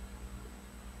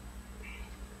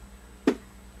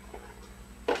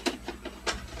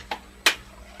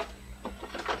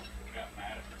 Got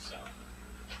mad at myself.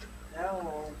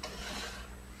 No.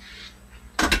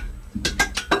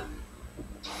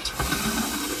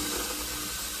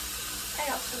 I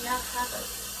also now have a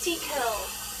tea kettle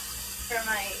for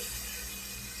my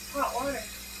hot water.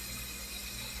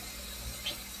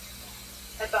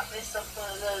 I bought myself one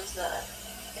of those,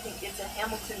 I think it's a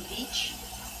Hamilton Beach.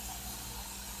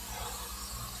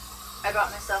 I bought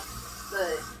myself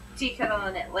the tea kettle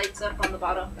and it lights up on the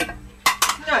bottom.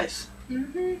 Nice.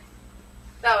 Mm-hmm.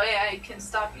 That way I can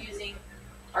stop using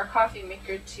our coffee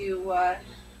maker to,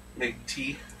 Make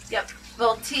tea. yep,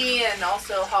 little tea and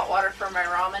also hot water for my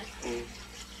ramen. Mm.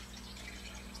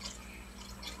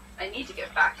 I need to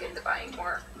get back into buying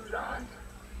more udon,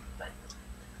 but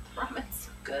ramen's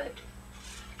so good.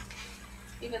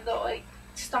 Even though I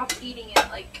stopped eating it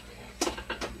like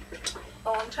a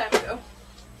long time ago.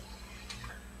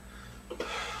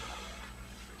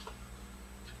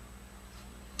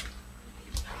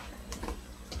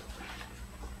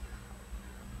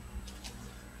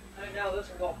 I know this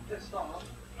one's all pissed off.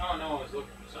 Oh no, I was looking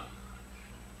for something.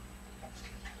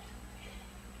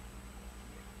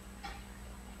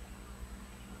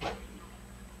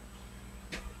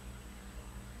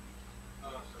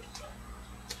 Oh, so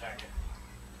jacket.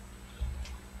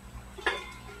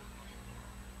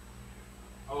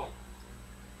 Oh.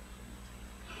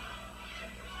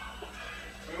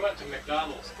 We went to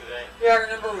McDonald's today. Yeah, our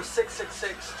number was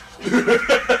 666.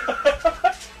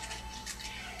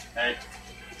 Hey.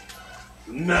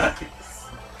 Nice.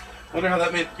 Wonder how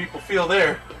that made people feel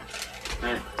there.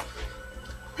 Hey.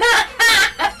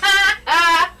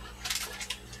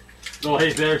 The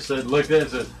lady there said, looked at it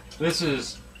and said, this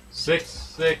is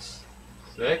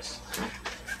 666?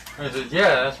 I said,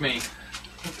 yeah, that's me.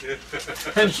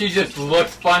 And she just looked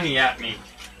funny at me.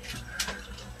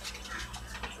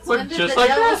 So when did just the like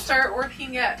devil this. start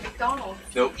working at McDonald's?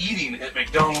 No, eating at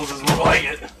McDonald's is more like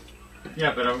it.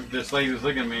 Yeah, but this lady was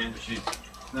looking at me and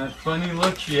that funny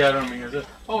look she had on me. I said,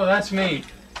 oh, that's me.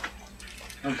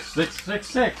 I'm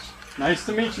 666. Nice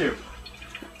to meet you.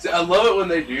 See, I love it when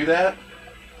they do that.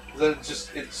 Then it's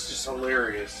just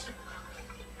hilarious.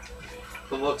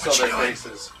 The looks on their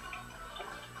faces.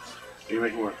 Are you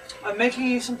making more? I'm making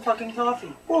you some fucking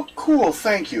coffee. Well, cool,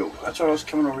 thank you. That's what I was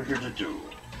coming over here to do.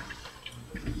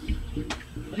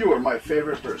 You are my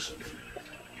favorite person.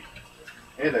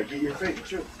 And I get your favorite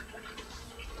too.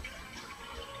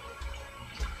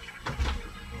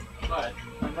 But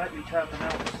I might be tapping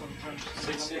out sometimes.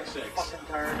 666. I'm fucking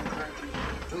tired and cranky.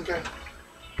 Okay.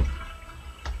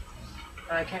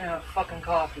 And I can't have fucking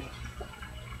coffee.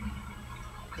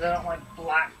 Because I don't like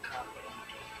black coffee.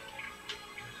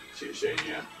 See you saying,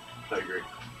 yeah. I agree.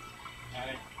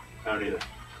 I I don't either.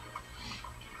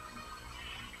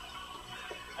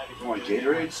 You want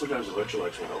Gatorade? Sometimes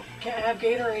electrolytes will help. Can't have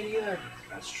Gatorade either.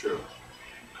 That's true.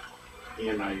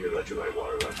 And I your electrolyte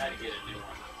water left. had to get a new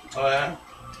one. Oh yeah.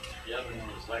 The other one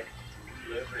was like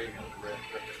delivering a red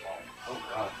ball. Oh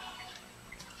god.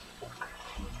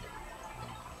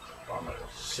 I'm gonna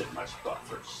sit in my spot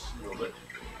for a little bit.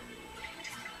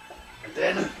 And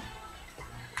then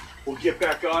we'll get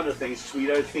back onto things, tweet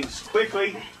out things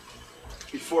quickly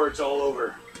before it's all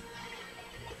over.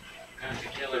 Time to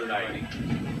kill everybody.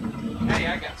 Hey,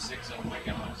 I got 6 of them. I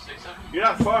got 6 of them. You're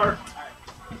not far.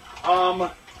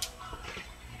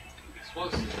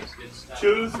 Explosives, good stuff.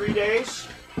 2-3 days.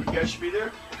 You guys should be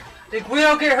there. Did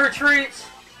Guido get her treats?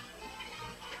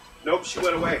 Nope, she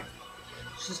went away.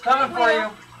 She's coming for you.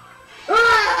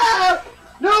 Ah!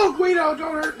 No, Guido,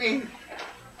 don't hurt me.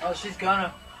 Oh, she's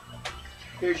gonna.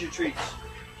 Here's your treats.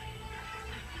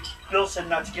 Bill said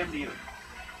not to give them to you.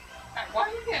 Hey, why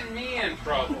are you getting me in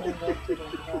trouble?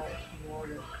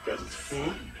 Because it's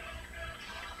food.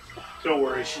 Don't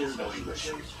worry, she doesn't know English.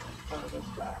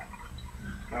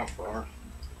 How far?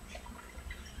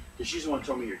 Because she's the one who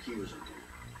told me your key was in here.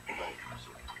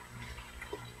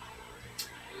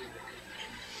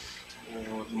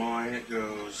 Well, with mine it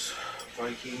goes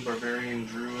Viking, Barbarian,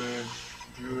 Druid,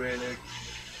 Druidic,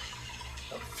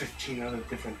 15 15 other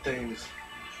different things.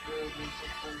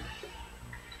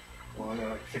 Well, I got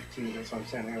like 15, that's what I'm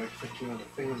saying. I got like 15 other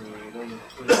things in me. Those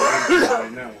are the things that I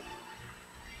know.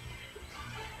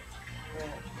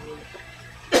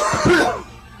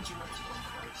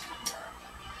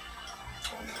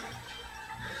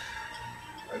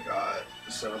 I got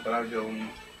so, but I don't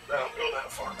go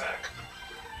that far back.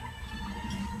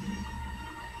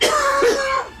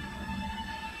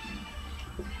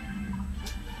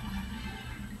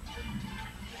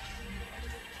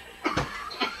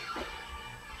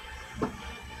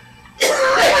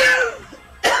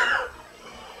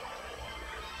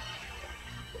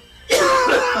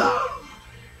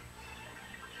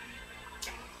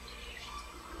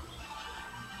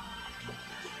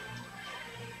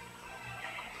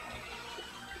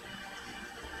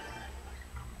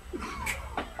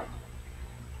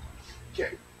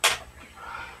 Okay.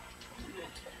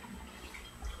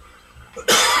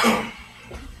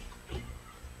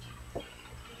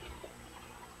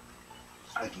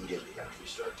 I can get it after we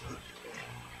start.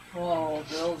 Well,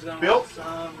 Bill's gonna Bill? want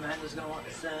some, Amanda's gonna want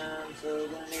some, so we're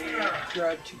gonna need to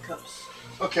grab 2 cups.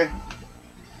 Okay.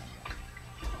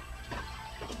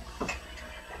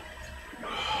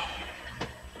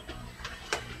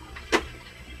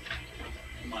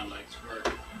 My legs hurt.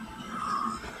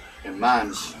 And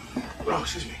mine's. Oh,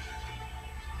 excuse me.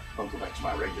 I'll go back to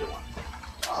my regular one.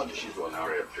 I'll just use the one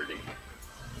right after D.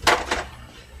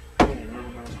 Remember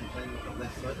when I was complaining about the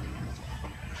left foot?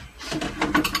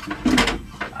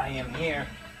 I am here.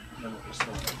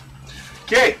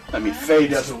 Okay, let me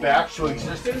fade us back to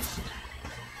existence.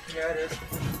 Yeah, it is.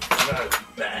 That is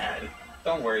bad.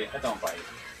 Don't worry, I don't bite.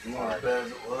 Not as bad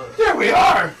as it was. There we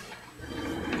are.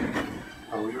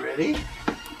 Are we ready?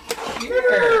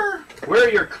 Here. Where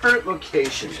your current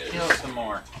location Let's is. kill some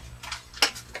more.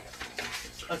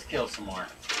 Let's kill some more.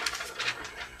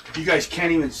 You guys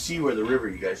can't even see where the river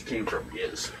you guys came from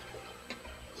is.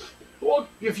 Well,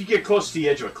 if you get close to the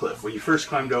edge of a cliff, when you first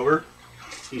climbed over,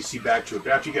 you can see back to it.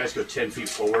 But after you guys go 10 feet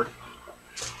forward,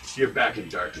 you're back in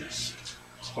darkness.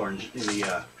 Orange in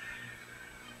the,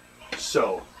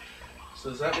 So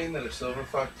does that mean that if Silver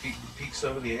Fox peeks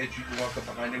over the edge, you can walk up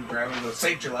behind him, grab him, and go,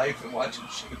 saved your life, and watch him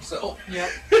shoot himself? Yep.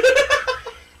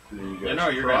 and then you You guys know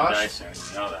you're gonna die cross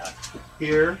soon. You know that.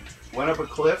 here, went up a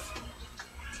cliff.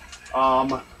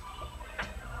 And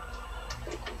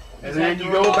Is then that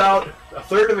you door go locked? about a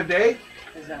third of a day.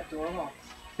 Is that door locked?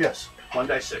 Yes, 1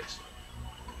 die 6.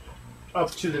 Up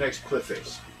to the next cliff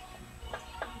face.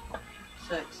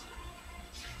 6.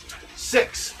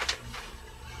 6.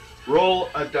 Roll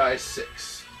a die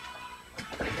 6.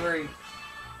 3.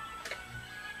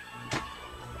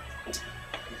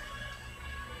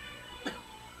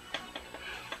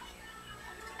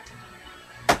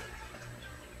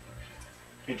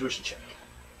 Intuition check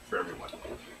for everyone.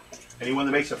 Anyone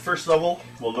that makes a first level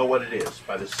will know what it is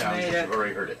by the sound. Made You've it.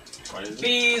 already heard it. What is it?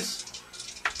 Bees!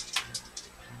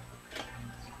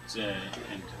 It's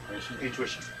intuition.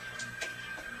 Intuition.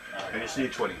 I I just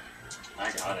need 20.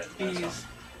 got it. Bees.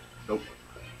 Nope.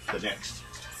 The next.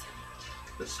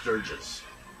 The Sturges.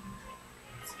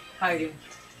 Hiding.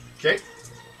 Okay.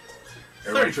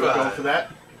 Everybody feel 35. going for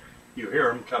that? You hear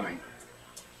them coming.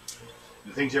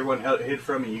 The things everyone hid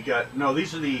from, and you got... No,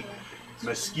 these are the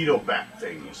mosquito bat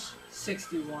things.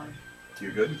 61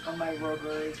 You're good? on my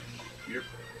rotary. You're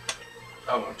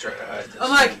I'm gonna try to hide this. I'm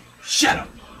like, shut up!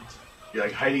 You're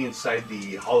like hiding inside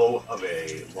the hollow of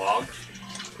a log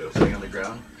that was laying on the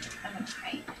ground. I'm gonna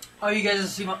hide. All you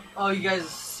guys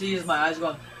see is my eyes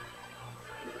going.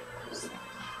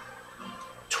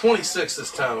 26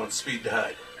 this time on speed to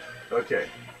hide. Okay.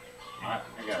 I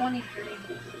got 23.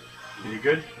 You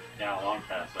good? yeah, long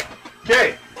past that.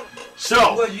 Okay.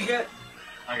 So, What'd you get?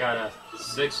 I got a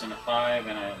 6 and a 5,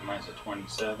 and mine's a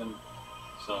 27.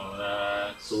 So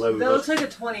that's 11 That plus looks like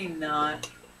a 29.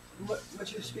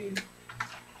 What's your speed?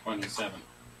 27.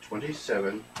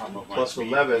 27 On my plus speed.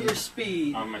 11. Your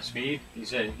speed. On my speed? He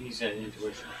said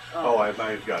intuition. Oh, I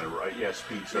might have got it right. Yeah,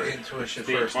 speed, sorry. Intuition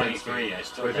Speed first. 23. I So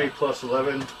still I think got. plus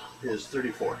 11 is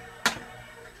 34.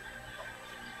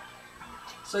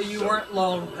 So you weren't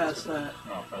long past that.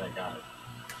 Oh, but I got it.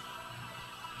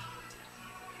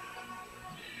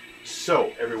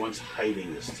 So, everyone's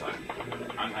hiding this time.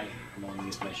 I'm going to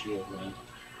use my shield, man.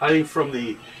 Hiding from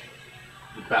the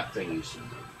bat thingies.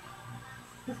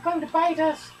 It's going to bite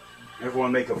us.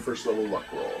 Everyone make a first level luck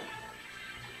roll.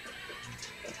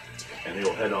 And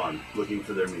they'll head on looking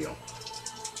for their meal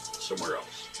somewhere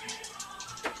else.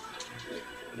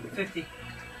 50.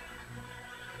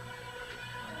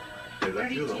 They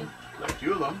left you alone. Left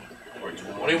you alone. Or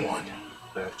 21.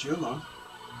 Left you alone.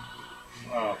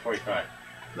 45.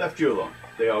 left you alone.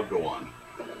 They all go on.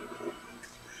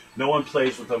 No one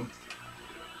plays with them.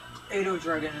 Ado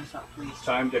Dragon is not pleased.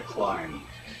 Time to climb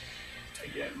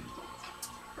again.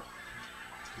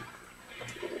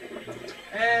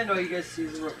 And all you guys see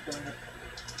is the rope going up.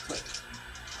 Click.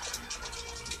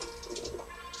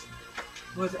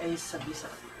 With a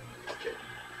 77. Okay.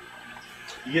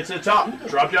 You get to the top.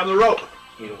 Drop down the rope.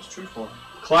 He was truthful.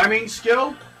 Climbing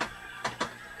skill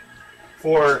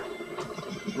for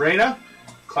Reyna.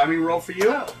 Climbing roll for you.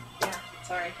 Oh, yeah,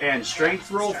 sorry. And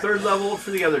strength roll, third level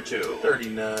for the other two.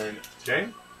 39. Okay.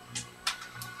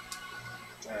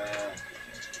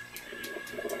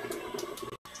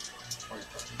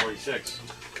 46.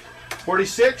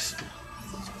 46.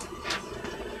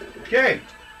 Okay.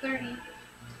 30.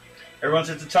 Everyone's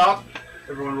at the top.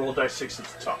 Everyone roll dice 6 at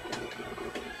the top.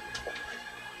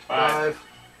 5.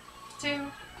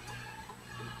 2.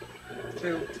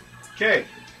 2. Okay.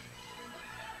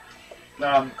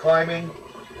 Climbing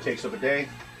takes up a day.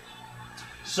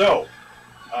 So,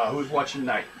 who's watching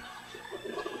night?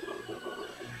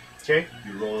 Okay,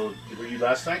 you rolled. Were you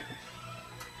last night?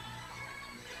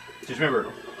 Just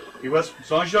remember,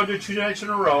 as long as you don't do 2 nights in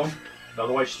a row,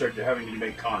 otherwise you start having to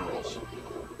make con rolls.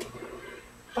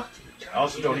 Fuck you.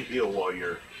 Also, don't heal while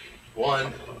you're 1.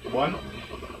 1.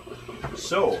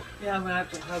 So, Yeah, I'm gonna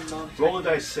have to have Mom. roll a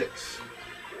dice 6.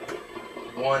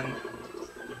 1.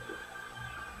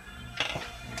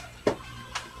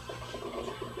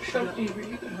 I'll have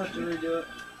to redo it.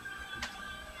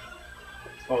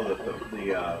 Oh, the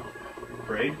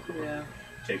parade Yeah.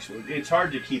 takes. It's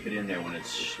hard to keep it in there when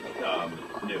it's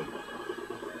new.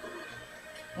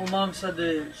 Well, Mom said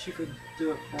that she could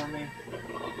do it for me.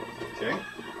 Okay.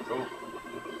 Go.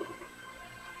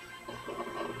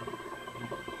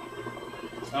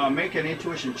 Make an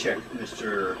intuition check,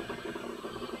 Mr.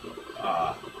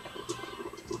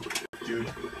 Dude.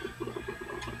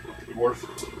 Dwarf.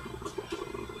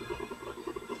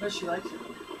 But she likes it.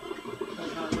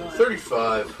 That's not doing it.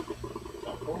 35.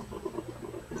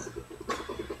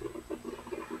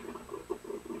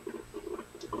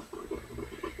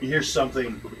 You hear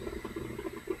something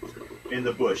in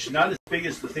the bush. Not as big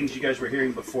as the things you guys were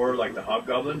hearing before, like the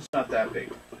hobgoblins. Not that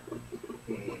big.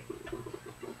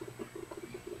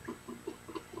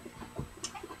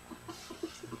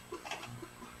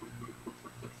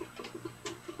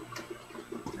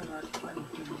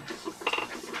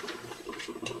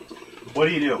 What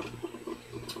do you do?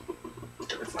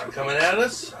 It's not coming at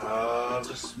us.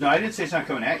 Just No, I didn't say it's not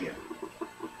coming at you.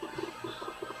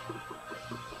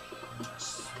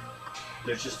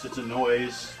 There's just it's a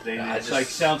noise. It's like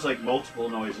sounds like multiple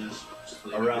noises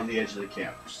around the edge of the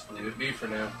camp. Just leave it be for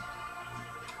now.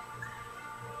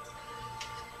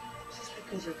 Just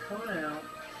because you're coming out,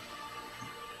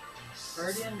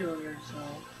 already undoing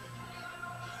yourself.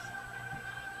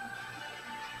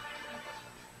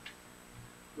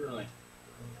 Really?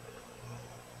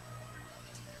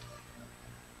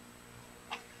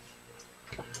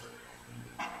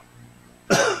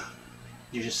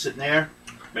 You're just sitting there.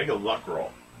 Make a luck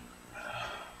roll.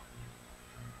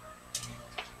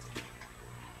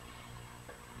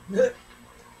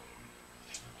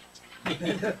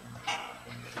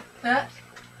 That?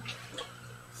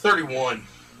 31.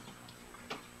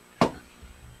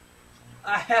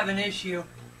 I have an issue.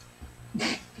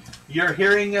 You're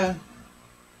hearing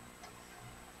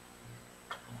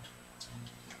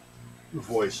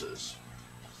voices.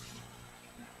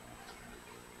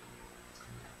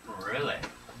 Really?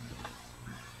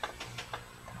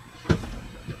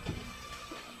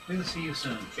 We'll see you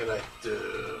soon. Can I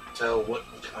tell what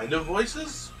kind of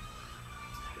voices?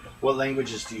 What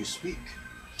languages do you speak?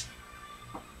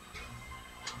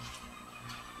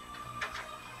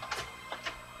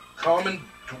 Common,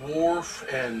 Dwarf,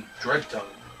 and Dread Tongue.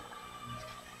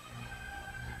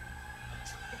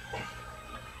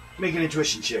 Make an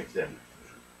intuition check then.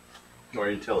 Or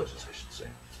intelligence, I should say.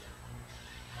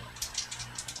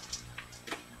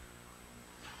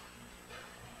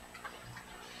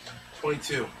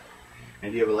 $22.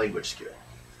 And do you have a language skill?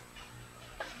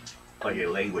 Like a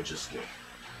languages skill.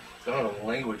 I don't have a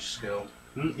language skill.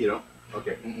 You don't?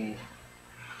 Okay. Mm-mm.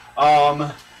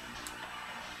 Oh.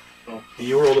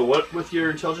 You rolled a what with your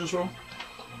intelligence roll?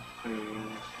 I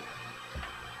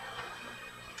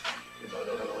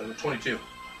don't have a language. 22.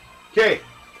 Okay.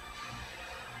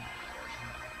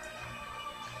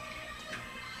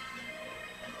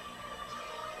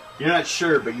 You're not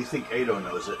sure, but you think Ado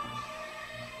knows it.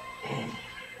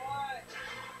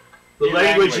 The New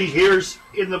language he language. hears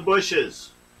in the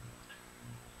bushes.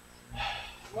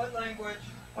 What language?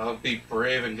 I'll be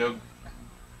brave and go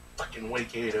fucking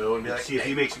wake Ado and be like, See if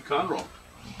he makes a con roll.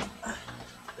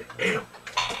 Ado,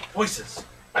 voices.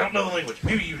 I don't know the language.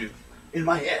 Maybe you do. In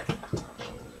my head.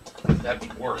 That'd be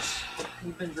worse.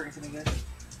 You've been drinking again.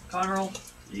 Conroll.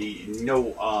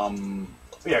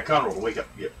 Yeah, Conroll, wake up.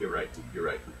 Yep, you're right. You're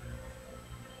right.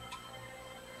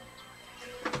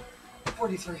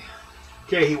 43.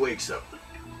 Okay, he wakes up.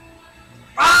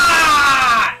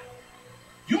 Ah!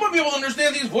 You might be able to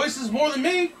understand these voices more than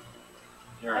me.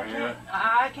 You're right, yeah.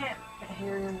 I can't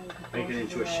hear you. Make an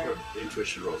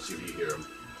intuition roll, see if you hear him.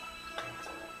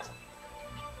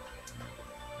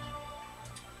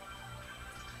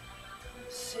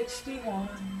 $61.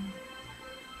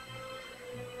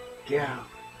 Yeah.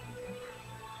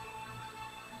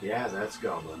 Yeah, that's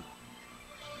Goblin.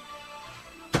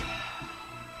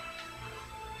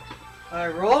 I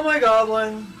roll my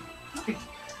goblin.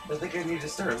 I think I need to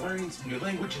start learning some new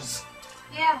languages.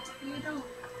 Yeah, you do.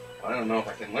 I don't know if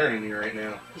I can learn any right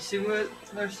now. You see what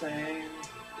they're saying?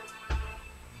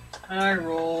 And I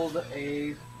rolled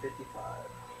a 55.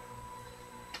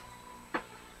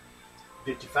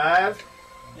 55?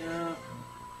 Yeah.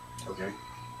 Okay.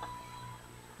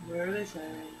 What are they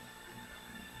saying?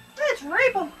 Let's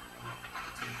rape them.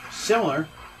 Similar.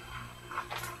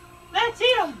 Let's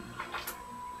eat them.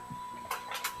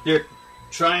 They're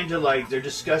trying to, they're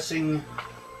discussing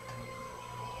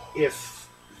if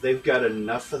they've got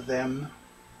enough of them.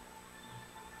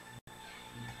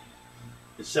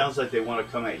 It sounds like they want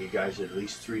to come at you guys at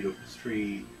least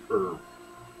three per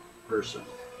person.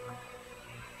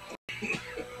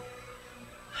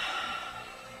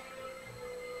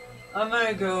 I'm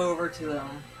gonna go over to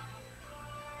them.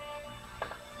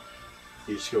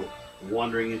 You just go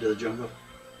wandering into the jungle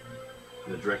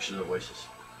in the direction of the voices.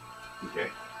 Okay.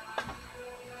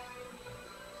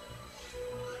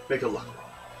 Make a luck roll.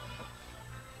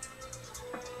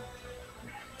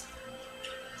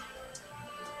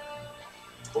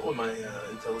 What would my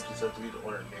intelligence have to be to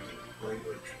learn new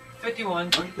language?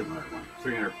 51. Oh, you can learn one.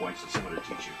 300 points to someone to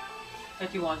teach you.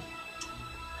 51.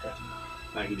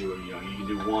 I can do you can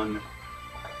do one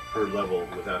per level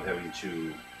without having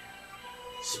to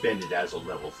spend it as a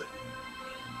level thing.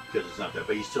 Because it's not that,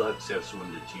 but you still have to have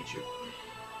someone to teach you.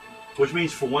 Which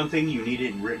means, for one thing, you need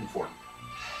it in written form.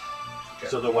 Okay.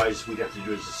 So otherwise, we'd have to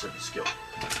do it as a certain skill.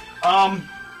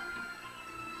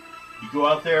 You go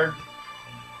out there,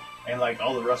 and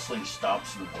all the rustling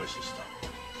stops and the voices stop.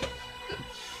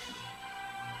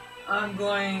 I'm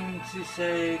going to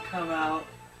say come out.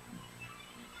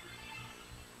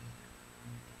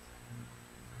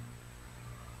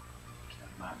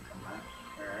 Come on.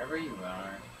 Wherever you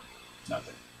are.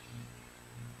 Nothing.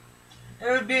 It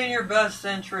would be in your best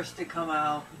interest to come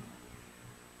out.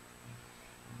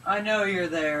 I know you're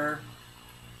there.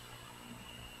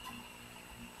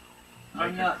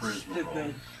 I'm Make a not charisma stupid.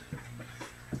 roll.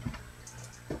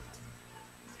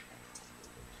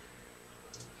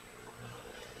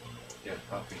 Yeah,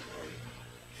 coffee.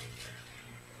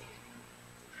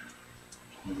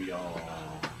 We all.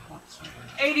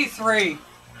 83.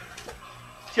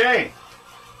 Okay.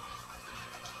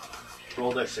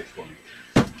 Roll that 6 for me.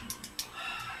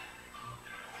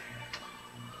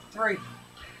 3.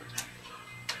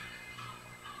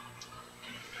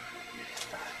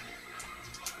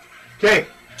 Okay.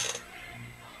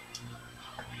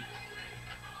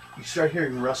 You start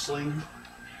hearing rustling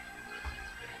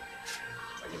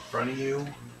in front of you,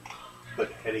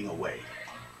 but heading away.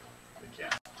 The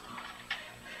camp.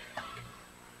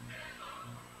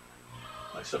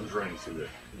 Like something's running through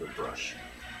the brush.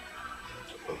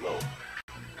 Below.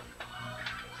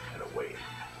 And away.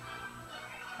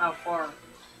 How far?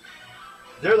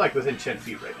 They're within 10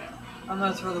 feet right now. I'm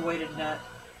gonna throw the weighted net.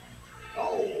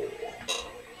 Oh.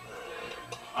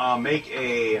 Make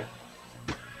a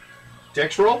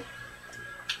dex roll.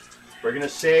 We're gonna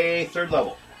say 3rd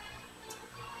level.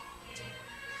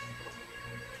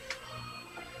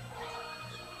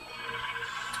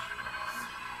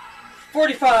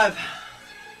 $45.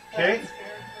 Okay.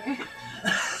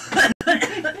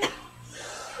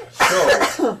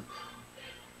 So.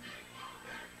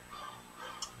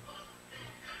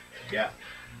 Yeah.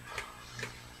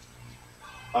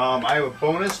 I have a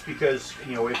bonus because,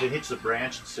 if it hits the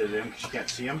branch instead of them, because you can't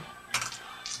see them.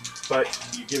 But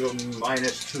you give them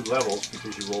 -2 levels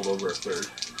because you rolled over a 3rd.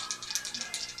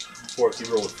 4th, you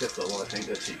rolled a 5th level, I think.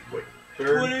 Let's see. Wait.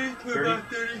 3rd,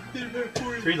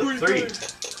 3.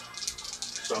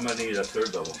 So I'm going to need a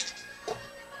 3rd level.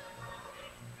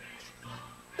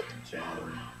 10,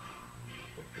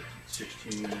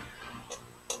 16, 19,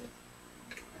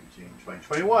 20,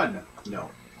 21.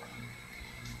 No.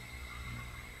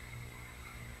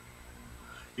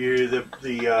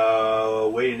 The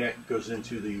weighted net goes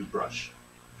into the brush,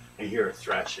 and you hear a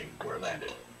thrashing where it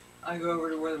landed. I go over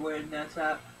to where the wedding net's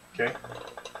at, Okay.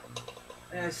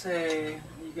 and I say,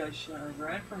 "You guys shouldn't have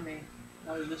ran from me.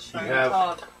 I was just trying You to have-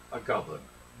 talk. A goblin.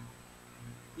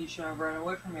 You shouldn't have ran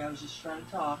away from me. I was just trying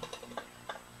to talk."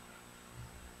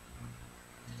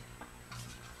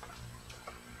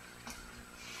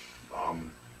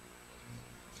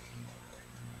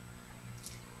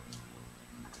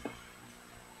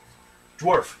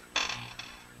 Dwarf.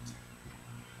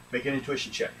 Make an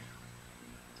intuition check.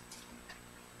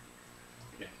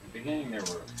 Yeah, in the beginning there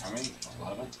were, how many?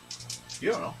 11?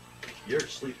 You don't know. You're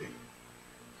sleeping.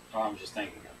 Oh, I'm just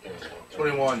thinking. There was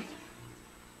 21.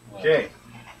 11. Okay.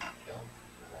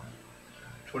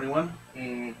 21?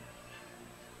 Mm.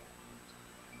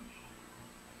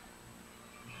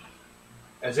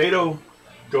 As Ado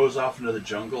goes off into the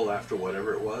jungle after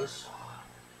whatever it was,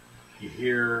 you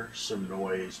hear some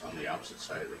noise on the opposite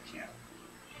side of the camp.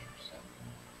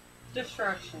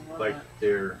 Distraction. Why Like not?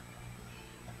 they're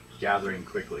gathering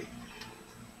quickly.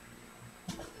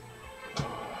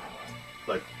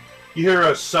 Like you hear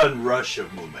a sudden rush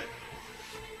of movement.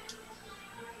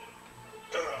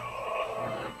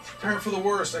 Prepare for the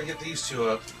worst. I get these two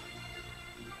up.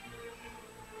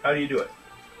 How do you do it?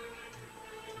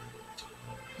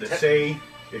 They say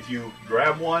if you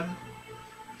grab one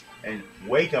and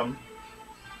wake them,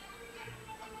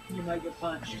 You might get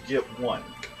punched. you get one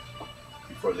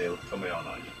before they come in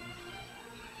on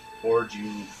you. Or do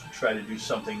you try to do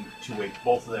something to wake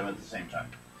both of them at the same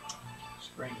time?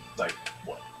 Spring. Like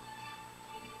what?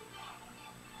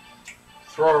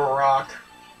 Throw a rock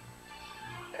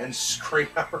and scream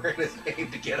out his name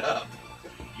to get up.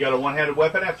 You got a one-handed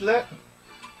weapon after that?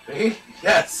 Me?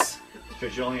 Yes.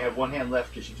 Because you only have one hand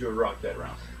left because you threw a rock that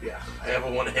round. Yeah, I have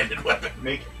a one-handed weapon.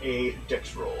 Make a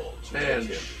dex roll to Man.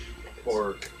 hit him.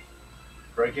 Or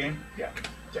right game? Yeah.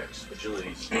 Dex.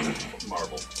 Agility's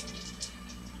marble.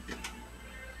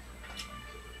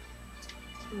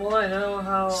 Well, I know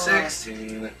how.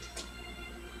 16.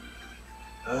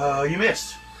 You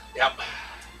missed. Yep.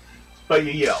 But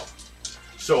you yell.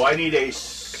 So I need a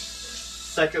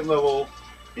second level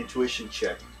intuition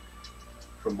check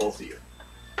from both of you.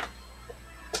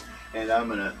 And I'm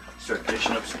gonna start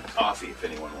dishing up some coffee if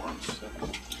anyone wants. Do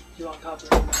you want coffee?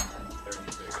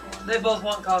 36. They both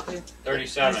want coffee.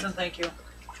 37. Listen, thank you.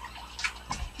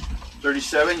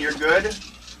 37, you're good.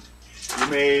 You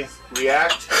may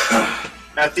react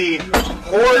at the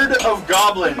horde of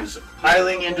goblins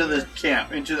piling into the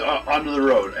camp, onto the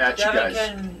road at you Gavin, guys.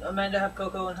 can Amanda have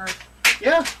cocoa in hers?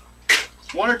 Yeah,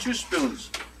 1 or 2 spoons.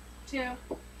 2.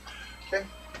 Okay.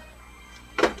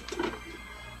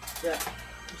 Yeah.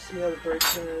 You see how the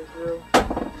breaks in is real.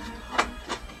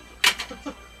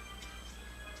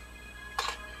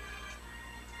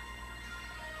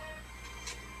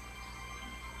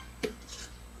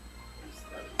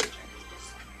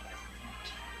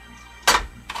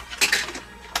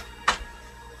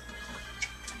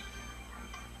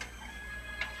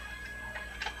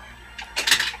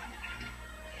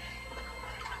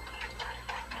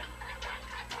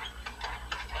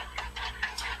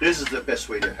 This is the best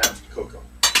way to have cocoa.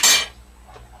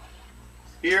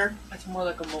 Here. It's more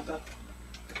like a mocha.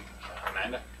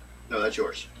 Amanda? No, that's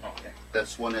yours. Okay.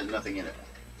 That's one that has nothing in it.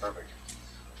 Perfect.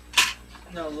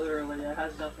 No, literally, it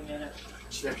has nothing in it.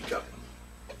 Snap your cup.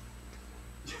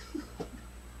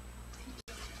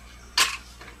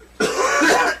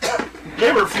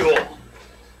 Gamer fuel.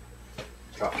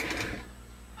 Coffee.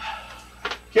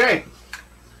 Okay.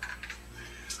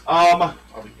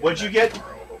 What'd you get,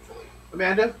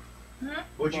 Amanda?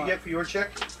 What'd you get for your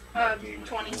check?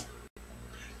 20.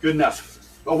 Good enough.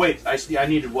 Oh wait, I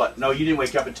needed what? No, you didn't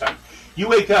wake up in time. You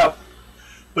wake up,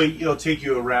 but it'll take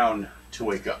you a round to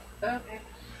wake up. Okay.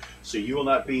 So you will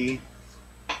not be.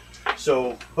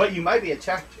 So, but you might be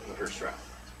attacked in the first round.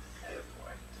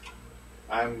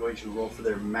 I'm going to roll for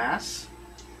their mass.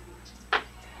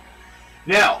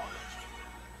 Now,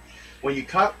 when you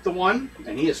caught the one,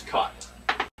 and he is caught,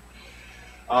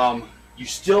 you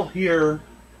still hear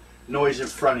noise in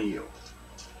front of you.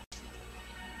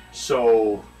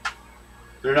 So,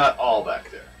 they're not all back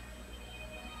there.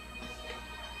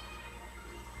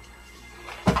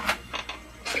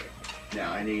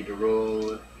 Now I need to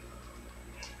roll.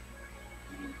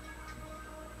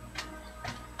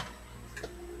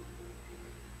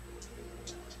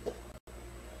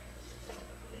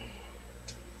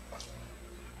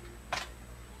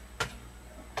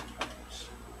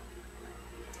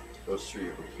 Those three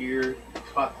over here.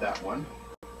 Caught that one.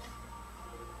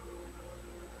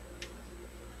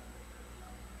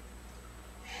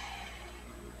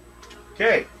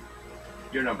 Okay.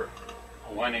 Your number.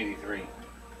 183.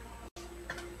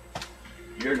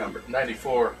 Your number.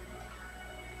 94.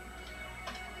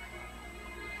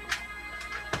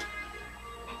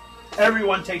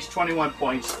 Everyone takes 21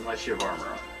 points unless you have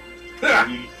armor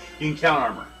on. You can count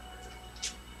armor. I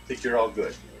think you're all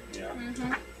good. Yeah.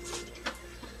 Mm-hmm.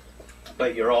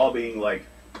 But you're all being like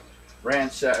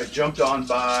jumped on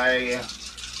by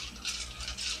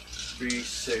 3,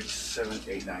 6, 7,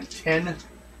 8, 9, 10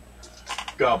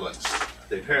 goblins.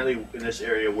 They apparently in this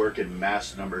area work in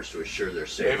mass numbers to assure they're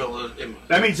safe.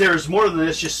 That means there was more than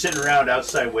this just sitting around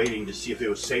outside waiting to see if it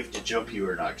was safe to jump you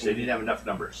or not, because they didn't have enough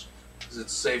numbers. Is it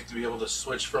safe to be able to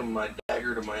switch from my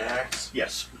dagger to my axe?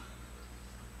 Yes.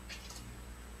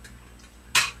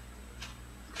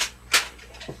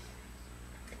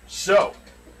 So,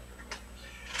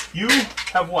 you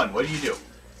have won. What do?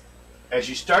 As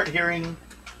you start hearing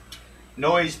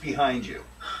noise behind you.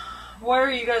 Why are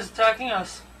you guys attacking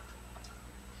us?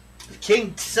 The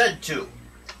king said to.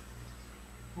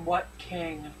 What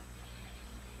king?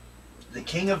 The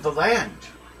king of the land.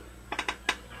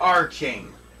 Our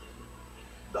king.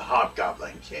 The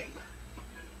Hobgoblin King.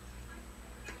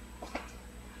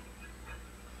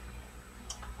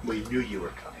 We knew you were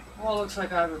coming. Well, looks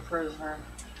like I have a prisoner.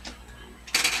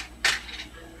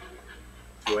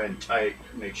 Go ahead and tight.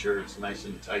 Make sure it's nice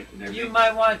and tight and everything. You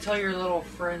might want to tell your little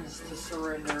friends to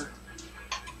surrender.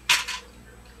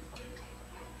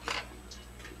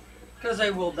 Because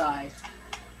they will die.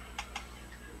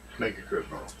 Make a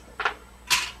charisma roll.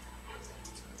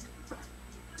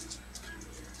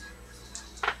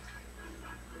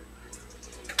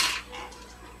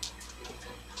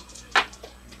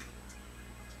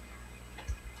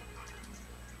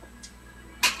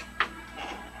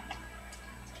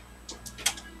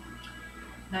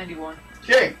 $91.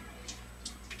 Okay.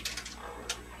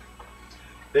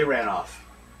 They ran off.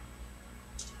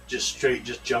 Just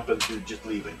jumping through, just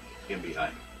leaving him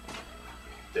behind.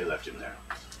 They left him there.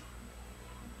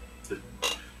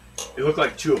 It looked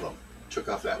like two of them took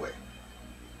off that way.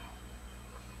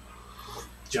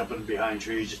 Jumping behind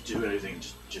trees, just doing anything,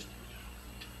 just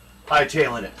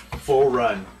hightailing it, full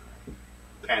run,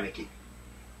 panicky.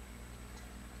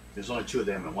 There's only two of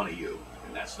them and one of you,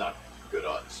 and that's not good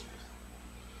odds.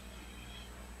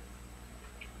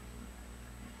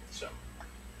 So.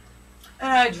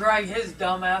 And I drag his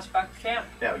dumb ass back to camp.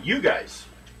 Now, you guys,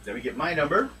 let me get my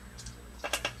number.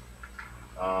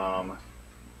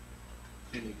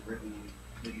 Didn't written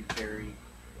that you carry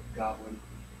goblin.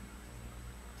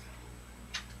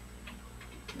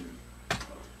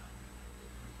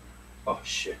 Oh,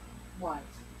 shit. Why?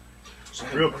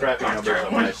 Real crappy numbers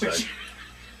on my side.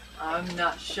 I'm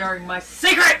not sharing my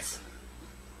secrets!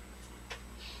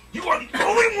 You are the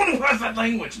only one who has that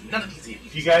language. None of these idiots.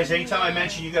 If you guys, anytime I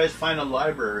mention you guys find a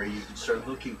library, you can start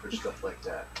looking for stuff like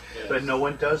that. Yes. But no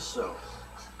one does so.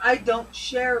 I don't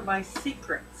share my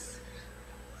secrets.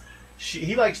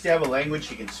 He likes to have a language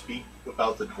he can speak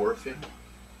about the dwarf in.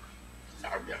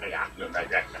 I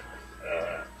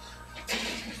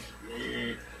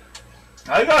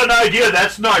got an idea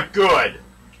that's not good.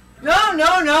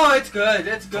 No, it's good.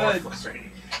 It's More good.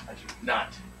 frustrating. I do not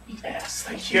eat ass.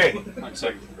 Thank you. Okay. 1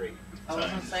 second, 3. I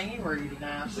wasn't saying you were eating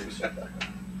ass.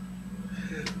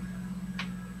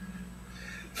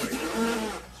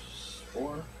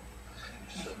 4.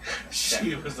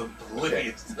 She was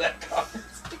oblivious to that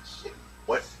conversation.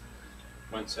 What?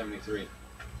 173.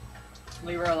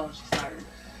 Leave her alone. She's tired.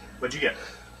 What'd you get?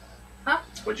 Huh?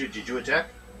 Did you attack?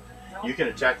 No. You can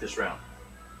attack this round.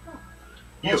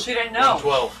 Well, she didn't know.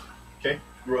 12. Okay,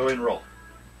 roll.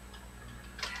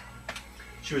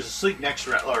 She was asleep next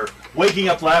round, or waking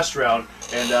up last round,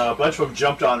 and a bunch of them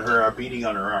jumped on her, are beating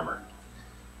on her armor.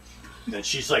 And then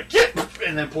she's like, "Get!"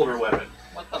 and then pulled her weapon.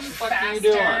 What the fuck are you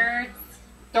doing? Bastards.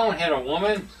 Don't hit a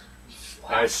woman.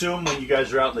 I assume when you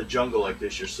guys are out in the jungle like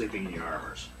this, you're sleeping in your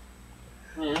armors.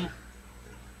 Mm-hmm.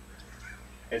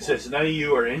 And since none of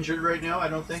you are injured right now, I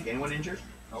don't think anyone injured.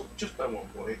 Oh, just by 1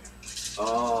 point.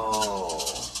 Oh,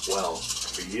 well,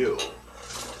 for you,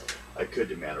 I could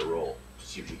demand a roll to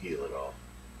see if you heal at all.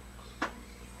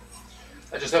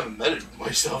 I just haven't meted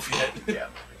myself yet. Yeah.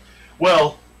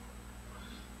 Well,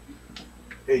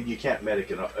 you can't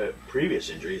medic a previous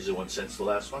injuries. The one since the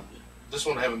last one. This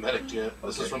one I haven't medicked yet.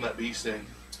 This Okay. is from that bee sting.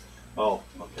 Oh,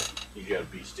 okay. You got a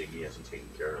bee sting he hasn't taken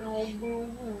care of.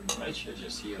 I should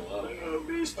just heal up.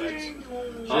 Bee sting.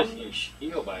 It should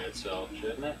heal by itself,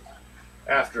 shouldn't it?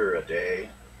 After a day,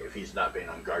 if he's not been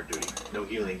on guard duty, no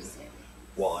healing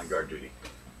while on guard duty.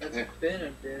 It's been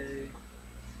a day.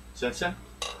 Since then?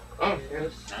 Oh,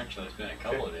 yes. Actually, it's been a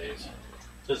couple of days.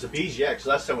 Does the bees? Yeah, because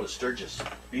last time was Sturgis.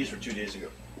 Bees were 2 days ago.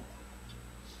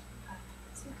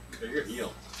 So you're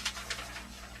healed.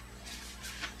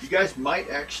 You guys might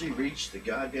actually reach the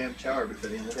goddamn tower before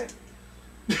the end of the day.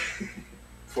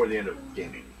 Before the end of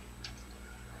gaming.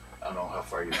 I don't know how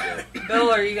far you get.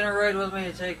 Bill, are you gonna ride with me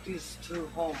to take these two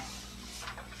home?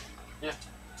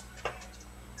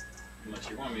 Unless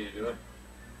you want me to do it.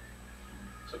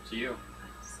 It's up to you.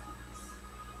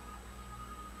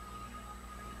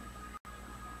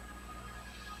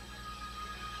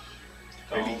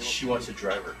 Maybe she wants to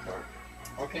drive her car.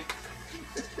 Okay.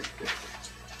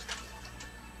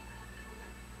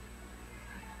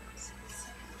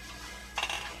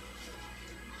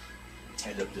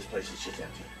 End up this place is just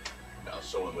empty. Now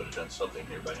someone would have done something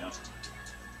here by now.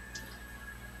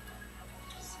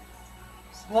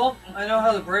 Well, I know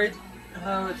how the braid,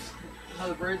 how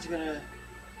the braid's gonna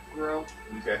grow.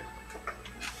 Okay.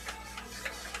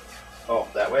 Oh,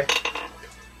 that way?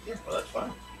 Yeah. Well, that's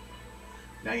fine.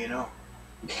 Now you know.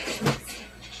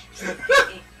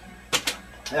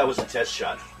 That was a test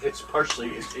shot. It's partially,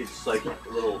 it's like a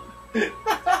little...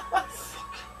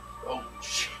 Oh,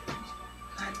 shit.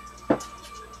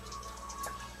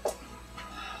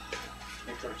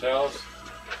 Paper towels.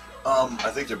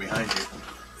 I think they're behind you.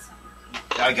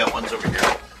 I got ones over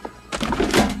here.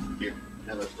 Here,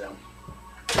 have those down.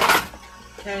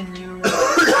 Can you?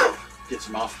 Get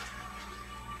some off.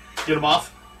 Get them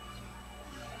off.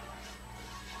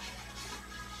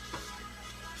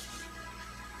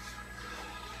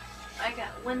 I got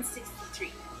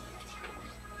 163.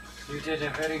 You did a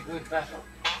very good battle.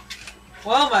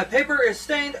 Well, my paper is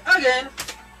stained again.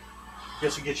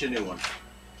 Guess we'll get you a new one.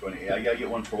 I gotta get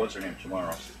one for what's her name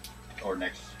tomorrow. Or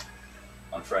next.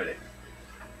 On Friday.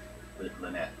 With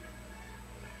Lynette.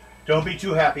 Don't be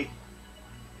too happy.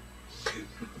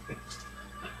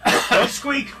 Don't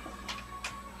squeak.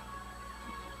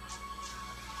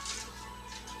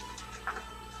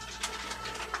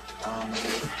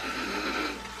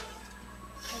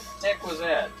 Heck was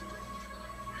that?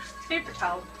 Paper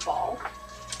towel ball.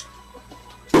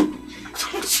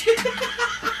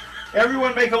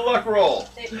 Everyone make a luck roll.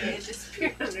 It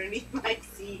disappeared underneath my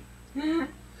seat.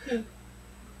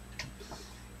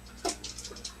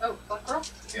 Oh, luck roll?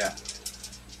 Yeah.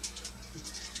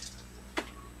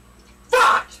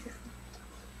 Fuck!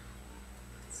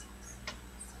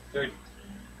 Dude,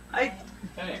 I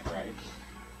that ain't right.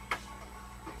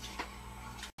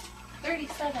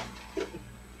 37.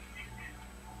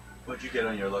 What'd you get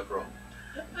on your luck roll?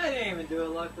 didn't even do a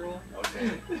luck roll.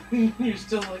 Okay. You're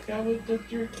still like, I would have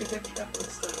jerked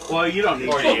that Well, you don't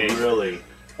need 48. to really.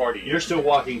 40. You're still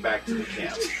walking back to the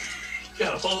camp.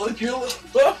 Got a hole in your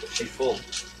lip. She's full.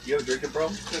 You have a drinking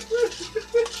problem?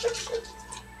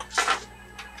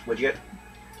 What'd you get?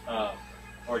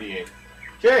 48.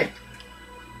 Okay.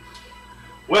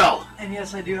 Well, And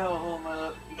yes, I do have a hole in my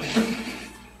lip.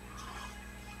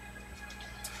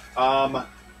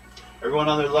 everyone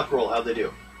on their luck roll, how'd they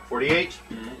do? 48?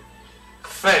 Mm-hmm.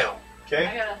 Fail. Okay.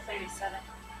 I got a 37.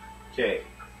 Okay.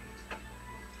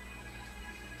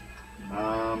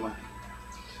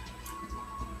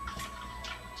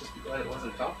 Just be glad it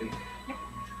wasn't coffee.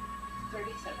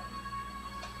 37.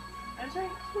 I was right.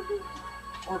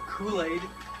 Or Kool-Aid.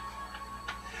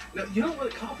 Now, you know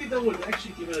what? Coffee, though, would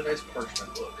actually give it a nice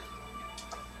parchment look.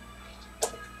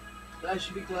 I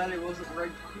should be glad it wasn't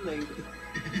red Kool-Aid.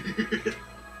 It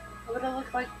would have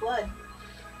looked like blood.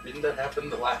 Didn't that happen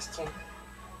the last one?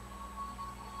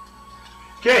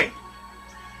 Okay.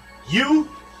 You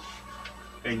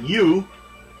and you,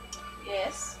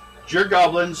 Yes. your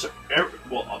goblins,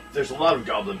 well, there's a lot of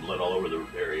goblin blood all over the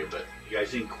area, but you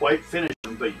guys didn't quite finish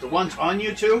them. But the ones on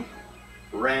you two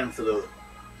ran for the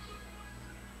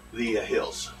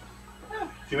hills.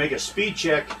 If you make a speed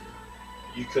check,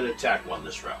 you could attack one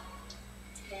this round.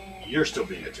 You're still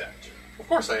being attacked. Of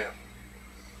course I am.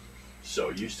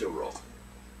 So you still roll.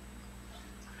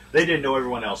 They didn't know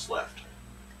everyone else left.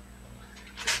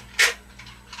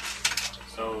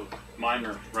 So mine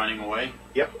are running away.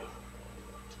 Yep.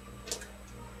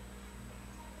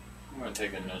 I'm gonna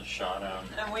take another shot out.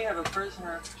 And we have a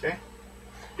prisoner. Okay.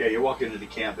 Yeah, you're walking into the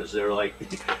camp as they're like,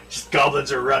 just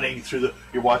goblins are running through the.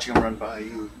 You're watching them run by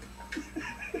you.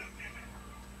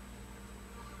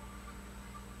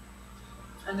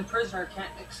 And the prisoner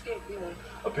can't escape either.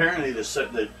 Apparently,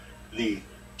 the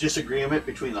disagreement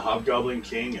between the Hobgoblin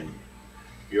King and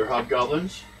your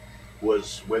hobgoblins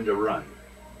was when to run.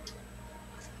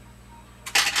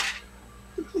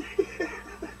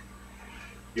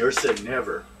 Yours said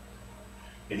never,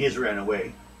 and his ran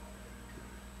away.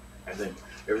 And then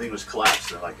everything was collapsed.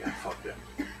 They're like, ah, fuck them.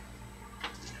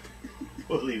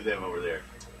 We'll leave them over there.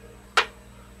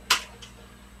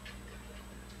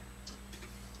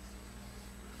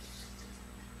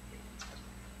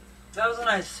 That was a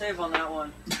nice save on that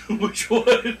one. Which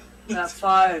one? That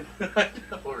 5. I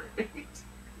know, right?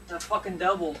 That fucking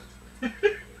double.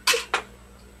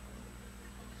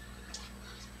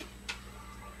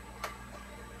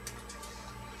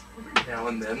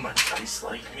 and then my dice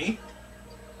like me.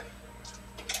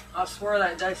 I swear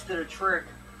that dice did a trick.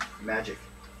 Magic.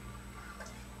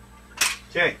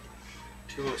 Okay.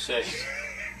 206.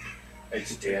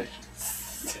 It's dead.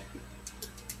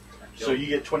 So you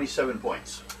get 27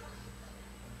 points.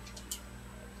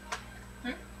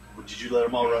 Did you let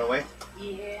them all run away?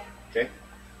 Yeah. Okay.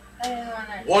 I didn't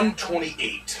wanna-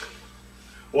 128.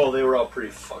 Well, they were all pretty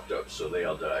fucked up, so they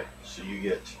all die. So you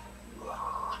get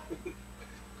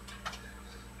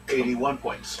 81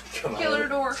 points. Killer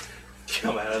door.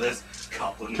 Come out of this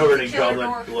goblin. Covered in Killer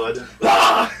goblin blood.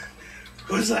 Ah!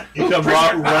 Who's that? You come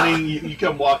running. You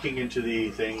come walking into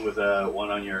the thing with one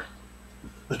on your.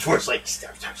 The dwarf's like,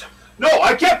 stop. No,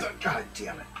 I kept them. God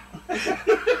damn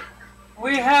it.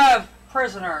 We have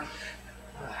prisoner.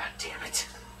 Ah, damn it.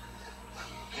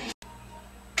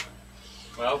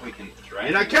 Well, we can try.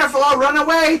 You're not careful, I'll run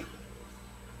away.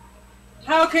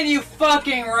 How can you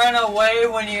fucking run away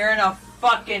when you're in a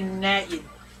fucking net, you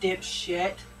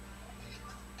dipshit?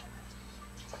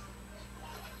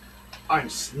 I'm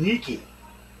sneaky.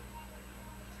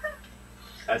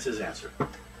 That's his answer.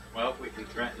 Well, we can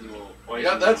threaten we'll poison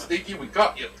Yeah, that's him sneaky. We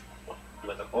got you.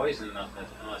 with a poison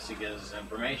unless he gives us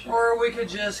information. Or we could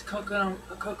just cook them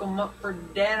up for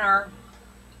dinner.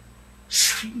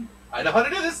 I know how to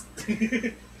do this.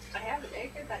 I have a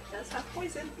dagger that does have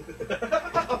poison.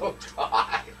 Oh,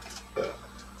 God.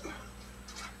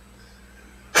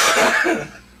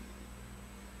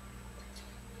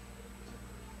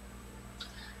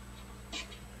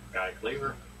 Guy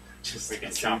cleaver. Just We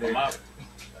can sit chop there. him up.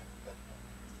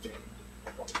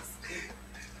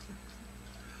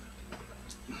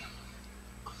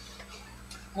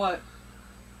 What?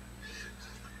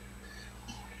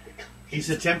 He's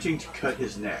attempting to cut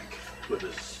his neck with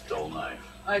his dull knife,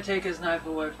 I take his knife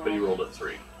away from but he him. rolled a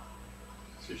 3.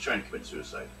 So he's trying to commit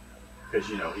suicide. Because,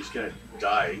 he's going to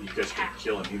die. You guys can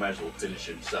kill him. He might as well finish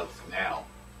himself now.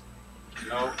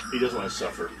 No, He doesn't want to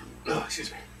suffer. Oh,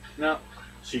 excuse me. no.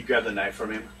 So you grab the knife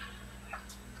from him.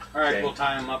 All right, Okay. we'll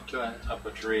tie him up to up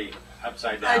a tree,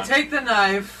 upside I down. take the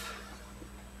knife.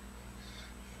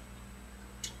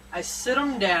 I sit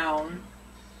him down.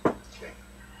 Okay.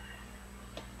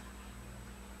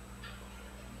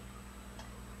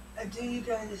 Do you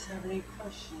guys have any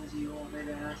questions you want me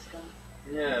to ask him?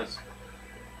 Yes.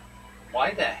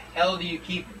 Why the hell do you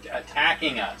keep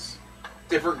attacking us?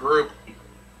 Different group.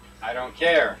 I don't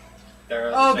care.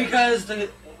 They're Oh, the same. because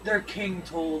their king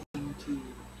told them to.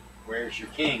 Where's your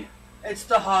king? It's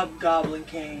the Hobgoblin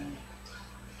King.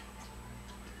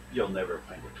 You'll never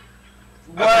find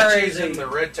it. I bet Where he's is in he? the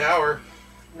Red Tower.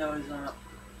 No, he's not.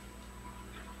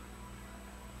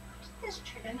 Just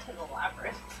turn into the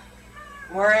labyrinth.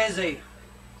 Where is he?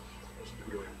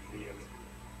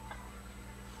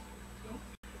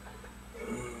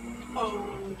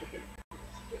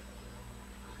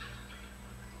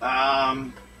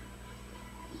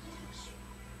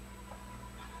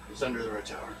 It's under the Red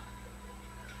Tower.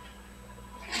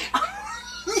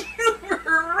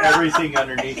 Everything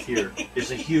underneath here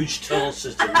is a huge tunnel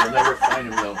system. You'll never find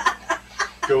him though.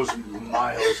 Goes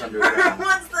miles underground,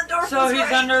 Once the door So was he's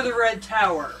right. under the Red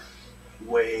Tower.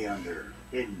 way under,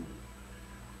 hidden.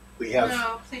 We have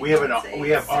No, we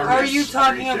have Are artists you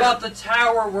talking underneath about there. the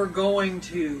tower we're going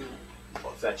to?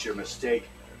 Well, if that's your mistake,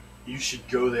 you should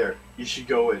go there. You should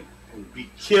go and be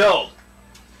killed.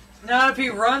 Not if he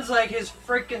runs like his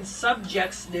freaking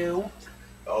subjects do.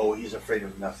 Oh, he's afraid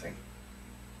of nothing.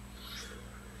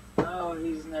 Oh,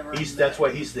 he's never. That's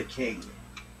why he's the king.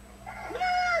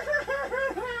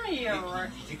 You're right.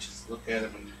 You just look at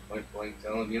him and point blank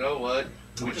tell him, you know what?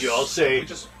 Would you all say, we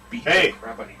just beat "Hey, the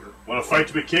crap out of here. want to fight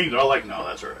to be king?" They're all like, "No,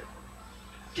 that's all right."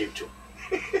 Give it to him.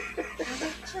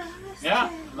 Yeah,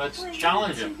 let's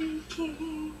challenge him.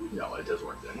 No, it doesn't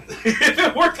work then. If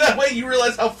it worked that way, you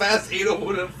realize how fast Ada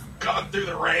would have gone through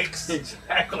the ranks.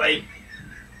 Exactly.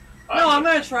 No, I'm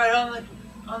gonna try it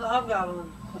on the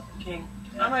Hobgoblin King.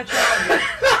 I'm gonna challenge him.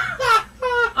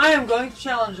 I am going to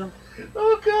challenge him.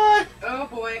 Oh God! Oh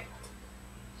boy.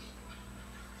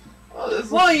 Oh, this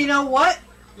is Well, you know what?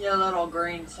 You little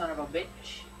green son of a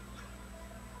bitch.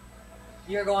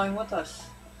 You're going with us.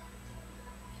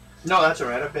 No, that's all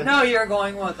right. I've been. No, you're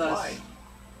going with us. Why?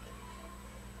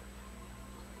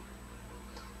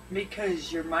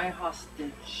 Because you're my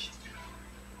hostage.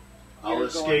 I'll You're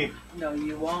escape. No,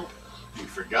 you won't. You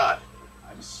forgot.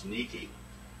 I'm sneaky.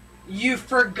 You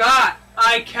forgot.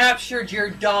 I captured your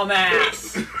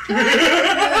dumbass.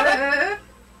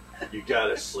 You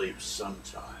gotta sleep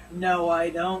sometime. No, I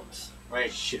don't.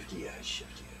 Wait, Shifty eyes,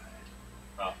 shifty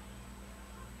eyes.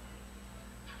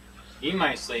 he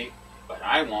might sleep, but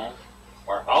I won't.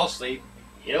 Or if I'll sleep,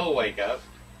 he'll wake up,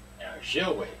 Now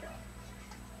she'll wake up.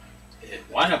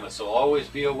 One of us will always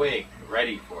be awake,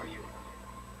 ready for you.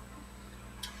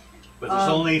 But there's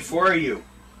only 4 of you.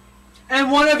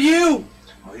 And one of you!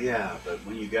 Oh yeah, but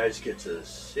when you guys get to the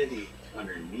city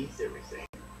underneath everything,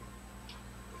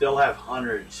 they'll have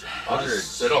hundreds. I'll Hundreds.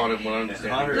 just sit on him when I'm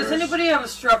standing hundreds. here. Does anybody have a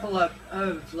strap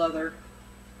of leather?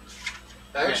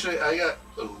 Actually, I got.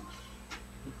 Oh,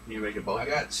 You make a boat? I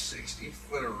got 60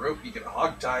 foot of rope. You can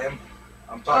hog tie him.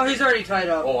 I'm Oh, talking. he's already tied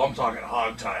up. Oh, I'm talking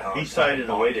hog tie. Hog He's tie, tied in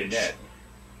a weighted bondage. net.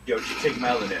 Yo, you take him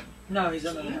out of the net. No, he's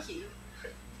under there. Kinky.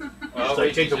 Well, So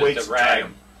you take the weights just a and tie rag.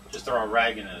 him. Just throw a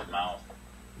rag in his mouth.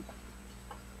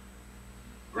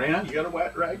 Raina, you got a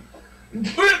wet rag?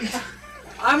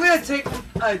 I'm gonna take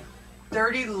a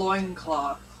dirty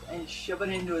loincloth and shove it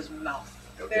into his mouth.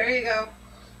 There you go.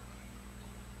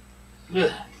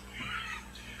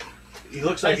 He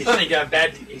looks I like thought he got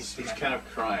bad. he's kind of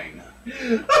crying.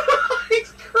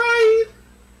 He's crying.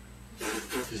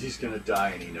 Because he's going to die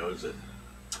and he knows it.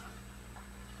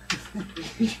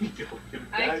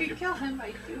 I could kill him.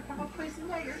 I do have a poison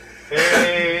dagger.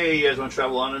 Hey, you guys want to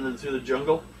travel on through the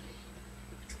jungle?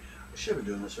 I should have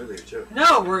been doing this earlier too.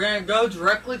 No, we're gonna go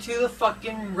directly to the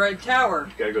fucking Red Tower.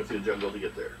 Gotta go through the jungle to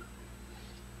get there.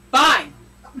 Fine!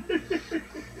 Because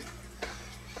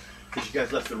you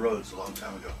guys left the roads a long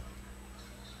time ago.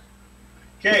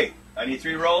 Okay, I need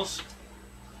 3 rolls.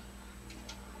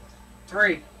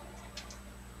 3.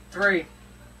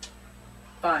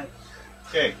 5.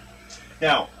 Okay,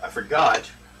 now I forgot,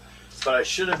 but I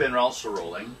should have been also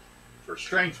rolling for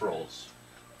strength rolls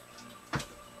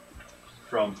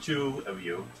from 2 of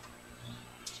you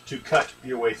to cut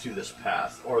your way through this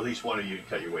path, or at least one of you to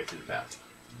cut your way through the path.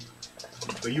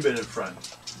 But you've been in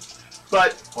front.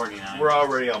 But 49. we're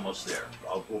already almost there.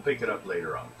 We'll pick it up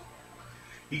later on.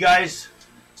 You guys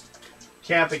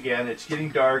camp again. It's getting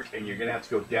dark, and you're going to have to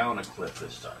go down a cliff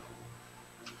this time.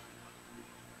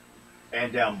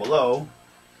 And down below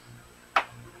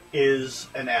is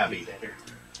an abbey,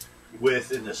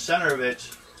 with in the center of it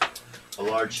a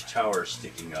large tower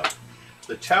sticking up.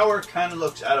 The tower kind of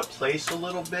looks out of place a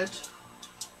little bit,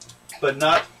 but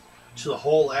not to the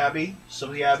whole abbey. Some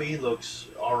of the abbey looks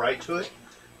all right to it,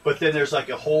 but then there's like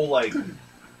a whole like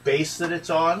base that it's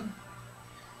on,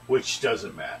 which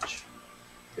doesn't match.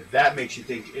 If that makes you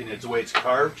think, in its way it's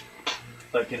carved,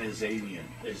 like an Azanian,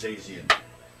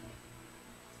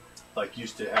 like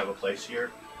used to have a place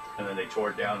here, and then they tore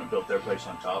it down and built their place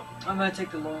on top. I'm gonna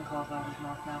take the loincloth out of his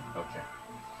mouth now. Okay.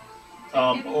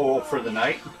 For the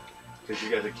night, because you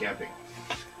guys are camping.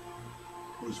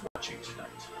 Who's watching tonight?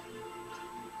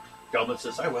 Goblin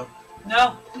says, I will.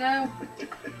 No! No.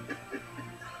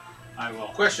 I will.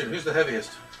 Question: who's the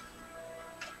heaviest?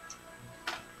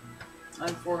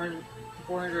 I'm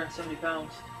 470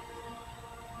 pounds.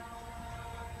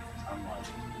 I'm like,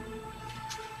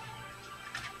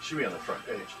 Should be on the front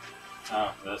page.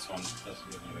 oh, this one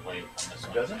doesn't give me away from this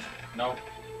one. Doesn't? No,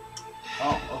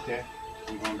 Oh, okay.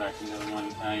 I'm going back to the other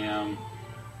one. I am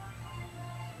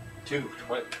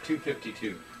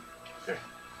 252. Okay.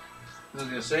 I was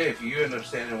gonna say, if you end up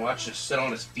standing and watch, just sit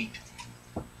on his feet.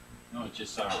 No, it's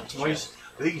just Well, I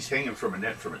think he's hanging from a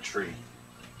net from a tree.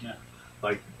 Yeah.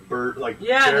 Like bird, like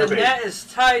Yeah, bear the bait. net is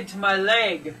tied to my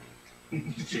leg.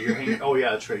 So you're hanging. Oh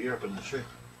yeah, that's right. You're up in the tree.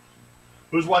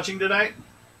 Who's watching tonight?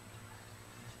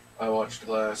 I watched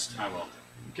last. I will.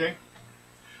 Okay.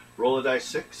 Roll a dice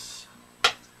 6.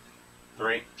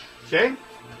 3. Okay.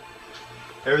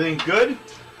 Everything good?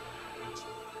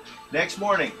 Next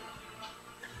morning.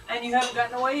 And you haven't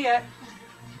gotten away yet.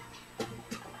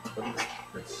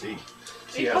 Let's see. Are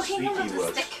See you how poking him sneaky with he a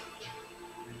was. stick?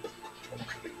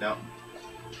 No.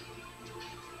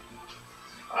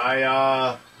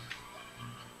 I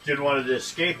didn't want to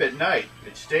escape at night.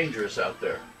 It's dangerous out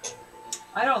there.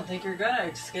 I don't think you're gonna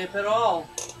escape at all.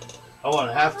 I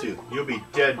won't have to. You'll be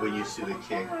dead when you see the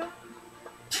king.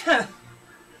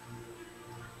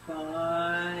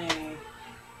 Funny.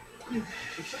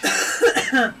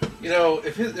 You know,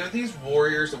 if these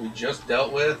warriors that we just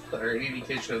dealt with are any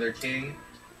indication of their king,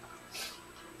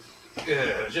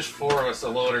 just 4 of us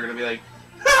alone are gonna be like,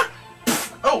 "Ha!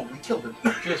 Oh, we killed him."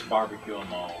 Just barbecue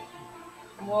them all.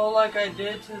 Well, like I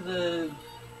did to the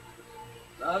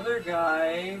other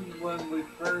guy when we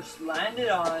first landed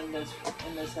on this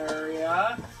in this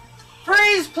area.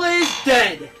 Freeze, please,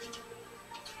 dead.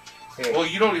 Well,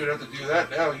 you don't even have to do that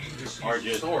now. You can just Or use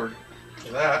your just- sword for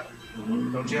that.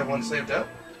 Don't you have one saved up?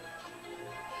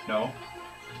 No.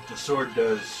 The sword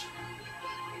does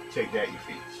take that, you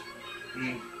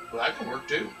feet. Well, that could work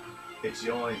too. It's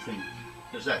the only thing.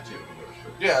 There's that too.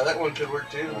 Yeah, that one could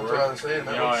work too. That's what I was saying.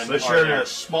 That You know, one's- and- Unless you're in a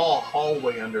small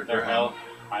hallway Their underground. hell,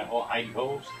 hidey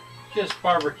holes. Just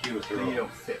barbecue with the You rope.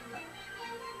 don't fit.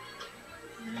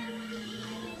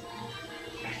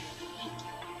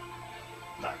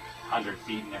 Like 100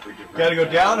 feet in every different. Got to go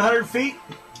down 100 feet,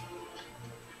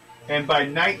 and by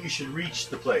night you should reach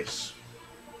the place.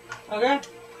 Okay.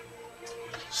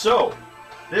 So,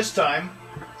 this time,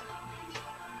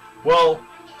 well,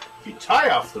 if you tie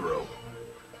off the rope,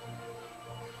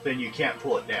 then you can't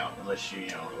pull it down unless you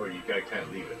know, or you gotta kind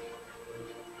of leave it.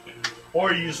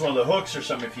 Or you use one of the hooks or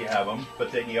something if you have them,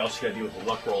 but then you also gotta deal with the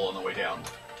luck roll on the way down.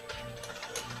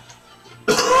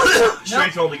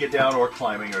 Strength roll to get down, or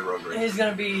climbing, or rogue race. He's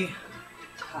gonna be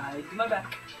tied to my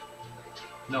back.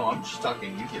 No, I'm just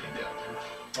talking you getting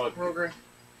down. Roger.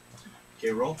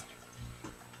 Okay, roll.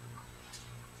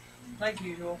 Like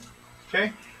usual.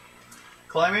 Okay.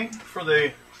 Climbing for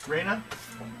the Reyna.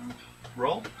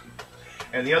 Roll.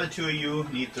 And the other two of you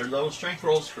need third level strength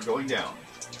rolls for going down.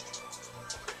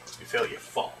 If you fail, you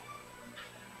fall.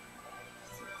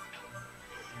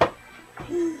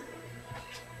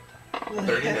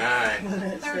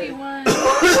 39. 31.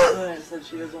 Lynette said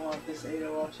she doesn't want this 8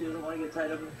 off. She doesn't want to get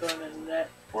tied up and thrown in the net.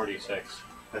 46.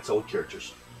 That's old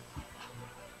characters.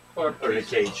 Or Or in a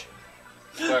cage.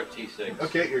 36.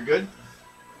 Okay, you're good.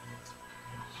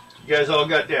 You guys all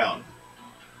got down.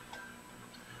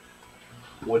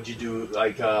 What'd you do?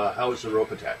 Like, how was the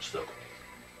rope attached, though?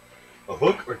 A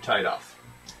hook or tied off?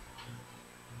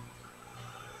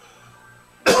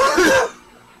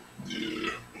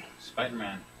 Yeah.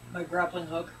 Spider-Man. My grappling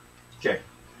hook. Okay.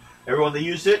 Everyone that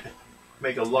used it,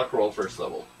 make a luck roll first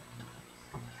level.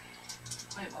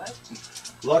 Wait, what?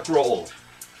 Luck roll.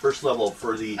 First level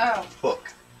for the Oh. hook.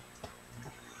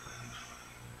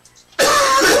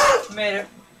 Made it.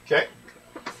 Okay.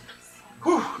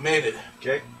 Whew, made it.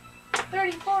 Okay.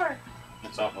 34.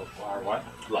 It's off of our what?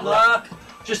 Luck. Luck.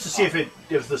 Just to see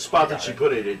if the spot that she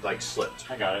put it like slipped.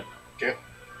 I got it. Okay.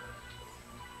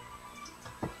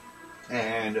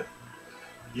 And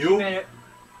you, Made it.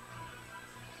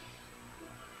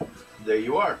 there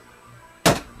you are.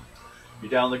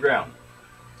 You're down on the ground.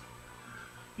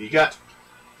 You got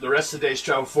the rest of the day's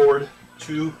travel forward.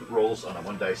 2 rolls on a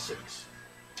 1 dice 6.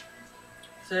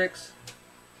 6.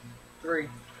 3.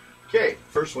 Okay,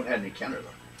 first one had an encounter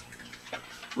though.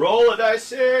 Roll a dice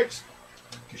 6.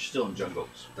 You're still in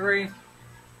jungles. 3.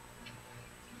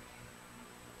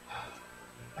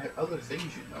 I have other things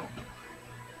you know.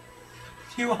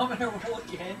 Do you want me to roll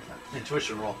again?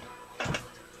 Intuition roll.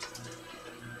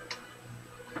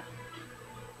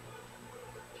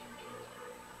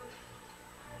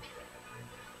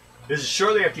 This is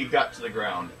shortly after you got to the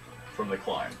ground from the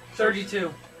climb.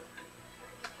 32.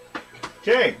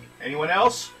 Okay, anyone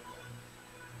else?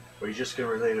 Or are you just going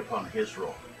to relate upon his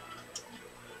roll?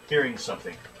 Hearing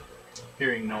something.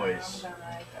 Hearing noise.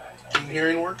 Can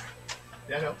hearing work?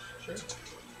 That helps, sure.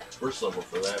 First level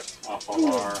for that. Off of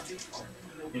our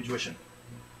Intuition.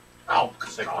 Oh,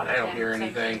 Second God, I don't hear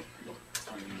anything.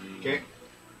 Okay.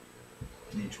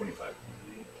 You need 25.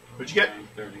 What'd you get?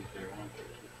 30,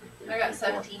 31, I got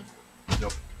 17.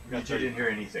 Nope. You two didn't hear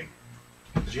anything.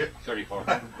 What'd you 34.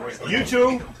 get? You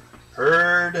two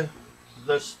heard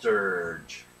the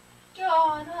Sturge.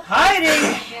 Oh, not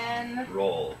Hiding! again.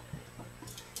 Roll.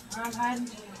 I'm hiding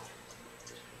too.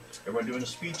 Everyone doing a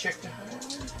speed check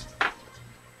now?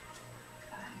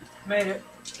 Made it.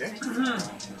 Okay. 22.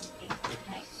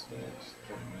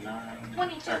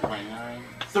 29,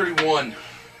 31.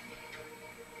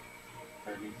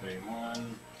 30,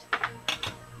 31,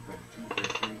 32,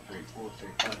 33, 34,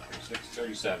 35, 36,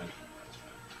 37.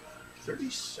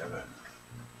 37.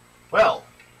 Well,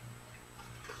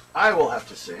 I will have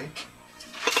to say,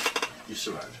 you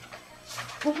survived.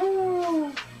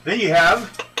 Then you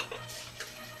have,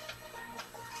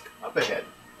 up ahead.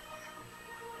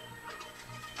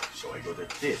 So I go to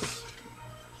this.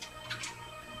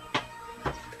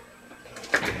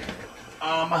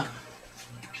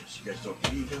 Because you guys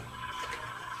don't need to.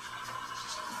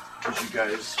 Because you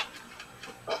guys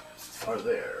are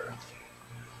there.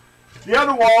 The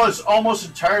outer wall is almost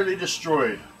entirely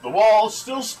destroyed. The wall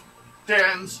still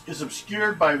stands, is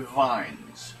obscured by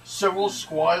vines. Several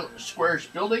squarish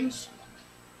buildings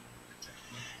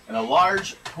and a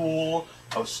large pool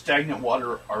of stagnant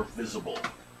water are visible.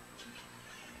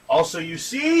 Also, you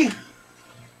see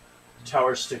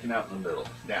towers sticking out in the middle.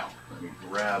 Now, let me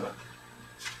grab.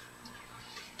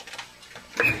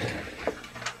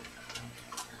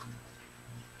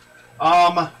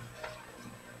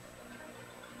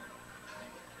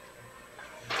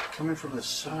 Coming from the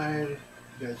side,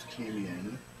 you guys came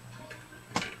in.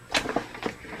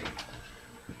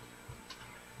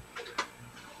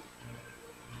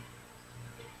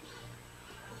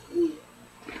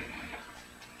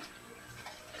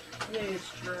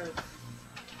 Chris.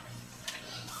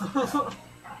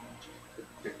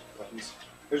 Pick buttons.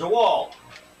 There's a wall.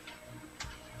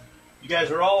 You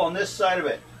guys are all on this side of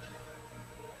it.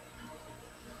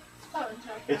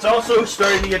 It's also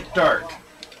starting to get dark.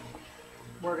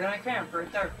 We're gonna camp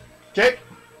right there. Okay.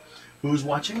 Who's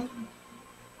watching?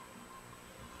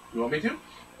 You want me to?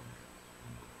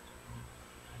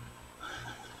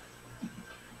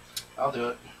 I'll do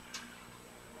it.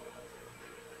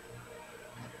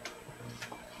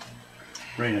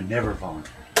 Raina never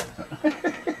volunteered.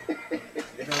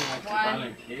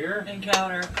 Volunteer?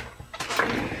 Encounter.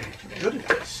 You're good at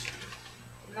this.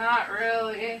 Not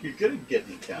really. You're good at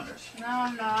getting encounters. No,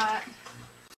 I'm not.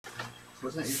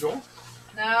 Wasn't that your goal?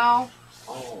 No.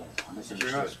 Oh, I You're not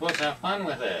misunderstood. supposed to have fun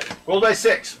with it. Roll die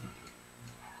 6.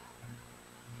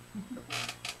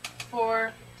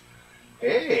 4.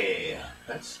 Hey,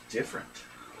 that's different.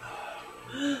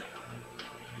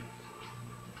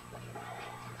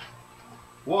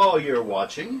 While you're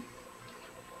watching,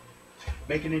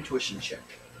 make an intuition check.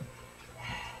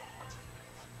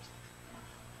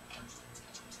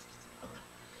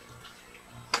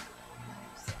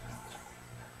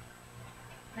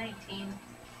 $19.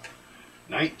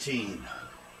 19.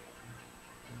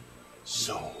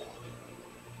 So.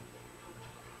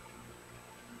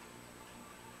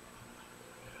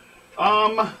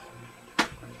 I'm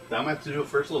gonna have to do a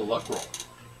first little luck roll.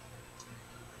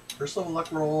 First little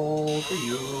luck roll for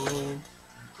you.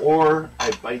 Or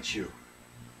I bite you.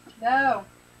 No.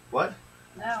 What?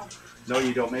 No. No,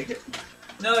 you don't make it?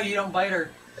 No, you don't bite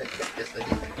her. Yes, I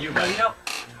do. You No, you don't.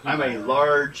 I'm a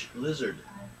large lizard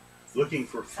looking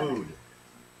for food.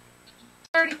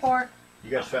 34. You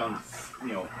guys found,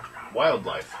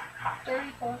 wildlife.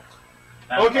 34.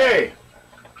 Okay.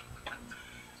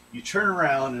 You turn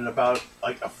around and about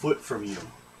like a foot from you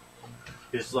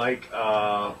is like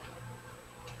a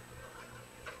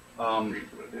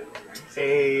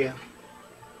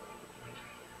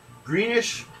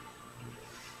greenish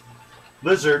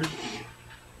lizard.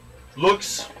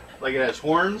 Looks like it has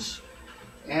horns,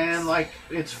 and like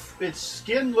its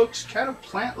skin looks kind of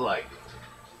plant-like,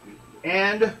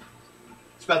 and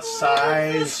it's about the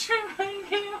size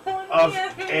of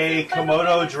a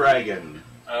Komodo dragon,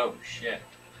 Oh, shit.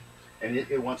 and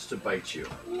it wants to bite you.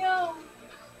 No.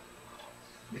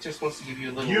 It just wants to give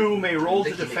you a little. You may roll to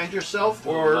licky-licky. defend yourself,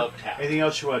 or Love tap. anything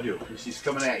else you want to do. He's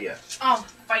coming at you. Oh,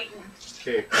 fighting.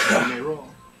 Okay, you may roll.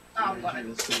 Oh, I'm gonna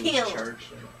This thing kill. is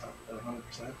charged at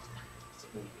 100%.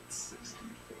 It's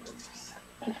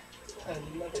 64%. I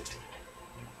love it.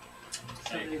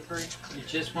 73. He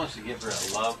just wants to give her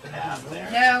a love tap there.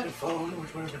 No. Phone,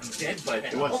 which one of them dead by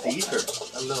He wants to eat her.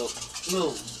 a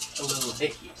little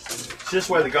hickey. It's just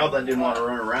why the goblin didn't want to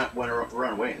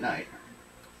run away at night.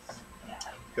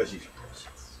 Because he's.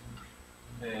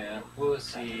 Yeah,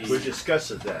 pussy. We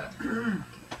discussed that.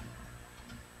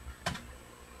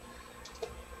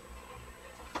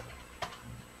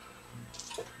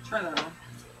 Try that one.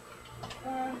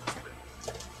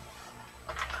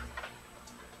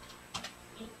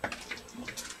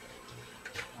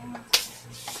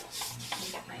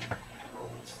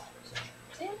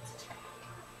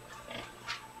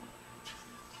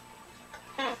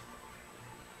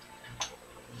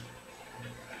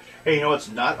 Hey, you know what's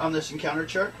not on this encounter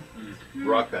chart?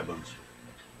 Rock baboons.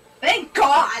 Thank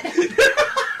God.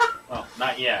 Well,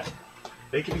 not yet.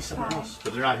 They could be somewhere else,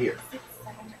 but they're not here.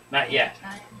 Not yet.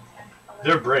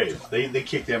 They're brave. They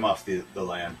kick them off the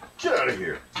land. Get out of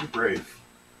here. You're brave.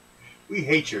 We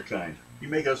hate your kind. You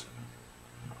make us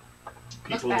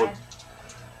people Look look bad.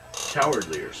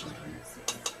 cowardly or something.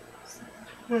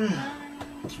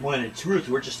 When in truth,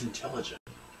 we're just intelligent.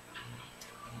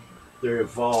 They're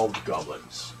evolved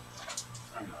goblins.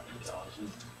 I'm not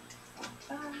intelligent.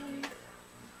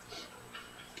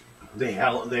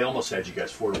 They almost had you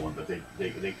guys 4-1, but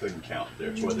they couldn't count.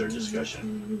 That's why their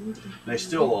discussion. They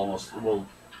still almost, well,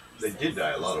 they did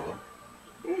die, a lot of them.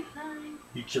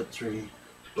 You killed 3,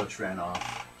 Butch ran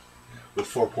off with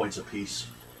 4 points apiece.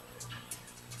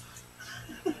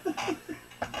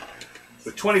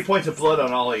 With 20 points of blood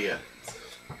on all of you.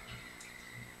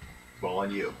 Well,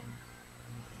 on you.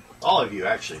 All of you,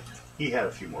 actually. He had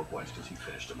a few more points because he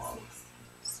finished them off.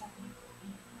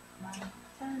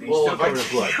 He's Well, still if I- covered in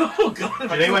blood. Oh, God.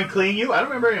 Did anyone clean you? I don't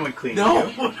remember anyone cleaning No,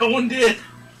 you. no one did.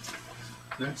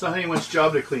 It's not anyone's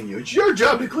job to clean you. It's your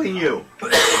job to clean you.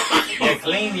 You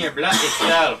clean your blood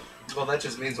yourself. Well, that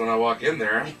just means when I walk in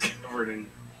there, I'm covered in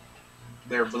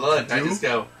their blood. And I You? just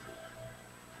go,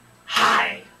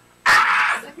 hi.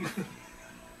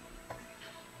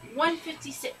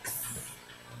 156.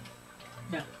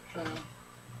 Yeah. Try that one.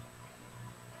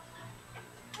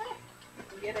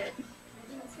 Get it.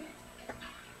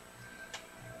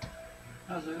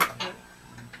 How's it?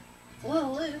 It's a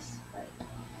little loose, but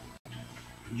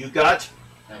You got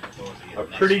a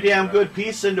pretty damn good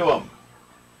piece into him.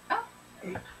 Oh.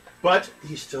 But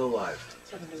he's still alive.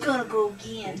 gonna go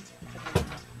again.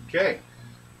 Okay.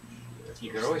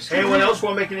 You could always. Anyone else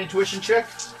want to make an intuition check?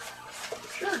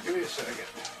 Sure, give me a second.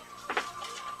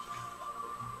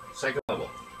 Second level.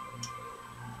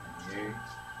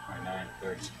 29,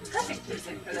 30, Perfect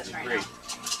music for this right now.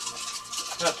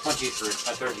 About 23,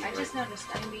 33. I just noticed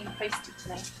I'm being feisty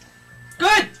today.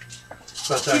 Good!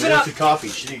 About time Keep it to up. get coffee.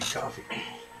 She needs coffee.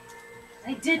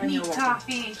 I did And need you're welcome.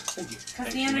 coffee Thank you.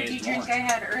 because the energy drink I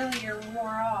had earlier wore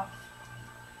off.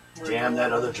 Damn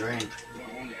that other drink.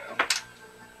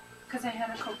 Because I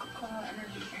had a Coca-Cola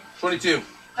energy drink. 22.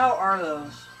 How are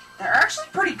those? They're actually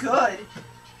pretty good.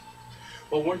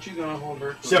 Well, weren't you going to hold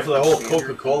her? Except for the whole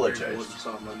Coca-Cola taste.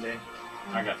 On Monday.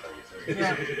 I got 33.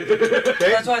 Yeah.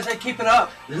 Okay. That's why I said keep it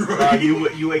up.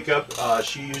 You wake up.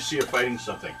 You see her fighting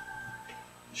something.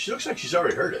 She looks like she's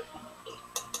already heard it.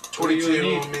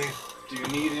 22 on me. Do you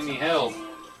need any help?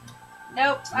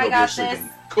 Nope, I Nope, got you're this. sleeping.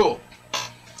 Cool.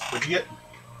 What'd you get?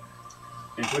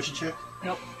 Intuition check?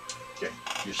 Nope. Okay,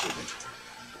 you're sleeping.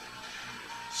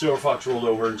 Silver Fox rolled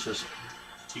over and says,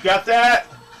 "You got that?"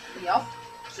 Yup.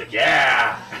 He's like,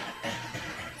 "Yeah."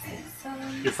 So,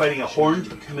 You're fighting a horned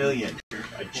chameleon.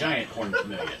 A giant horned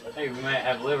chameleon. Hey, we might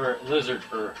have lizard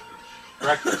for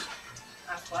breakfast.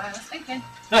 that's what I was thinking.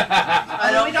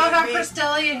 I We don't have need-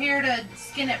 Cristelia here to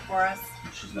skin it for us.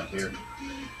 She's not here.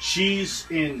 She's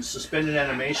in suspended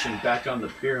animation back on the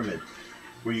pyramid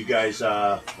where you guys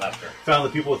Left her. found the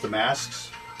people with the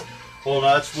masks. Well, no,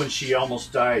 that's when she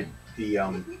almost died.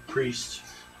 The priest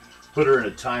put her in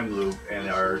a time loop and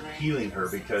are healing her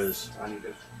because I need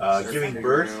to giving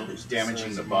birth is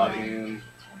damaging the body.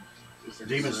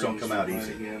 Demons don't come out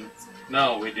easy.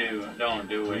 No, we don't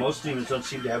do we? Most demons don't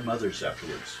seem to have mothers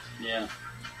afterwards, Yeah.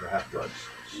 or half-bloods.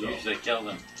 We So. usually kill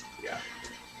them. Yeah.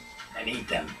 And eat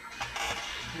them.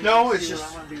 No, it's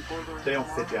just they don't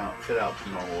fit out the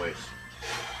normal ways.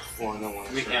 Well, I don't want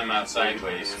to We come out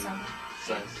sideways.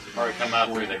 So, Or we come out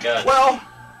through the gut. Well,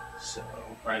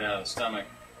 Right out of the stomach.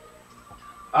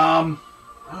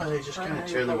 they just kind of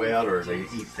tear their way out, or they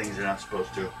eat things they're not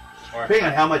supposed to. Or, Depending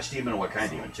on how much demon and what kind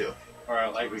of demon, too. or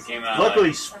like we came out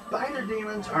Luckily, spider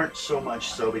demons aren't so much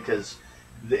so because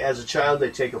as a child they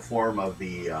take a form of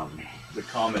the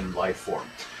common life form.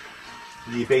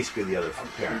 Basically the other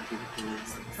parent.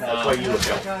 That's why you look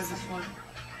out.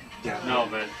 No,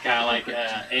 but kind of like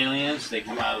aliens, they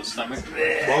come out of the stomach.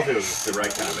 Well, if it was the right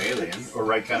kind of alien, or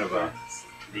right kind of a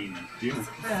Demon. demon.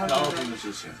 No, demons are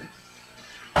the same thing.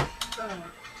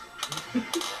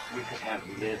 We could have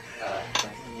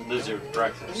lizard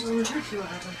breakfast.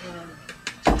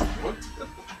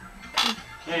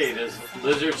 Hey, does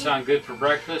lizard sound good for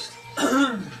breakfast?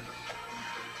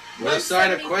 West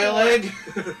side of quail egg.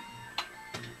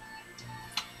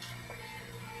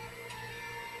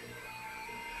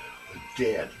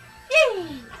 Dead.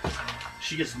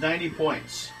 She gets 90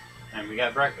 points. And we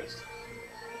got breakfast.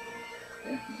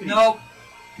 Nope.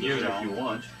 You If know. you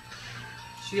want.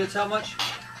 She gets how much?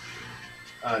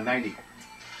 90.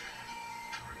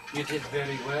 You did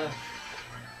very well.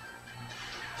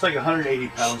 It's like 180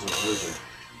 pounds of lizard.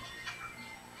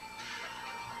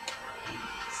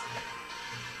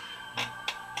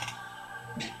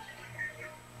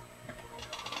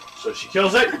 So she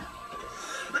kills it.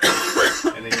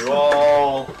 And then you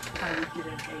all I would get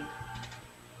an 8.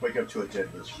 wake up to a dead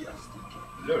lizard.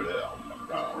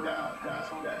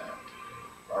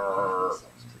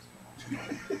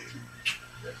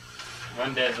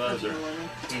 One dead lizard.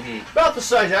 About the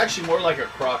size, actually more like a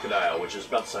crocodile, which is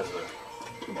about the size of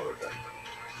a Komodo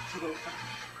dragon.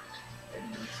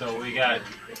 So we got.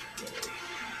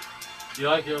 Do you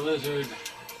like your lizard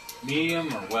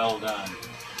medium or well done?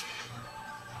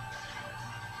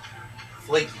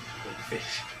 Flaky like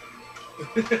fish.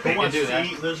 Who wants do to that.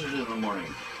 eat lizard in the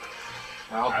morning?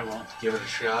 I I'll won't. give it a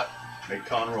shot. Make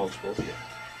con rolls, both of you.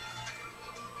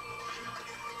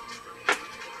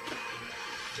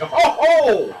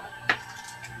 Oh!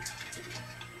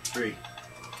 3.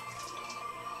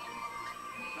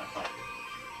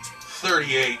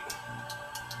 38.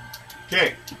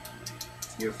 Okay.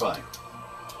 You're fine.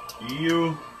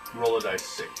 You roll a dice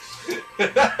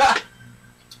 6.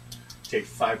 Take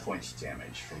 5 points of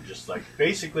damage from just like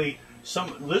basically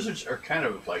some lizards are kind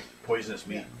of like poisonous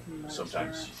meat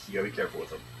sometimes. You gotta be careful with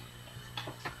them.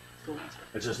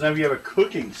 It's just whenever you have a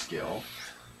cooking skill,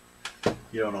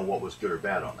 you don't know what was good or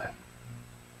bad on that.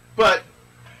 But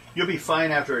you'll be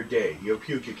fine after a day. You'll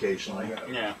puke occasionally.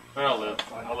 Yeah, but I'll live.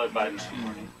 I'll live by the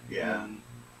morning. Yeah.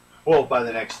 Well, by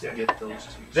the next day. Get those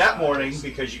two. That sides. morning,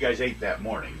 because you guys ate that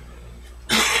morning,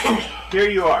 here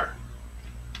you are.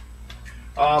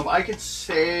 I could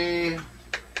say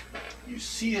you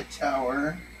see a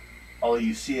tower, although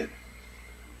you see it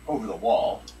over the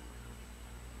wall.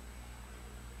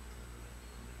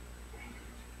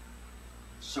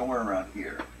 Somewhere around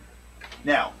here.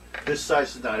 Now, this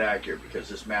size is not accurate because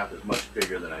this map is much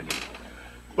bigger than I need.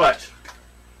 But,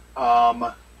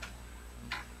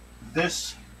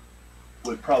 this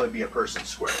would probably be a person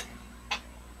square.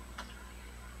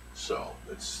 So,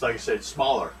 it's, like I said,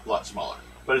 smaller, a lot smaller.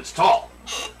 But it's tall.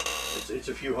 It's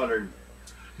a few hundred,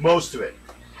 most of it.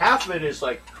 Half of it is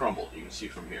like crumbled, you can see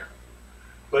from here.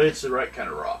 But it's the right kind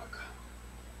of rock.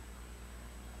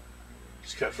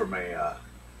 It's cut from a,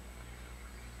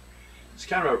 it's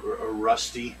kind of a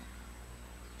rusty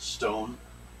stone.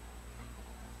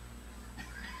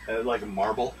 Like a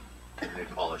marble, and they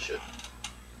polish it.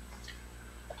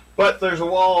 But there's a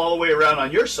wall all the way around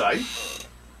on your side.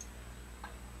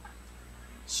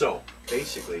 So,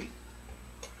 basically,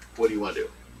 what do you want to do?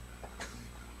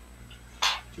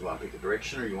 Do you want to pick a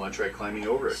direction, or you want to try climbing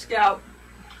over it? Scout.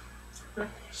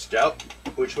 Scout?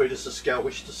 Which way does the scout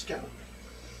wish to scout?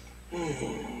 You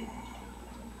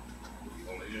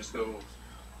want me to just go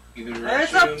either direction?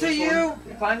 It's up on to this you. one?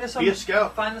 Find us some. Be a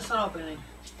scout. Find us an opening.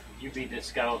 You be the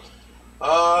scout.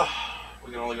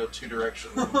 We can only go two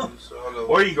directions. So I'll go.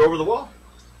 Or you can go over the wall.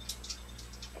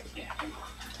 Yeah.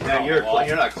 Now, Oh, you're wall.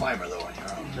 you're not a climber, though, on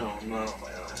your own. No, I'm not on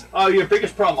my own. Your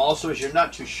biggest problem also is you're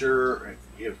not too sure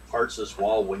if parts of this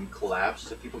wall wouldn't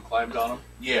collapse if people climbed on them.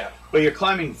 Yeah. But you're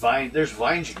climbing vine. There's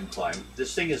vines you can climb.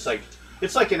 This thing is like,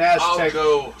 it's like an I'll Aztec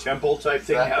go temple type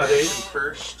thing that direction nowadays.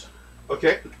 first.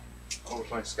 Okay. Over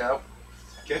with my scout.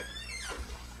 Okay.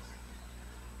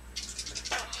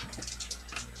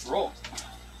 Roll.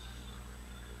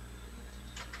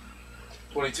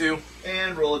 22.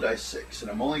 And roll a dice 6.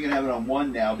 And I'm only going to have it on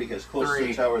 1 now because close to the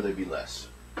 3. tower they'd be less.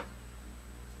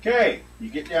 Okay. You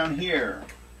get down here.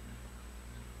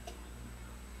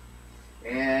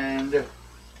 And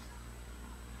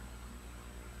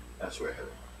that's where I have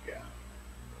it. Yeah.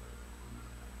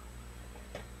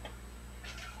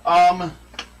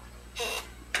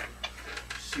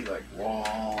 See, like,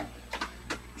 wall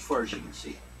as far as you can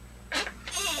see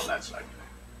on that side.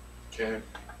 Okay.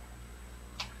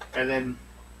 And then,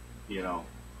 you know,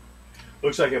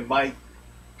 looks like it might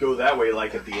go that way,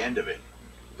 like at the end of it,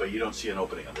 but you don't see an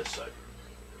opening on this side.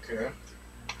 Okay.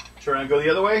 Turn and go the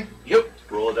other way. Yep.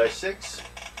 Roll a dice 6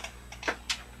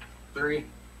 3.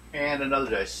 and another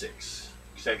dice 6.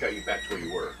 Because that got you back to where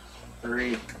you were.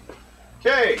 3.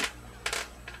 Okay.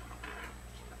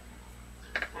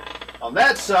 On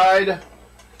that side,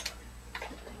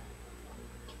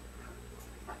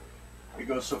 it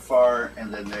goes so far,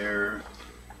 and then there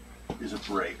is a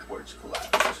break where it's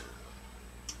collapsed.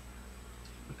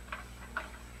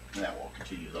 And that wall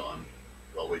continues on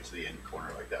all the way to the end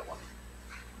corner like that one.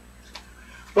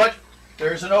 But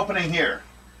there's an opening here.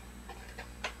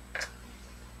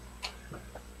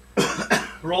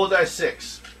 Roll a dice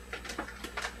 6.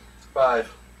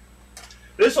 5.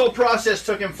 This whole process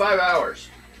took him 5 hours.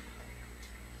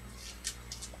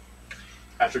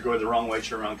 After going the wrong way,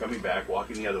 turn around, coming back,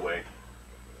 walking the other way.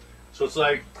 So it's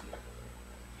like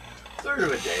a third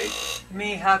of a day.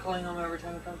 Me hackling them every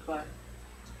time it comes by.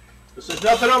 This is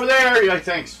nothing over there. You're like,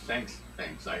 thanks. Okay.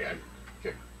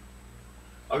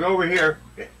 I'll go over here.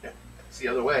 It's the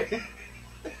other way.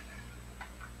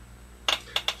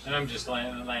 And I'm just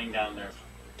laying down there,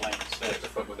 playing What stick. the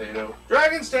fuck with Ado?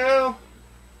 Dragon's Tail!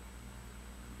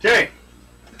 Okay.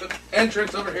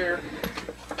 Entrance over here.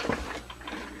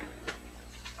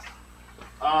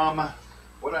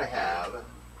 What I have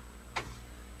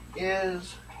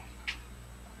is,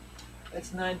 It's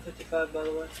 9:55, by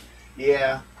the way.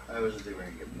 yeah, I wasn't think we're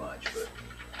gonna get much, but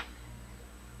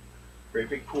great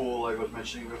big pool, like I was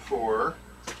mentioning before.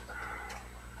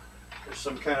 There's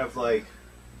some kind of like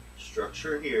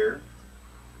structure here.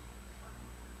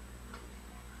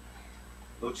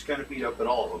 Looks kind of beat up, but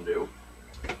all of them do.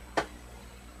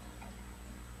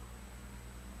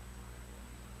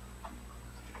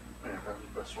 Man, probably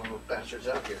the best one of those bastards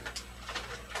out here.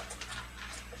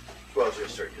 Well, I was going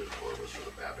to start using for was for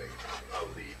the mapping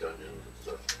of the dungeons and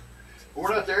stuff. But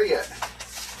we're not there yet.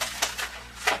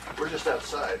 We're just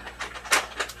outside.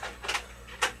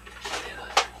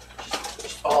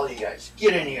 Just all you guys,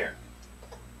 get in here.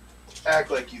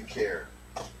 Act like you care.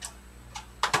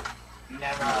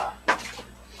 Never.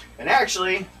 And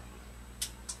actually,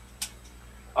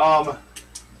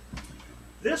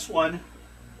 this one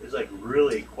is like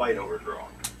really quite overgrown.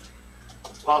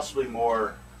 Possibly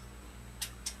more,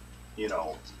 you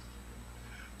know,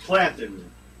 planting.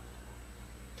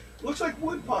 Looks like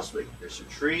wood, possibly. There's some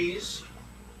trees.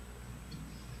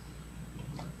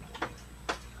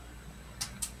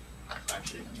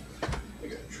 Actually, I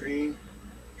got a tree.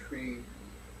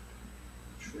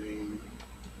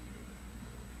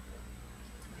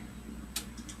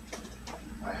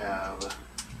 I have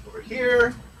over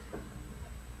here,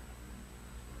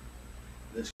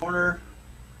 this corner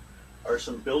are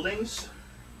some buildings.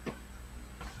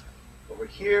 Over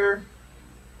here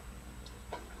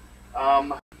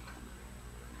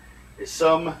is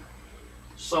something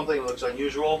that looks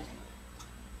unusual.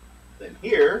 Then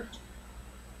here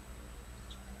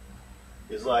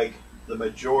is like the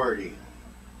majority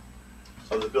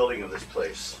of the building of this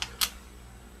place.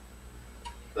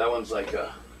 That one's like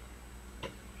a...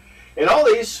 And all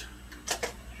these,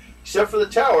 except for the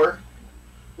tower,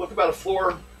 look about a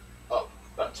floor up,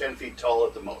 about 10 feet tall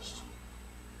at the most.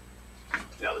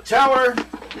 Now the tower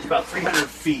is about 300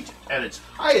 feet at its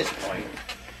highest point.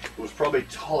 It was probably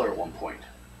taller at one point.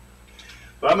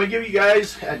 But I'm going to give you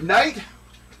guys, at night,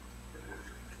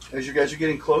 as you guys are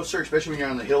getting closer, especially when you're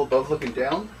on the hill above looking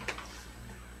down,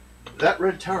 that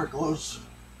red tower glows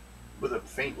with a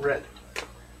faint red.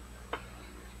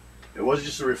 It wasn't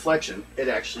just a reflection, it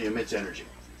actually emits energy.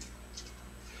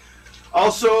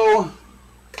 Also,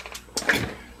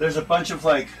 there's a bunch of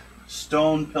like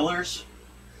stone pillars,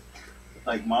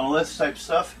 like monoliths type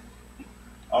stuff,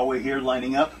 all the way here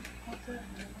lining up,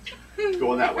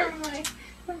 going that way.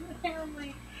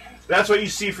 That's what you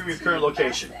see from your current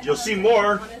location. You'll see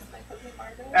more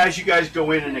as you guys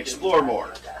go in and explore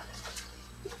more.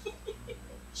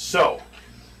 So,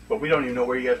 but we don't even know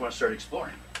where you guys want to start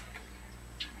exploring.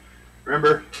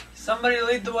 Remember? Somebody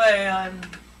lead the way.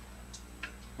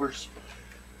 Where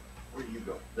do you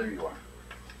go? There you are.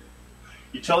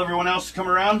 You tell everyone else to come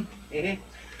around?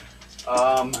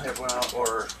 Mm-hmm. Everyone else,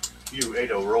 or you,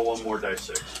 Ado, roll one more dice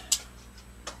 6.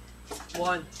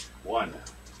 1. 1.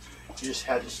 You just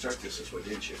had to start this way,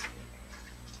 didn't you?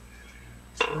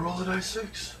 Roll the dice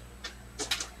 6.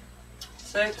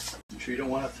 6. You sure you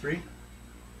don't want a 3?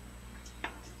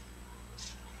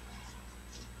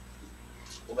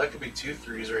 Well, that could be 2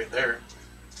 3s right there.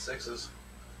 6s.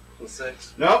 With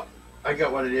 6. No, I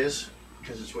got what it is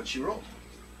because it's what she rolled.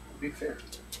 Be fair.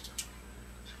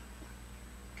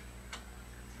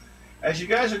 As you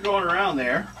guys are going around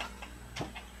there,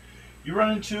 you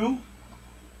run into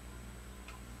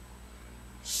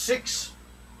 6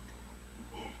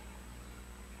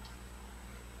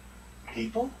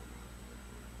 people.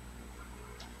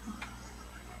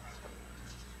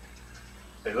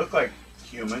 They look like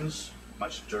humans,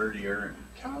 much dirtier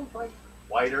and kind of like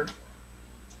whiter. And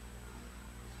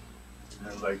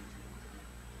they're like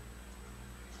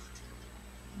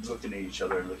looking at each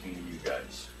other and looking at you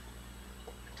guys.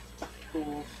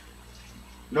 Cool.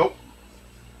 Nope.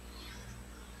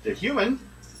 The human,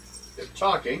 they're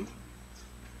talking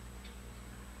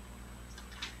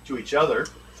to each other,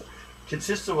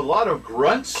 consists of a lot of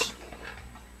grunts.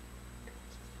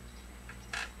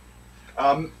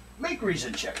 Make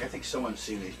reason check. I think someone's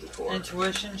seen these before.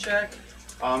 Intuition check.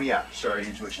 Yeah, sorry,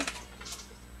 intuition.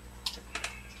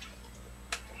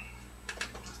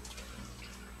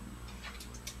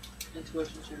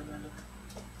 Intuition check, Amanda.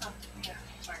 Oh, yeah,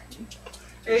 sorry.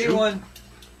 81.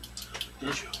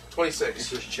 Did you?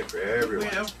 26. Intuition check for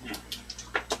everyone.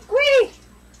 Whee!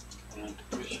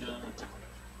 Intuition.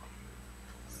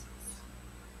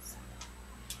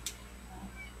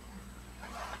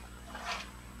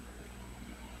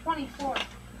 24.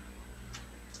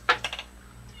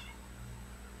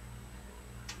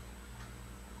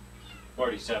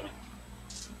 $47.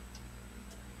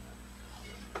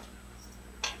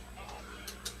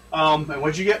 And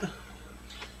what'd you get?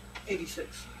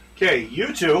 86. Okay,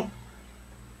 you two.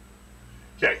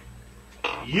 Okay.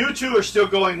 You two are still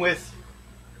going with...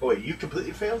 Oh, wait, you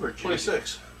completely failed? Or did you-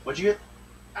 26. What'd you get?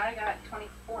 I got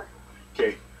 24.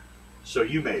 Okay, so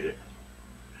you made it.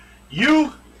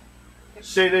 You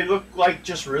say they look like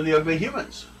just really ugly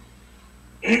humans.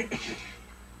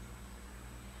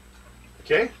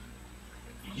 Okay?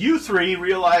 You 3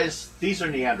 realize these are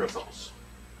Neanderthals.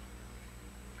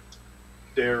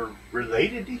 They're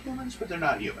related to humans, but they're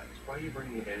not humans. Why are you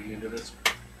bringing Eddie into this?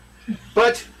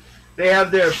 But they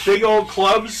have their big old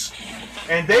clubs,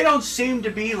 and they don't seem to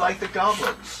be like the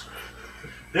goblins.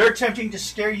 They're attempting to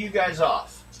scare you guys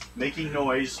off, making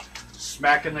noise,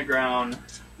 smacking the ground,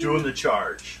 doing the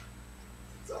charge,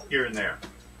 here and there.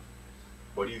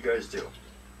 What do you guys do?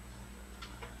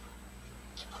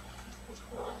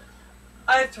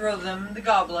 I throw them the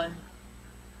goblin.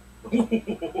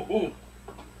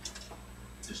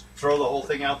 Just throw the whole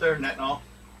thing out there, net and all?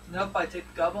 Nope, I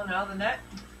take the goblin out of the net.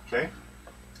 Okay.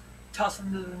 Toss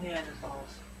them to the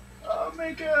Neanderthals.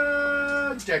 Make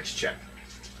a dex check.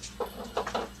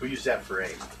 We'll use that for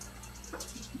aim.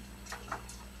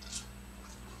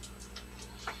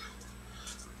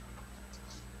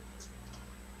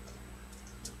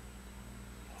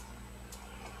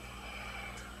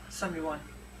 $71.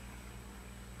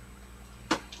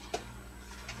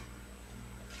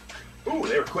 Ooh,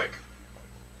 they were quick.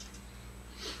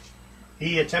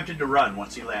 He attempted to run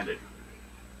once he landed.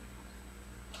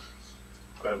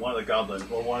 But one of the goblins,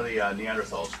 well, one of the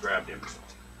Neanderthals grabbed him.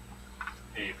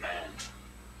 Hey, man.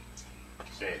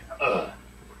 Say,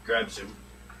 grabs him.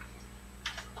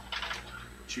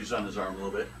 Chews on his arm a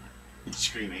little bit. He's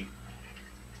screaming.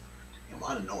 A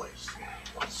lot of noise.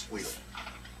 A lot of squealing.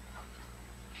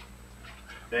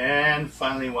 Then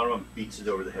finally one of them beats it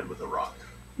over the head with a rock.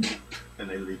 And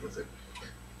they leave with it.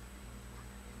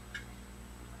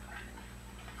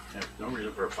 There's no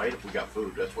reason for a fight if we got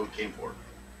food. That's what we came for.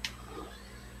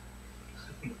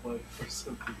 Why, for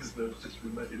some reason, I was just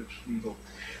reminded of Schneebel.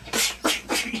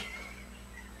 Okay.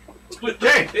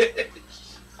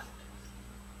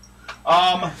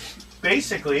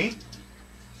 Basically,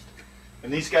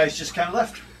 and these guys just kind of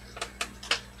left.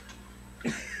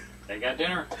 They got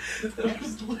dinner. That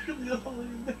was literally all I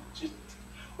imagined.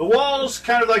 The wall's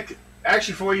kind of like,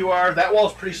 actually from where you are, that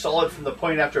wall's pretty solid from the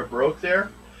point after it broke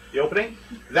there, the opening.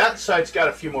 That side's got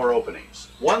a few more openings.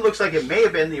 One looks like it may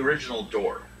have been the original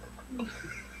door.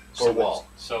 Or wall.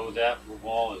 So that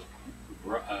wall is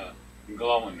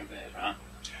glowing a bit, huh?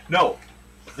 No,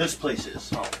 this place is.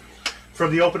 Oh.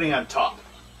 From the opening on top.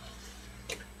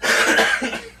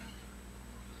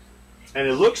 And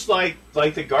it looks like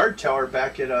the guard tower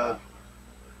back at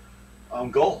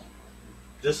Gull.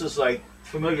 This is like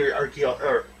familiar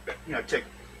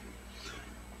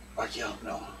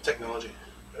Technology.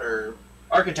 Or,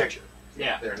 architecture.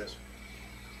 Yeah. there it is.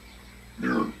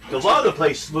 A lot of the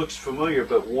place looks familiar,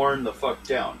 but worn the fuck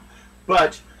down.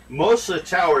 But most of the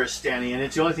tower is standing, and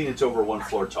it's the only thing that's over 1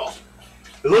 floor tall.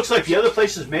 It looks like the other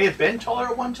places may have been taller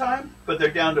at one time, but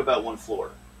they're down to about 1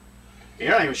 floor. And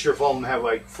you're not even sure if all of them have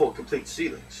like full, complete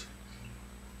ceilings.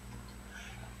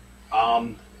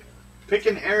 Pick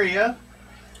an area.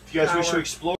 If you guys wish to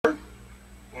explore,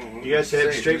 Mm-hmm. you guys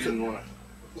head straight for. didn't Want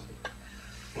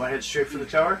wanna- to head straight for the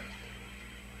tower?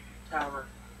 Tower.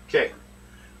 Okay.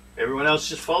 Everyone else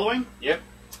just following? Yep.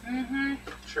 Mm-hmm.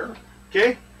 Sure.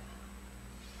 Okay.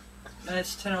 And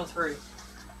it's 10:03.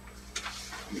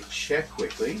 Let me check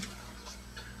quickly.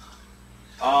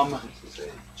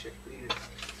 Check these.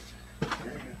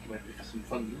 Might be some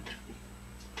fun.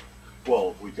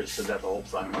 Well, we could have said that the whole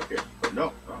time up here, but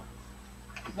no.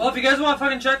 Well, if you guys want to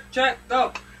fucking check,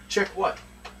 go. Check what?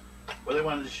 What do they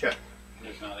wanted to check?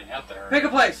 There's nothing out there. Pick a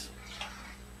place.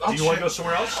 Do you want to go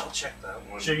somewhere else? I'll check that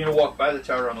one. So you're going to walk by the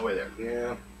tower on the way there?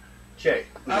 Yeah. Okay.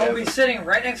 I will be sitting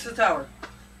right next to the tower.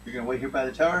 You're going to wait here by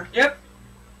the tower? Yep.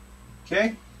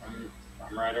 Okay.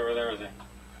 I'm right over there with him.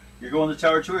 You're going to the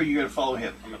tower too, or you going to follow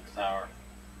him? I'm at the tower.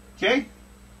 Okay.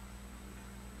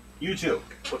 You two.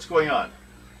 What's going on?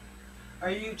 Are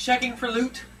you checking for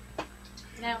loot?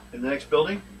 No. In the next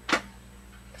building?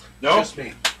 No? Just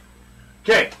me.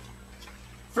 Okay.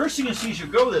 First thing you see as you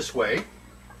go this way.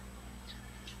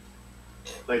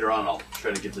 Later on, I'll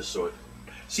try to get this sorted.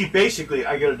 See, basically,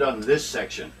 I got it done in this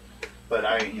section, but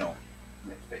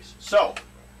make space. So,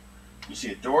 you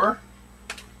see a door,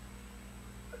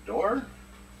 a door,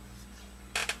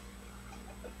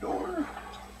 a door,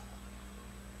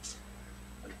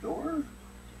 a door.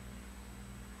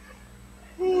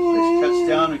 This cuts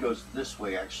down and goes this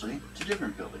way, actually, to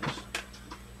different buildings.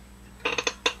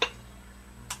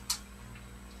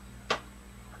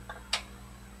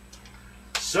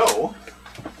 So,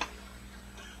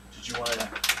 did you want to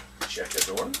check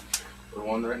the door? The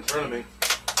one right in front of me.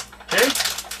 Okay.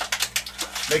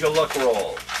 Make a luck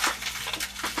roll.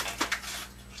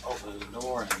 Oh, there's a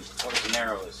door and close and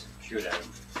arrows. Shoot at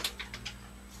him.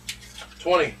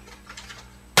 20.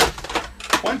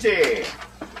 20.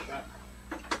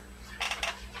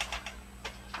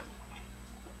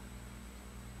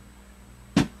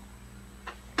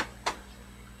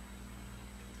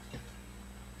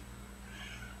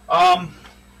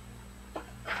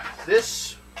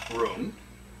 This room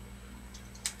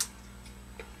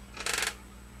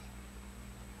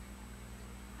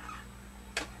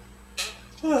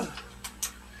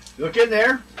look in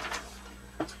there,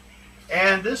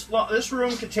 and this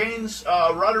room contains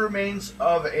rotted remains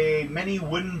of many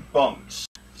wooden bunks.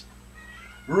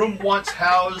 Room once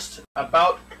housed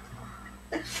about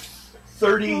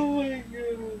 30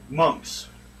 monks,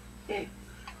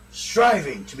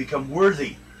 striving to become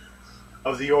worthy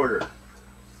of the order.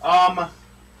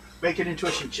 Make an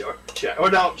intuition check.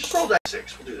 Or no, just roll die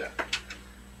 6. We'll do that.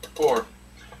 4.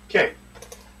 Okay.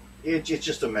 It's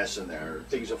just a mess in there.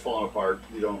 Things have fallen apart.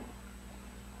 You don't.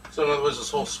 So in other words, this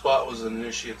whole spot was an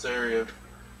initiate's area.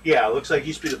 Yeah, it looks like it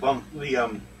used to be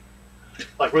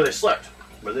like where they slept,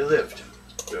 where they lived,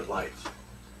 their life.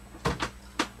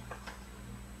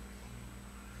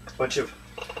 Bunch of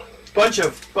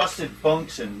busted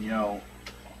bunks and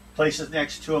places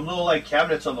next to them, little like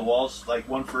cabinets on the walls, like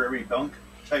one for every bunk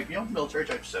type, military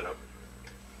type setup.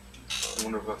 I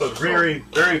wonder if that's But just very,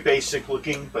 very basic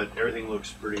looking, but everything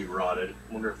looks pretty rotted.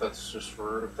 I wonder if that's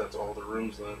if that's all the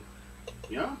rooms then.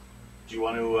 Yeah. Do you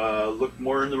want to look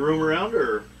more in the room around,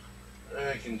 or?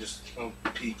 I can just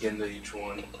peek into each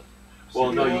one.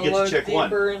 Well, no, you get to check one.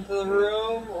 Deeper into the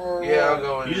room, or Yeah, I'll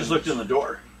go in. You just looked in the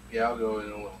door. Yeah, I'll go in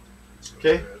and look.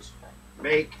 Okay.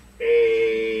 Make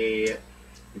a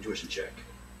intuition check.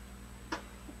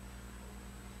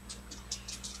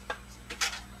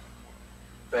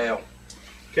 Fail.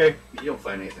 Okay, you don't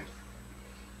find anything.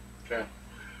 Okay.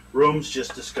 Room's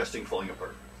just disgusting, falling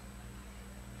apart.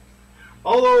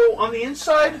 Although on the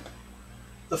inside,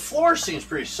 the floor seems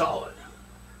pretty solid.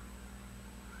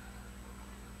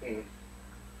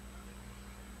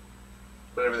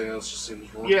 But everything else just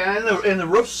seems wrong. Yeah, and the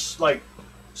roof's like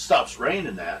stops rain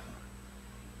and that.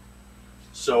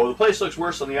 So the place looks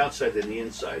worse on the outside than the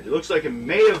inside. It looks like it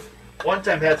may have one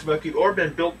time had some upkeep or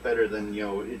been built better than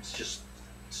it's just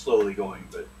slowly going.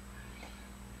 But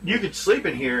you could sleep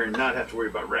in here and not have to worry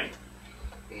about rain.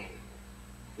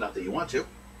 Not that you want to.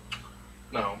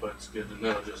 No, but it's good to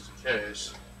know just in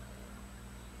case.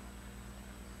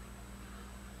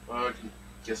 Well, I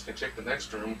guess I can check the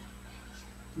next room.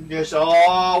 You guys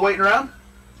all waiting around?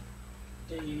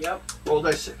 Yep. Roll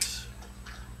die 6.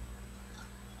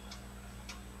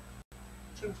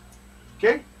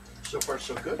 Okay, so far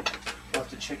so good. We'll have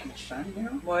to check each time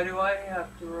here. Why do I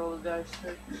have to roll a dice?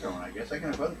 You don't, I guess I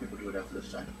can have other people do it after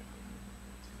this time.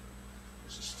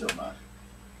 This is still not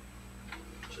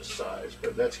just size,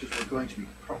 but that's because we're going to be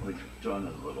probably done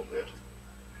in a little bit.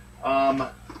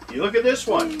 You look at this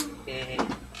one.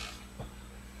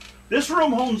 This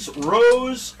room holds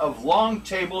rows of long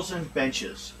tables and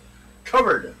benches,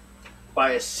 covered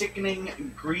by a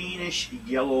sickening greenish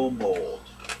yellow mold.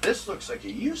 This looks like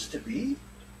it used to be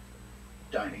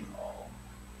dining hall.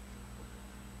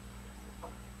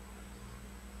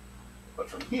 But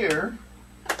from here,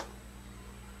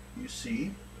 you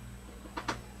see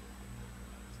a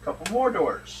couple more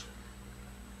doors.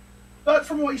 But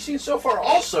from what you've seen so far,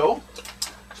 also,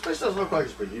 this place doesn't look like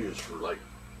it's been used for like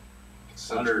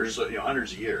hundreds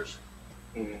of years.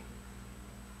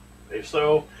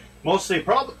 So, mostly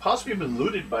possibly been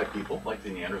looted by people like the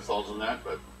Neanderthals and that,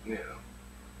 but Yeah.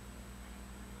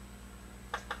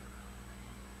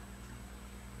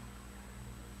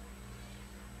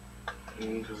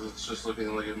 Because it's just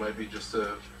looking like it might be just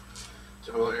a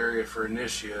typical area for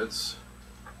initiates.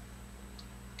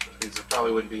 Which means there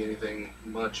probably wouldn't be anything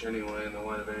much anyway in the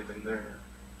line of anything there.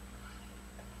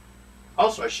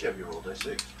 also I should have you roll die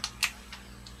 6.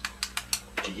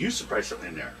 Do you surprise something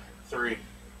in there? 3.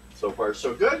 So far,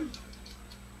 so good.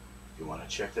 You want to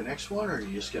check the next one, or are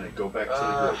you just going to go back to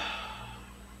the group?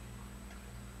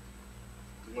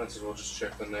 Might as well just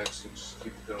check the next and just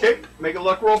keep it going. Okay, make a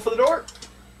luck roll for the door.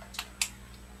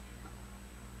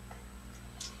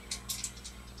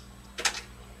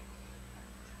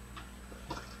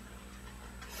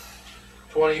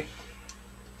 $20.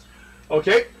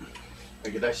 Okay,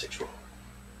 make a die 6 roll.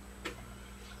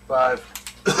 5.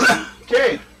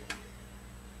 Okay.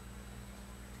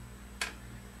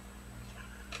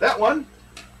 That one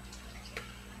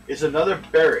is another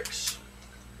barracks.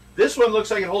 This one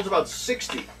looks like it holds about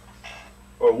 60,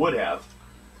 or would have.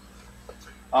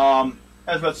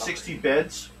 Has about 60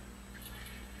 beds.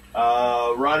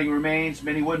 Rotting remains,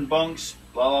 many wooden bunks,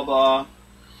 blah, blah, blah.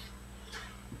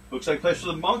 Looks like a place for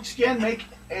the monks again. Make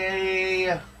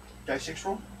a die 6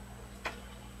 roll.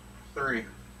 3.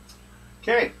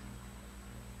 Okay.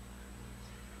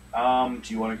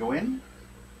 Do you want to go in,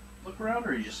 look around,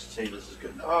 or you just say this is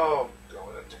good enough? Oh, go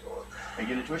in and take a look. Make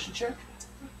an intuition check.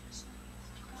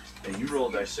 And you roll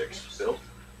a die 6, Bill.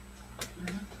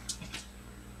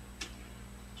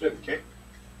 Okay.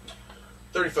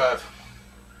 35.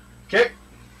 Okay.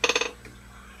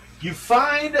 You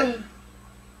find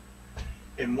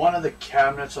in one of the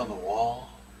cabinets on the wall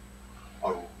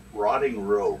a rotting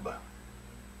robe.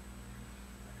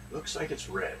 Looks like it's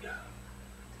red.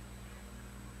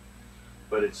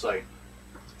 But it's like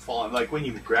falling, like when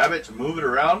you grab it to move it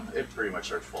around, it pretty much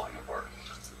starts falling apart.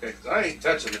 Okay, I ain't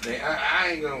touching it.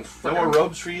 I ain't gonna. No more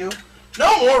robes for you?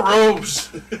 No more robes.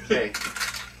 Okay.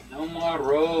 No more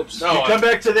ropes. No, You come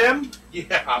back to them?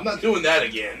 yeah, I'm not doing that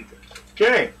again.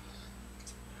 Okay.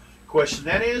 Question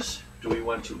then is, do we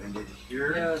want to end it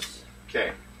here? Yes.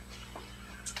 Okay.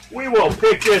 We will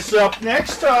pick this up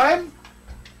next time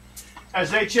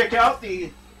as they check out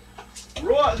the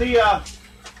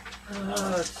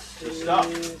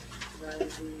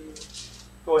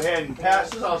Go ahead and pass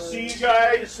this. I'll see you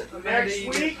guys next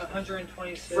week.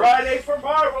 126. Friday for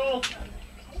Marvel.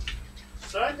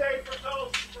 Sunday for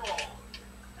Ghost Scroll.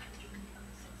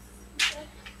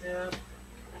 Yeah.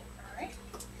 Alright.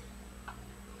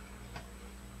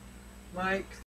 Mike,